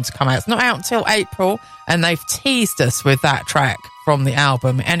album to come out. It's not out until April, and they've teased us with that track from the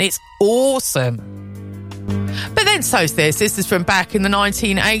album, and it's awesome. But then so's this. This is from back in the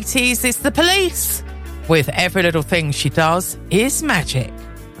 1980s. It's The Police with Every Little Thing She Does Is Magic.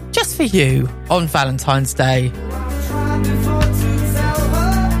 Just for you on Valentine's Day.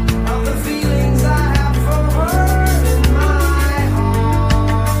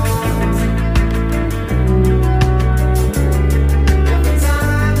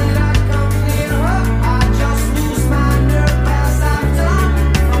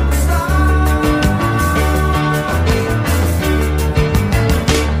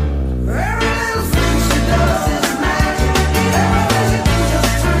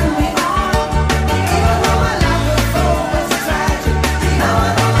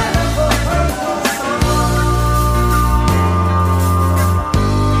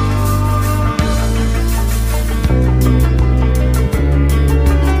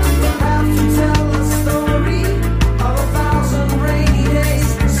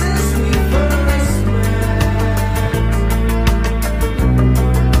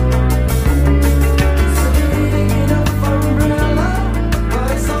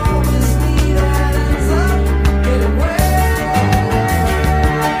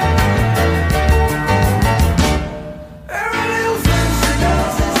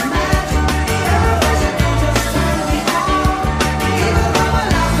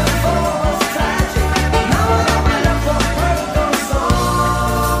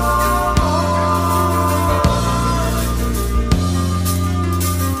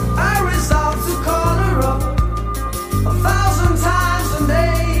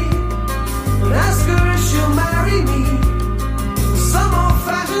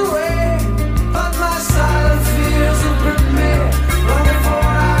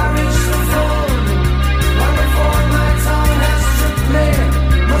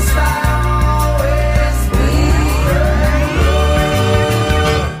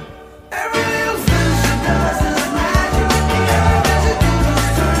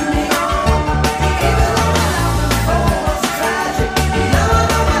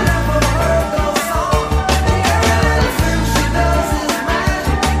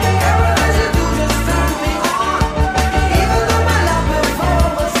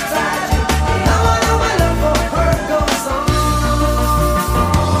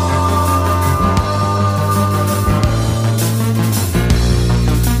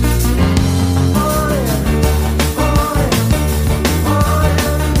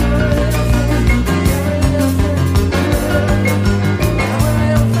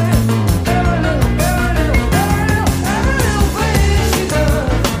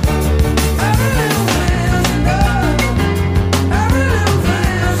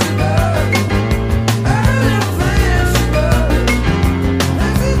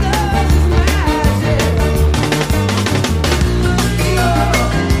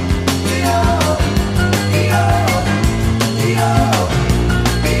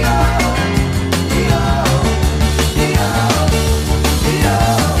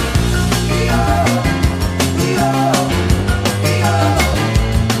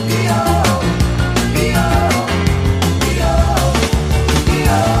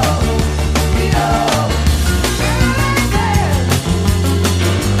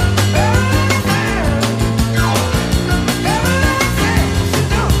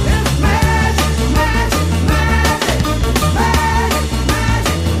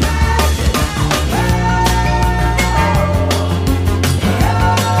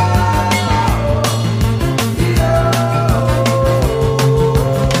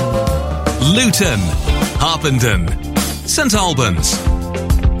 Luton, Harpenden, St Albans.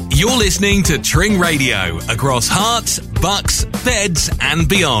 You're listening to Tring Radio across Herts, Bucks, Beds and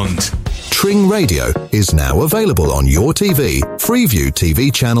beyond. Tring Radio is now available on your TV, Freeview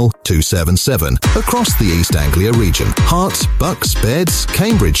TV channel 277, across the East Anglia region. Herts, Bucks, Beds,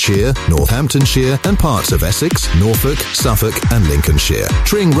 Cambridgeshire, Northamptonshire and parts of Essex, Norfolk, Suffolk and Lincolnshire.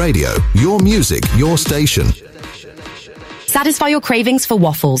 Tring Radio, your music, your station. Satisfy your cravings for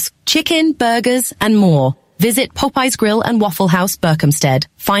waffles, chicken, burgers and more. Visit Popeye's Grill and Waffle House, Berkhamsted.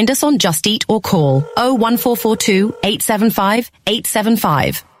 Find us on Just Eat or call 01442 875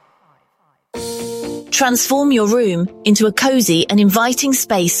 875. Transform your room into a cosy and inviting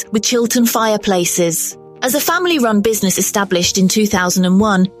space with Chiltern Fireplaces. As a family-run business established in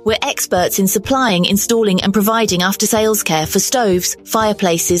 2001, we're experts in supplying, installing and providing after-sales care for stoves,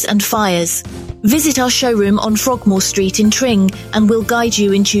 fireplaces and fires. Visit our showroom on Frogmore Street in Tring and we'll guide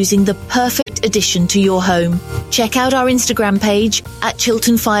you in choosing the perfect addition to your home. Check out our Instagram page at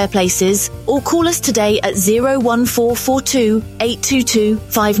Chiltern Fireplaces or call us today at 01442 822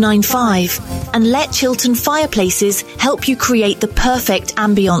 595 and let Chiltern Fireplaces help you create the perfect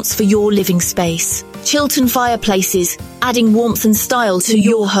ambience for your living space. Chiltern Fireplaces, adding warmth and style to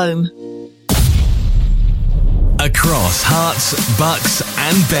your home. Across Hearts, Bucks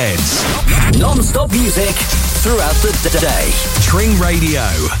and Beds. Non-stop music throughout the day. Tring Radio.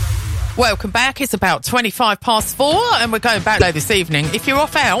 Welcome back. It's about 4:25 and we're going back there this evening. If you're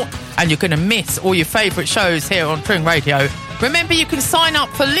off out and you're going to miss all your favourite shows here on Tring Radio, remember you can sign up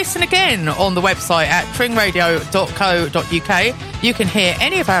for Listen Again on the website at tringradio.co.uk. You can hear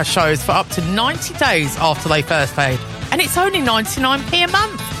any of our shows for up to 90 days after they first aired. And it's only 99p a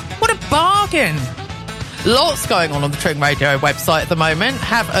month. What a bargain. Lots going on the Tring Radio website at the moment.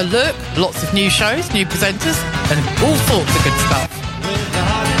 Have a look. Lots of new shows, new presenters, and all sorts of good stuff. With the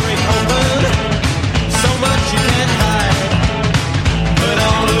heartbreak open, so much you can't hide. Put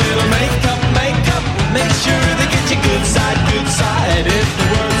on a little makeup, make sure they get your good side, good side. If the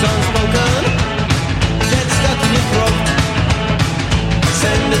words unspoken get stuck in your throat,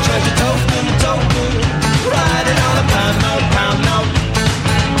 send a treasure token, write it on a pound note.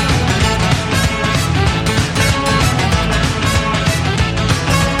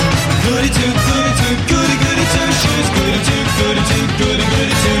 Goody two, goody two shoes. Goody two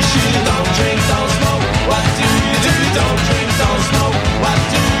shoes. Don't drink, don't smoke. What do you do? Don't drink, don't smoke. What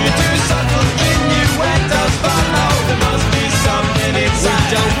do you do? Subtle innuendos follow. There must be something inside. We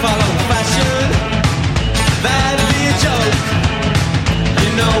don't follow fashion. That'll be a joke. You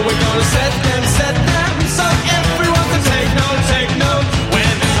know we're gonna set them, so everyone can take note. When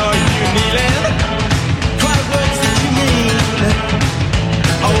they saw you kneeling, cry words that you mean.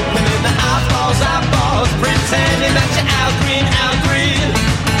 Opening the eyeballs, pretending that you're out green.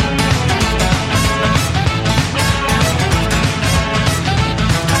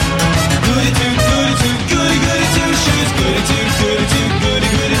 Goody two shoes. Goody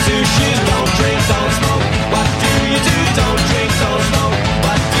two shoes. Don't drink, don't smoke. What do you do? Don't drink, don't smoke.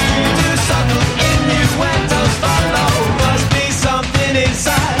 What do you do? Subtle innuendos follow. Must be something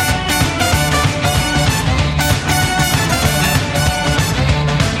inside.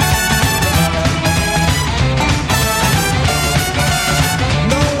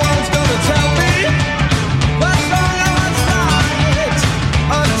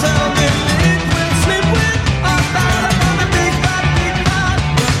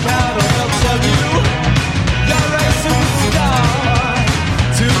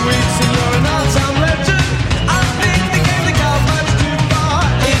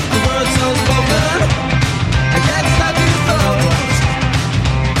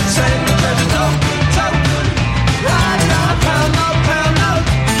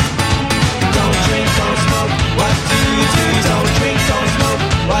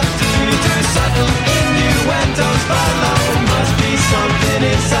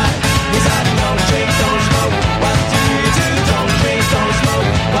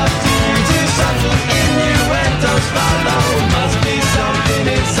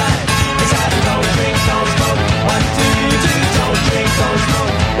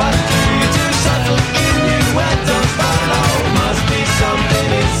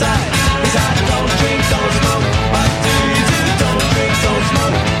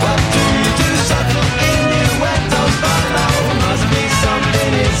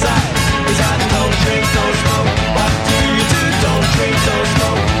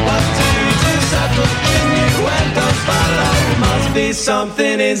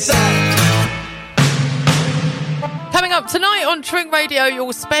 Something inside. Coming up tonight on Tring Radio,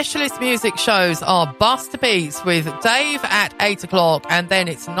 your specialist music shows are Buster Beats with Dave at 8 o'clock, and then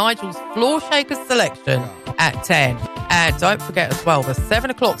it's Nigel's Floor Shakers Selection at 10. And don't forget as well, the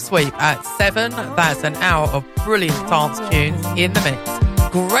 7 o'clock sweep at 7. That's an hour of brilliant dance tunes in the mix.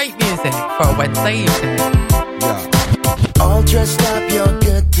 Great music for a Wednesday evening. All dressed up, you're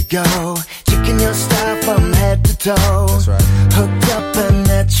good to go. Checking your style from head to toe. That's right. Hooked up and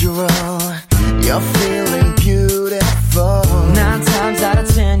natural. You're feeling beautiful. 9 times out of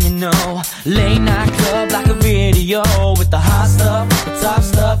 10, you know. Late night club like a video. With the hot stuff, the top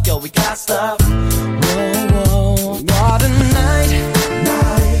stuff. Yo, we got stuff. Whoa, what a night.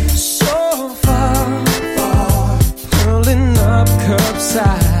 So far. Pulling up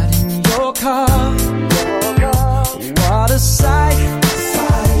curbside in your car. What a sight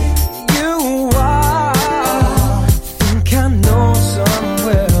you are. Think I know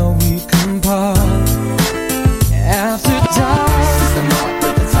somewhere we can park. After dark, system up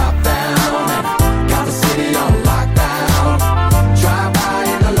with the top down and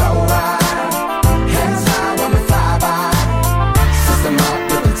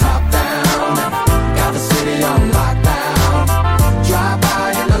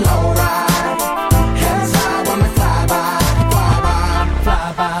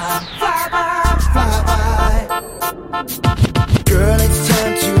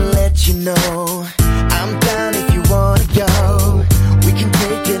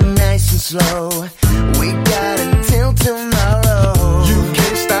slow. We got until tomorrow. You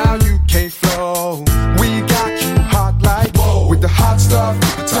can't style, you can't flow. We got you hot like whoa. With the hot stuff,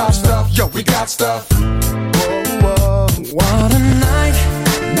 with the top stuff. Yo, we got stuff. Whoa, whoa. What a night,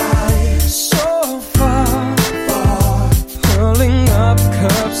 so far, pulling up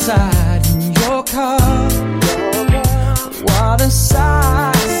curbside in your car. What a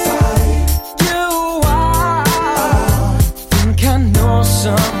sight you are. Think I know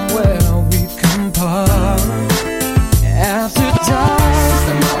somewhere we can park. After dark,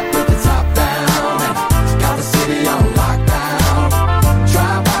 System up with the top down, and got the city on lockdown.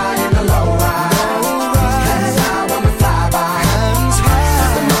 Drive by in the low ride, hands high when we fly by.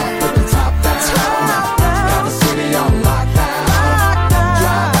 System up with the top down, got the city on lockdown.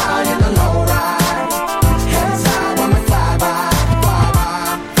 Drive by in the low ride, hands high when we fly by.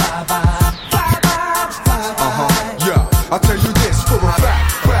 Fly by. Yeah, I'll tell you this for a fact.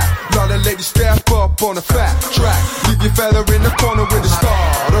 Y'all the ladies step up on the fat track. Leave your fella in the corner with a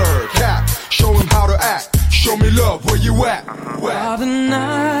starter cap. Show him how to act. Show me love, where you at? what a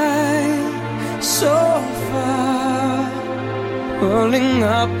night, so far, pulling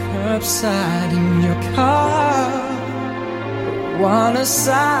up curbside in your car. What a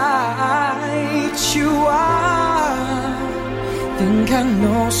sight you are. Think I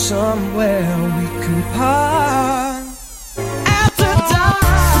know somewhere we can park. After dark,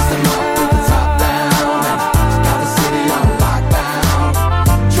 System up with the top down, and got the city on lockdown.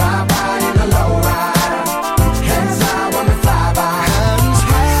 Drive by in the low ride, hands high when we fly by.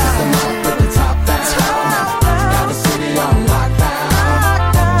 System up with the top down, got the city on lockdown.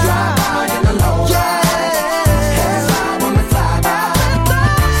 Drive by in the low ride, hands high when we fly by.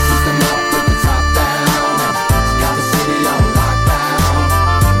 System up with the top down, got the city on lockdown.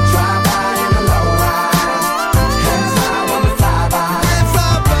 Drive by in the low ride, hands high when we fly by.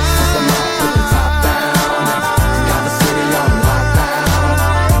 System up with the top down, got the city on lockdown.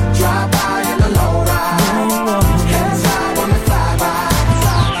 Drive by in the low ride, hands high when we fly by.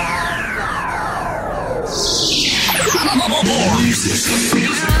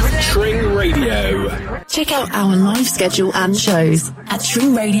 Tring Radio. Check out our live schedule and shows at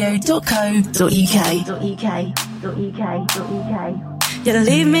tringradio.co.uk. You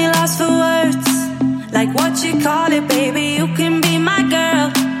leave me lost for words. Like what you call it, baby, you can be my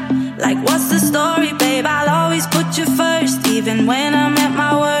girl. Like what's the story, babe, I'll always put you first. Even when I'm at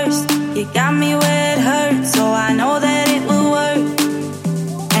my worst, you got me where it hurts. So I know that it will work.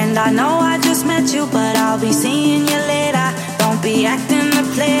 And I know I just met you, but I'll be seeing you later. Don't be acting the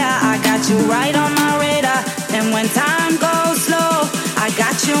player, I got you right on my radar. And when time goes slow, I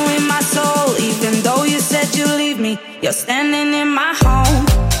got you in my soul. Even though you said you leave me, you're standing in my home.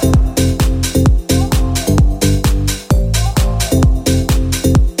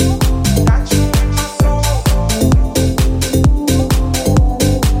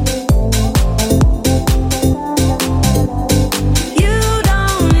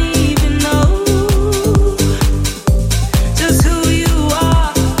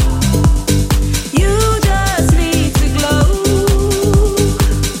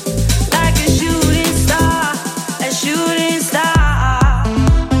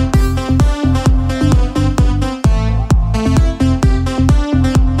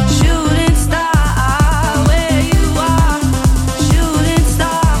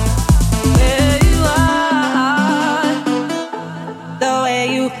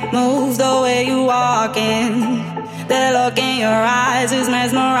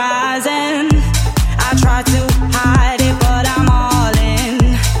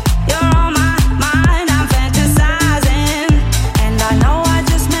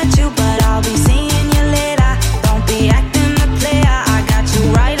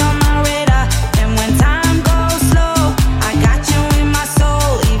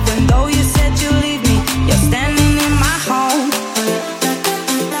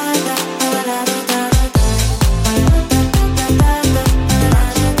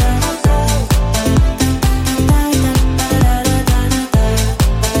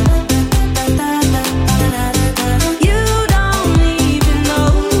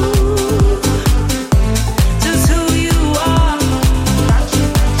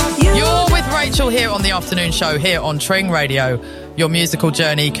 Show here on Tring Radio. Your musical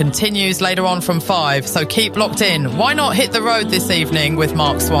journey continues later on from 5, so keep locked in. Why not hit the road this evening with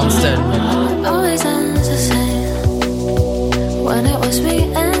Mark Swanston? Always ends the same when it was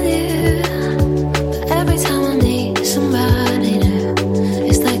me and you. But every time I need somebody new,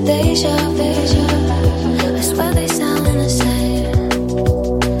 it's like deja vu. I swear they sound the same.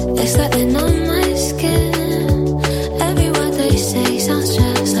 It's like they're on my skin. Every word they say sounds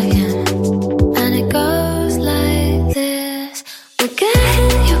just like him.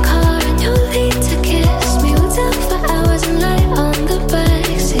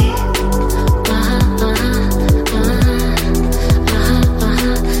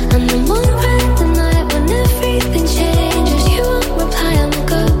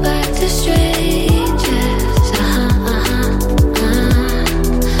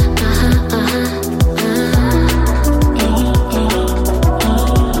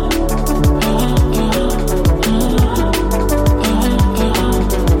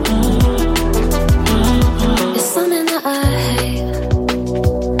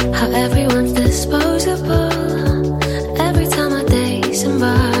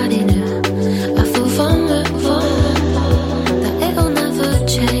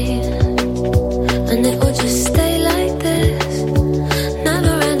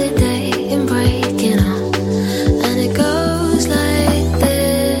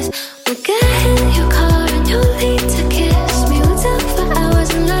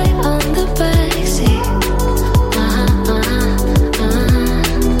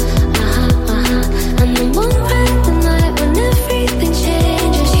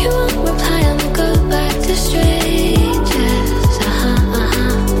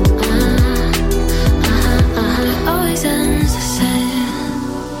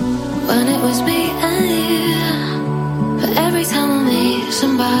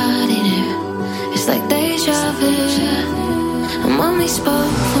 somebody new. It's like deja vu. And when we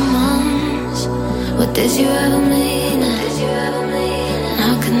spoke for months, what did you ever mean? And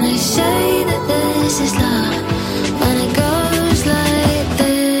how can they say that this is love when it goes like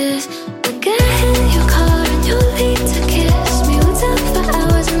this? I get in your car and you leave to kiss me. We'll talk for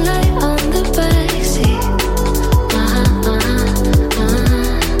hours and lie on the backseat.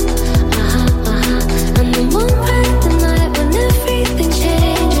 And then one bright the night when everything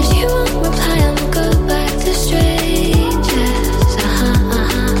changes, you won't reply and we'll go back to strangers.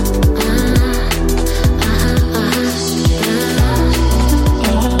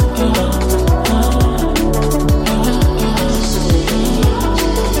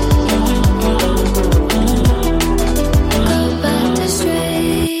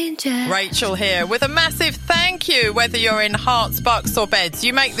 Rachel here with a massive thank you. Whether you're in hearts, bucks or beds,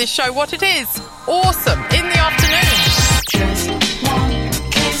 you make this show what it is. Awesome in the afternoon. Just one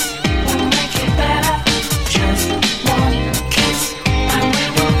kiss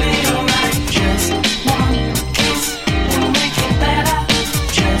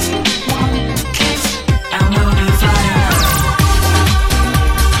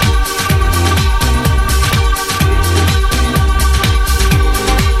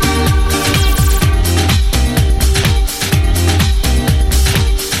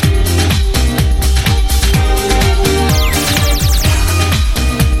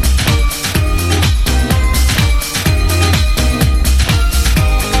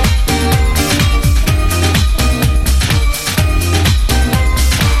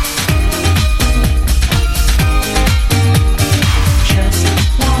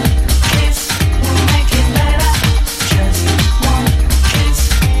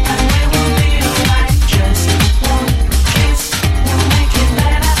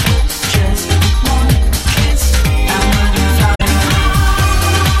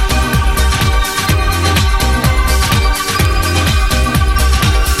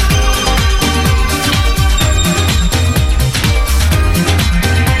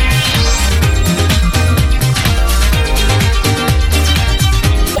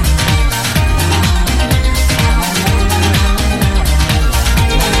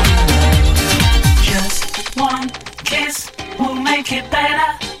will make it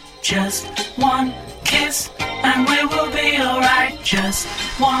better. Just one kiss and we will be alright. Just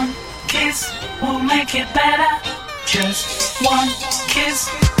one kiss will make it better. Just one kiss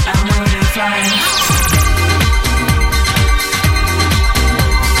and we'll be flying.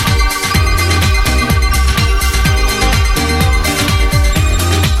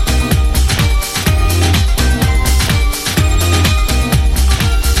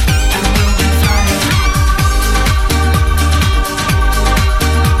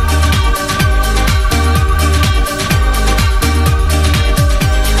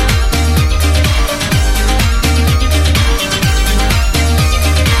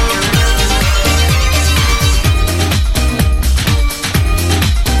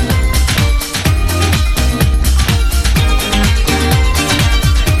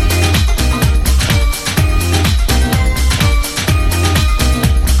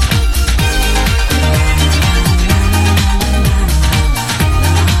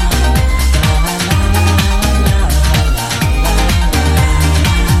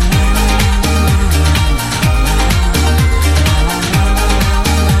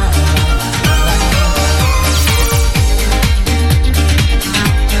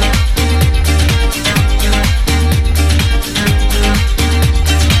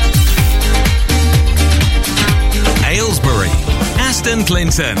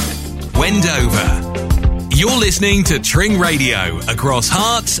 Clinton, Wendover. You're listening to Tring Radio across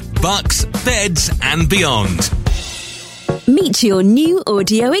Hearts, Bucks, Beds and beyond. Meet your new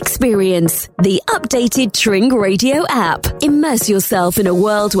audio experience, the updated Tring Radio app. Immerse yourself in a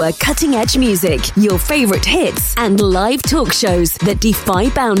world where cutting-edge music, your favorite hits, and live talk shows that defy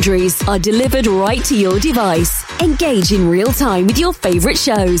boundaries are delivered right to your device. Engage in real time with your favorite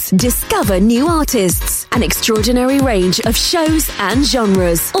shows. Discover new artists, an extraordinary range of shows and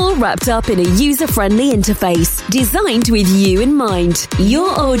genres, all wrapped up in a user-friendly interface designed with you in mind. Your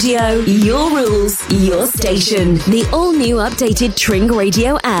audio, your rules, your station. The all-new updated Tring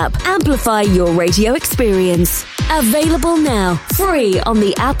Radio app. Amplify your radio experience. Available now, free on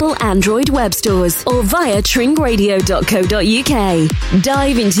the Apple Android web stores or via tringradio.co.uk.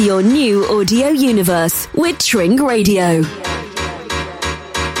 Dive into your new audio universe with Tring Radio.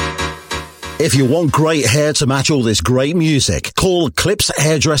 If you want great hair to match all this great music, call Clips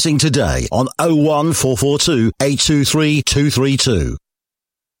Hairdressing today on 01442 823 232.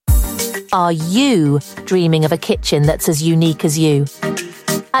 Are you dreaming of a kitchen that's as unique as you?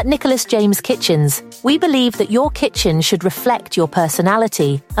 At Nicholas James Kitchens, we believe that your kitchen should reflect your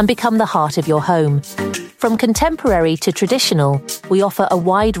personality and become the heart of your home. From contemporary to traditional, we offer a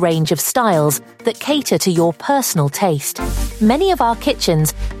wide range of styles that cater to your personal taste. Many of our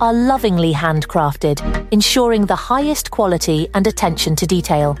kitchens are lovingly handcrafted, ensuring the highest quality and attention to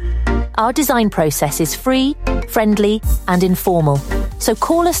detail. Our design process is free, friendly and informal. So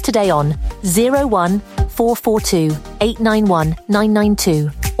call us today on 01 442 891 992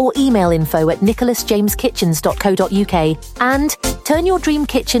 or email info@nicholasjameskitchens.co.uk and turn your dream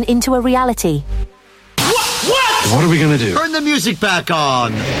kitchen into a reality. What are we going to do? Turn the music back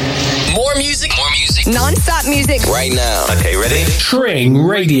on. More music. Non-stop music. Right now. Okay, ready? Tring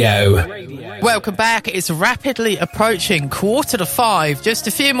Radio. Welcome back. It's rapidly approaching 4:45. Just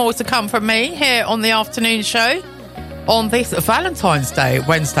a few more to come from me here on the afternoon show on this Valentine's Day,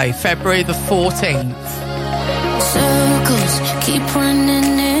 Wednesday, February the 14th. Circles keep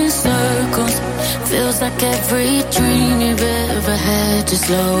running in circles. Feels like every dream you've ever had just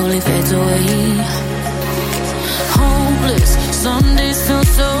slowly fades away. Hopeless, some days feel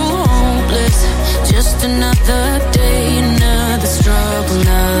so hopeless. Just another day, another struggle,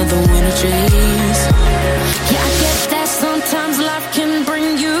 another winter chase. Yeah, I get that sometimes life can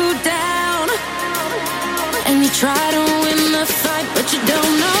bring you down, and you try to win the fight, but you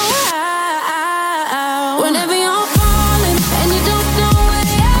don't know how. Whenever you're falling and you don't know where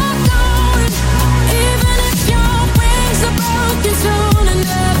you're going, even if your wings are broken, soon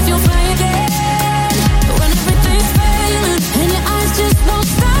enough you'll fly again. When everything's failing and your eyes just won't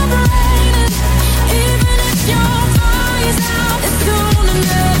stop raining, even if your fire's out, it's soon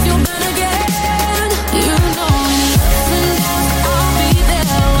enough you'll burn again. You know when the ups and downs, I'll be there.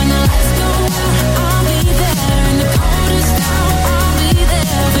 When the lights go out, I'll be there. In the coldest hour, I'll be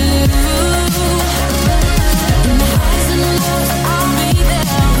there for you. In the highs and the lows, I'll be there.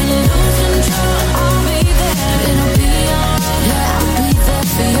 When you lose control, I'll be there. It'll be alright, yeah, I'll be there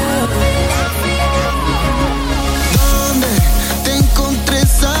for you. Donde te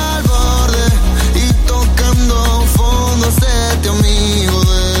encontres al borde y tocando fondo, séte amigo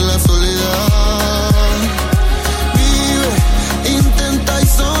de la soledad. Vive, intenta y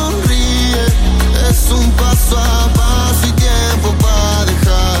sonríe. Es un paso a paso y tiempo para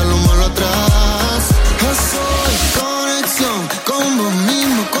dejar lo malo atrás. Soy conexión con vos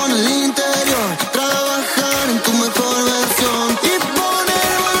mismo, con el interior. Trabajar en tu mejor versión y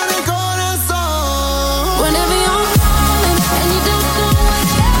poner mano en el corazón. Whenever you're falling and you don't know where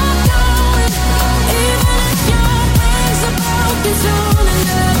you're going, even if your wings are broken, soon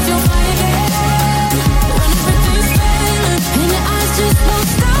enough you'll fly again. When everything's failing and your eyes just won't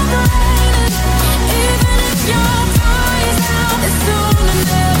stop raining, even if your fire's out, it's soon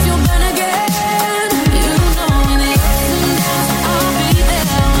enough you'll burn again. You know when the ups and downs, I'll be there.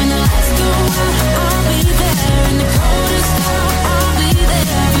 When the lights go out, I'll be there. In the coldest hour, I'll be there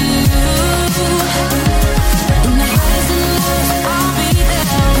for you. In the highs and lows, I'll be there.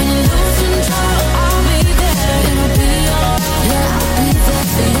 When you lose control, I'll be there. It'll be alright, yeah, I'll be there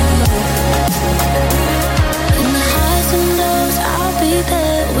for you. In the highs and lows, I'll be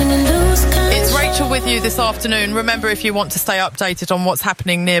there. When you lose control. It's Rachel with you this afternoon. Remember, if you want to stay updated on what's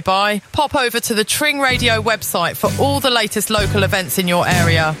happening nearby, pop over to the Tring Radio website for all the latest local events in your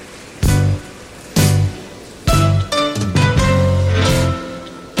area.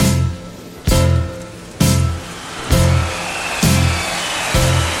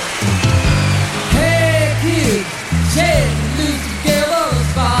 Hey kids, shake and loose together. The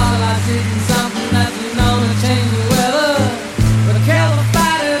spotlight's hitting something that's gonna change the weather. But I can't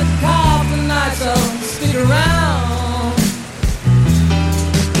fight it, cough tonight, so stick around.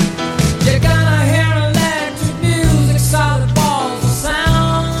 You're gonna hear electric music, solid balls of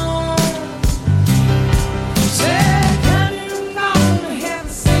sound.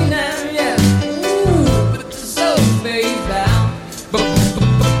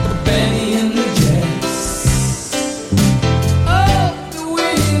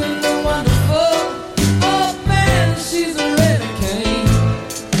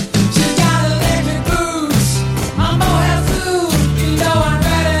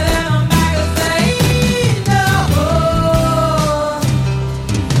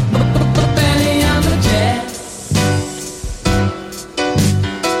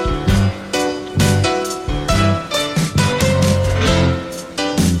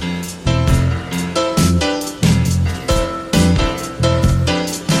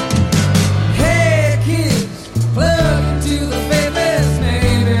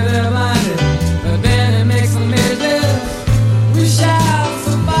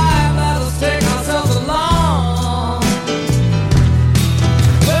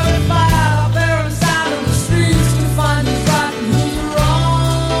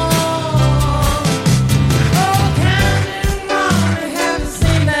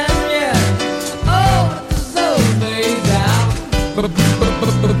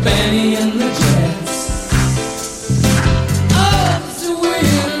 Benny and the Jets. Oh, it's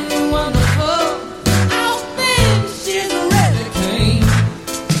weird and wonderful. I think she's really clean.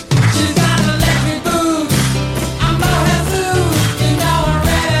 She's got electric boots. I'm gonna have to, you know I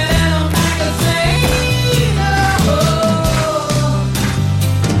read it in a magazine. Oh,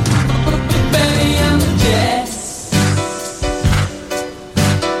 Benny and the Jets.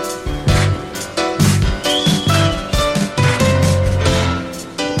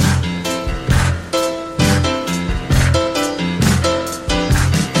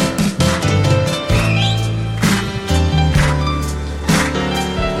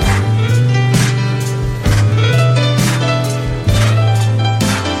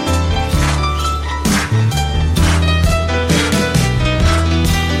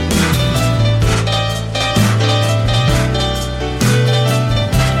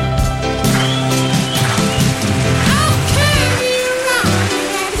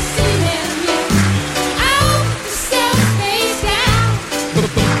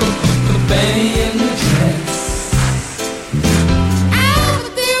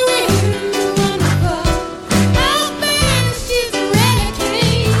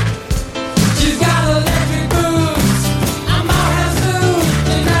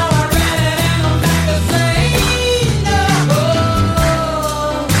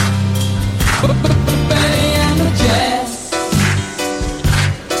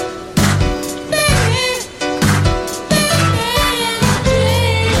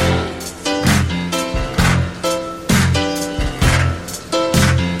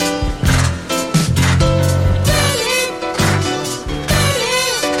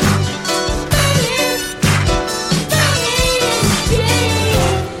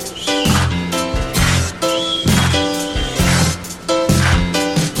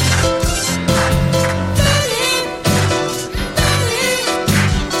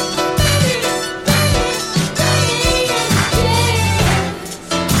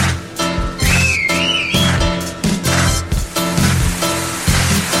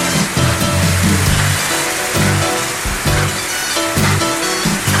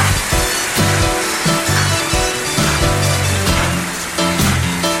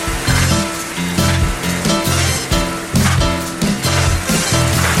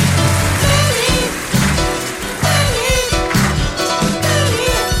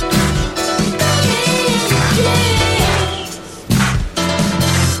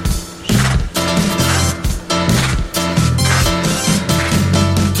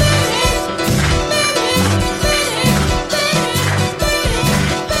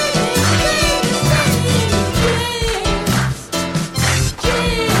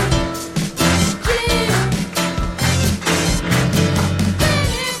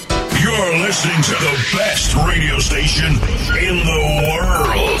 listening to the best radio station in the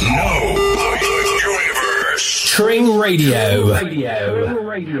world. No, the universe. Tring Radio. Where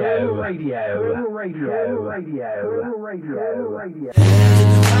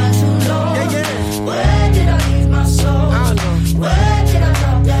did I leave my soul? Where did I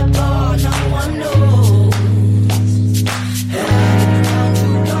drop that ball? No one knows. Had it been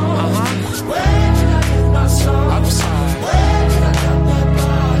too long. Where did I leave my soul? Where did I drop that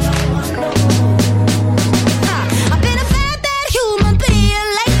ball? No one knows. I've been a bad human being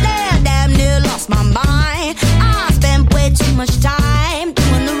lately. Damn near lost my mind. I spent way too much time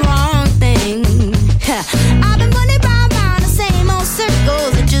doing the wrong thing. I've been running round the same old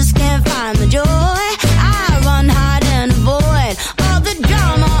circles. I just can't find the joy. I run, hide, and avoid all the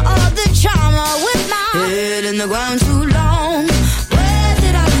drama, all the trauma with my head in the ground too long. Where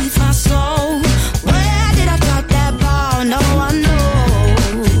did I leave my soul? Where did I drop that ball? No one knows.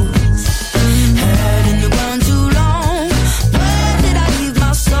 Head in the ground too long. Where did I leave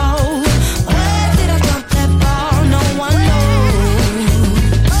my soul? Where did I drop that ball? No one knows.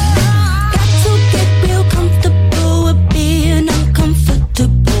 Got to get real comfortable with being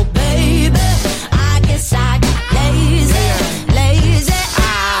uncomfortable, baby. I guess I got lazy.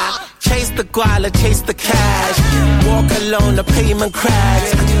 Chase the guala, chase the cash. Walk alone, the pavement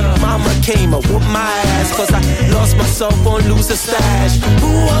cracks. Mama came and whooped my ass, cause I lost myself, won't lose a stash.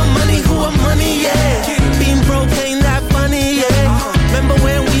 Who want money, yeah. Being broke ain't that funny, yeah. Remember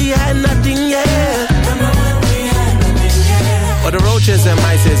when we had nothing, yeah. All the roaches and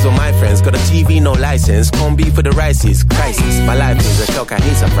mices were my friends. Got a TV, no license. Corned beef for the rices. Crisis. My life is a shock, I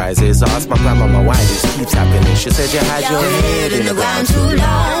hate surprises. I asked my grandma why this keeps happening. She said you had your head in the ground too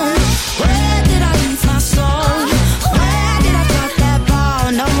long. Where did I leave my soul? Where did I drop that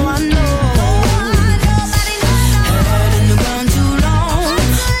ball? No one knows. Head in the ground too long.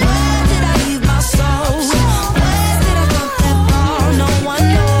 Where did I leave my soul? Where did I drop that ball? No one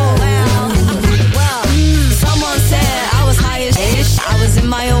knows.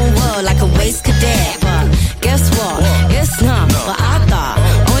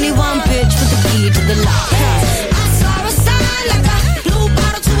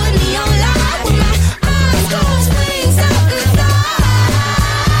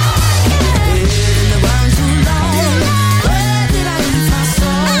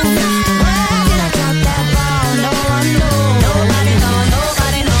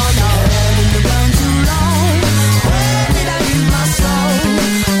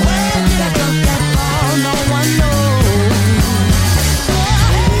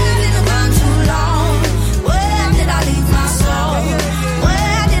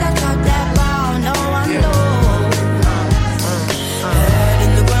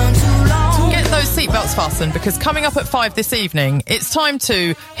 listen, because coming up at 5 this evening, it's time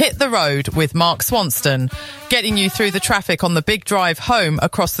to hit the road with Mark Swanston, getting you through the traffic on the big drive home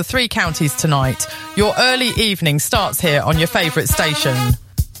across the 3 counties tonight. Your early evening starts here on your favourite station.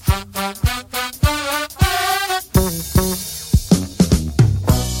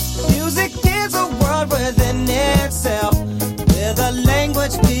 Music is a world within itself, with a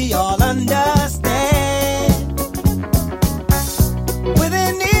language we all understand, with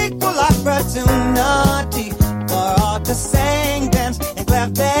an equal opportunity for all to sing, dance, and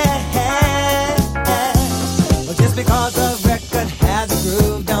clap their hands. Well, just because a record has a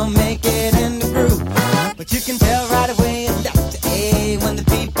groove, don't make it in the groove. But you can tell right away in Dr. A when the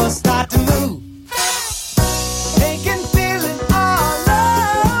people start to move. They can feel it all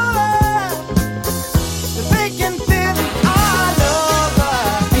over. They can feel it all over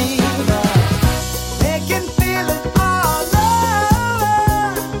people. They can feel it all over.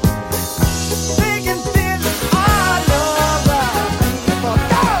 They can feel it all over people.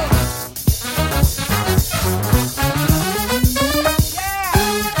 Go!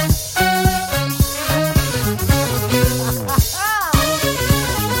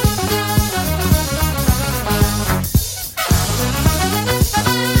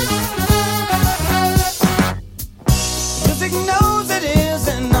 Music knows it is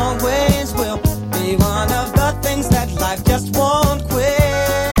and always will be one of the things that life just won't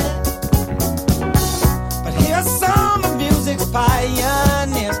quit. But here's some of music's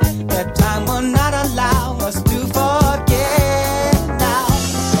pioneers that time will not allow us to forget now.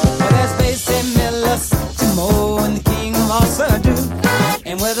 Well, there's Basie Miller, Timo, and the King of all Surdu,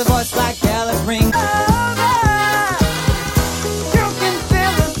 and with a voice like Alice Ring. You can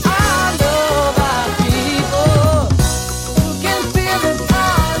feel it all over people. You can feel it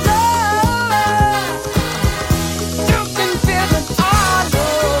all over. You can feel it all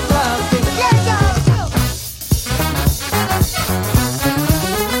over people. Yeah, you can feel it all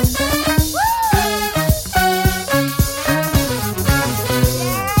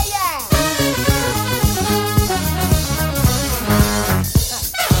over. You can feel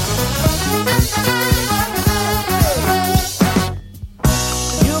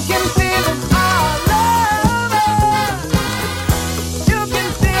it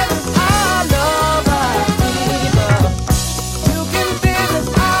all over people. You can feel it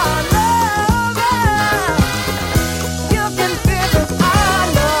all over. You can feel it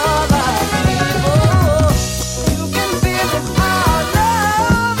all over people. You can feel it all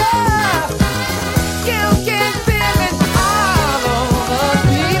over. You can feel it all over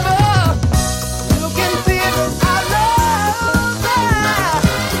people. You can feel it all over.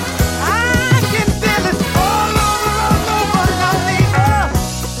 I can feel it all over people.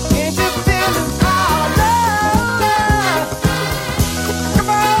 Can't you feel it all over? Come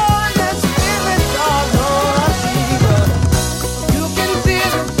on, let's feel it all over people. You can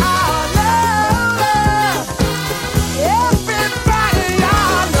feel it all over. Everybody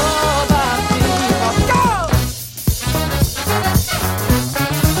all over people. Go!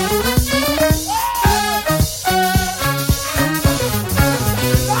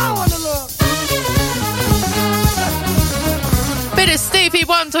 Bit of Stevie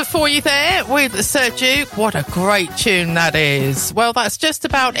Wonder for you there with Sir Duke. What a great tune that is. Well, that's just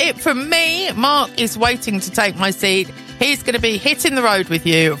about it from me. Mark is waiting to take my seat. He's going to be hitting the road with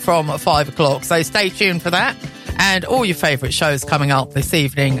you from 5 o'clock. So stay tuned for that. And all your favourite shows coming up this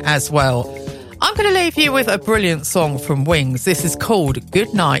evening as well. I'm going to leave you with a brilliant song from Wings. This is called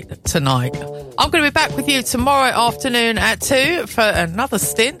Good Night Tonight. I'm going to be back with you tomorrow afternoon at 2 for another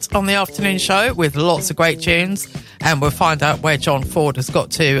stint on the afternoon show with lots of great tunes. And we'll find out where John Ford has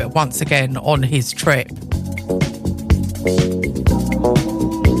got to once again on his trip.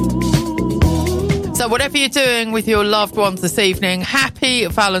 So whatever you're doing with your loved ones this evening, happy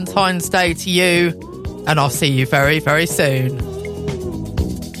Valentine's Day to you. And I'll see you very, very soon.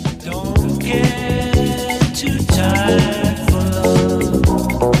 Don't get too tired for love.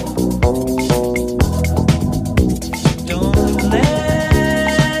 Don't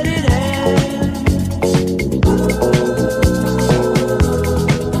let it end.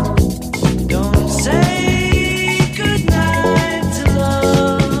 Don't say goodnight to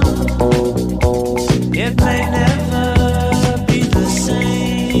love. It may never be the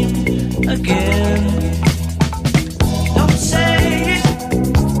same again. Don't say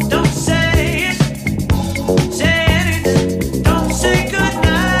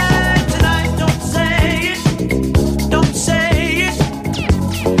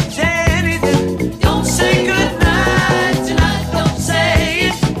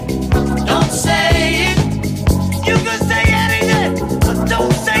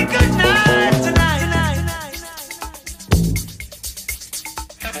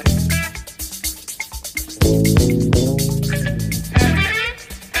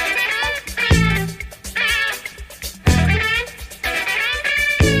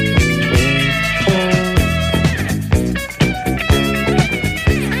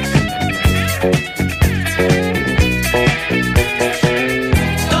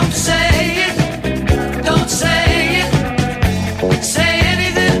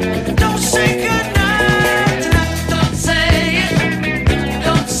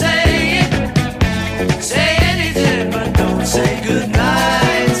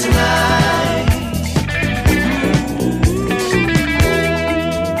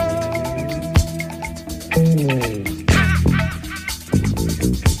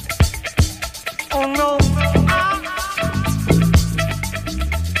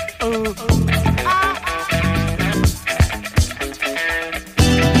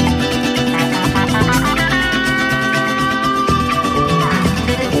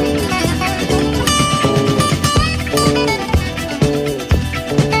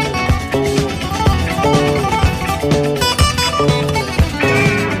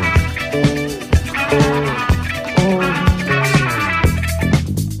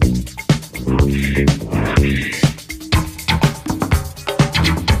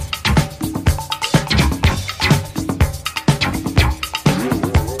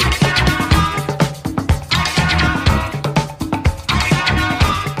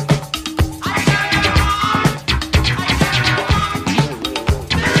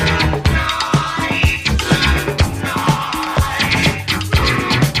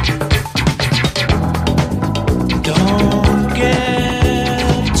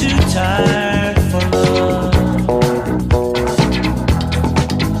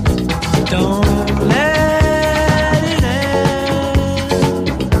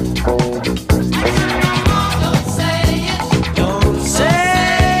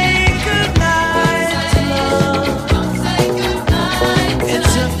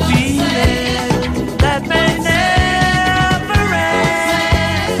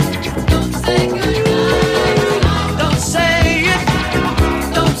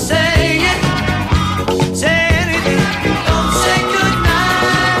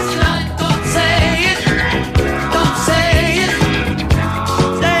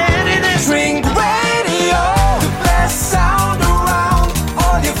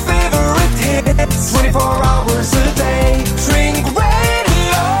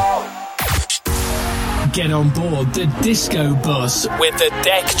Get on board the Disco Bus with the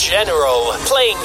Deck General, playing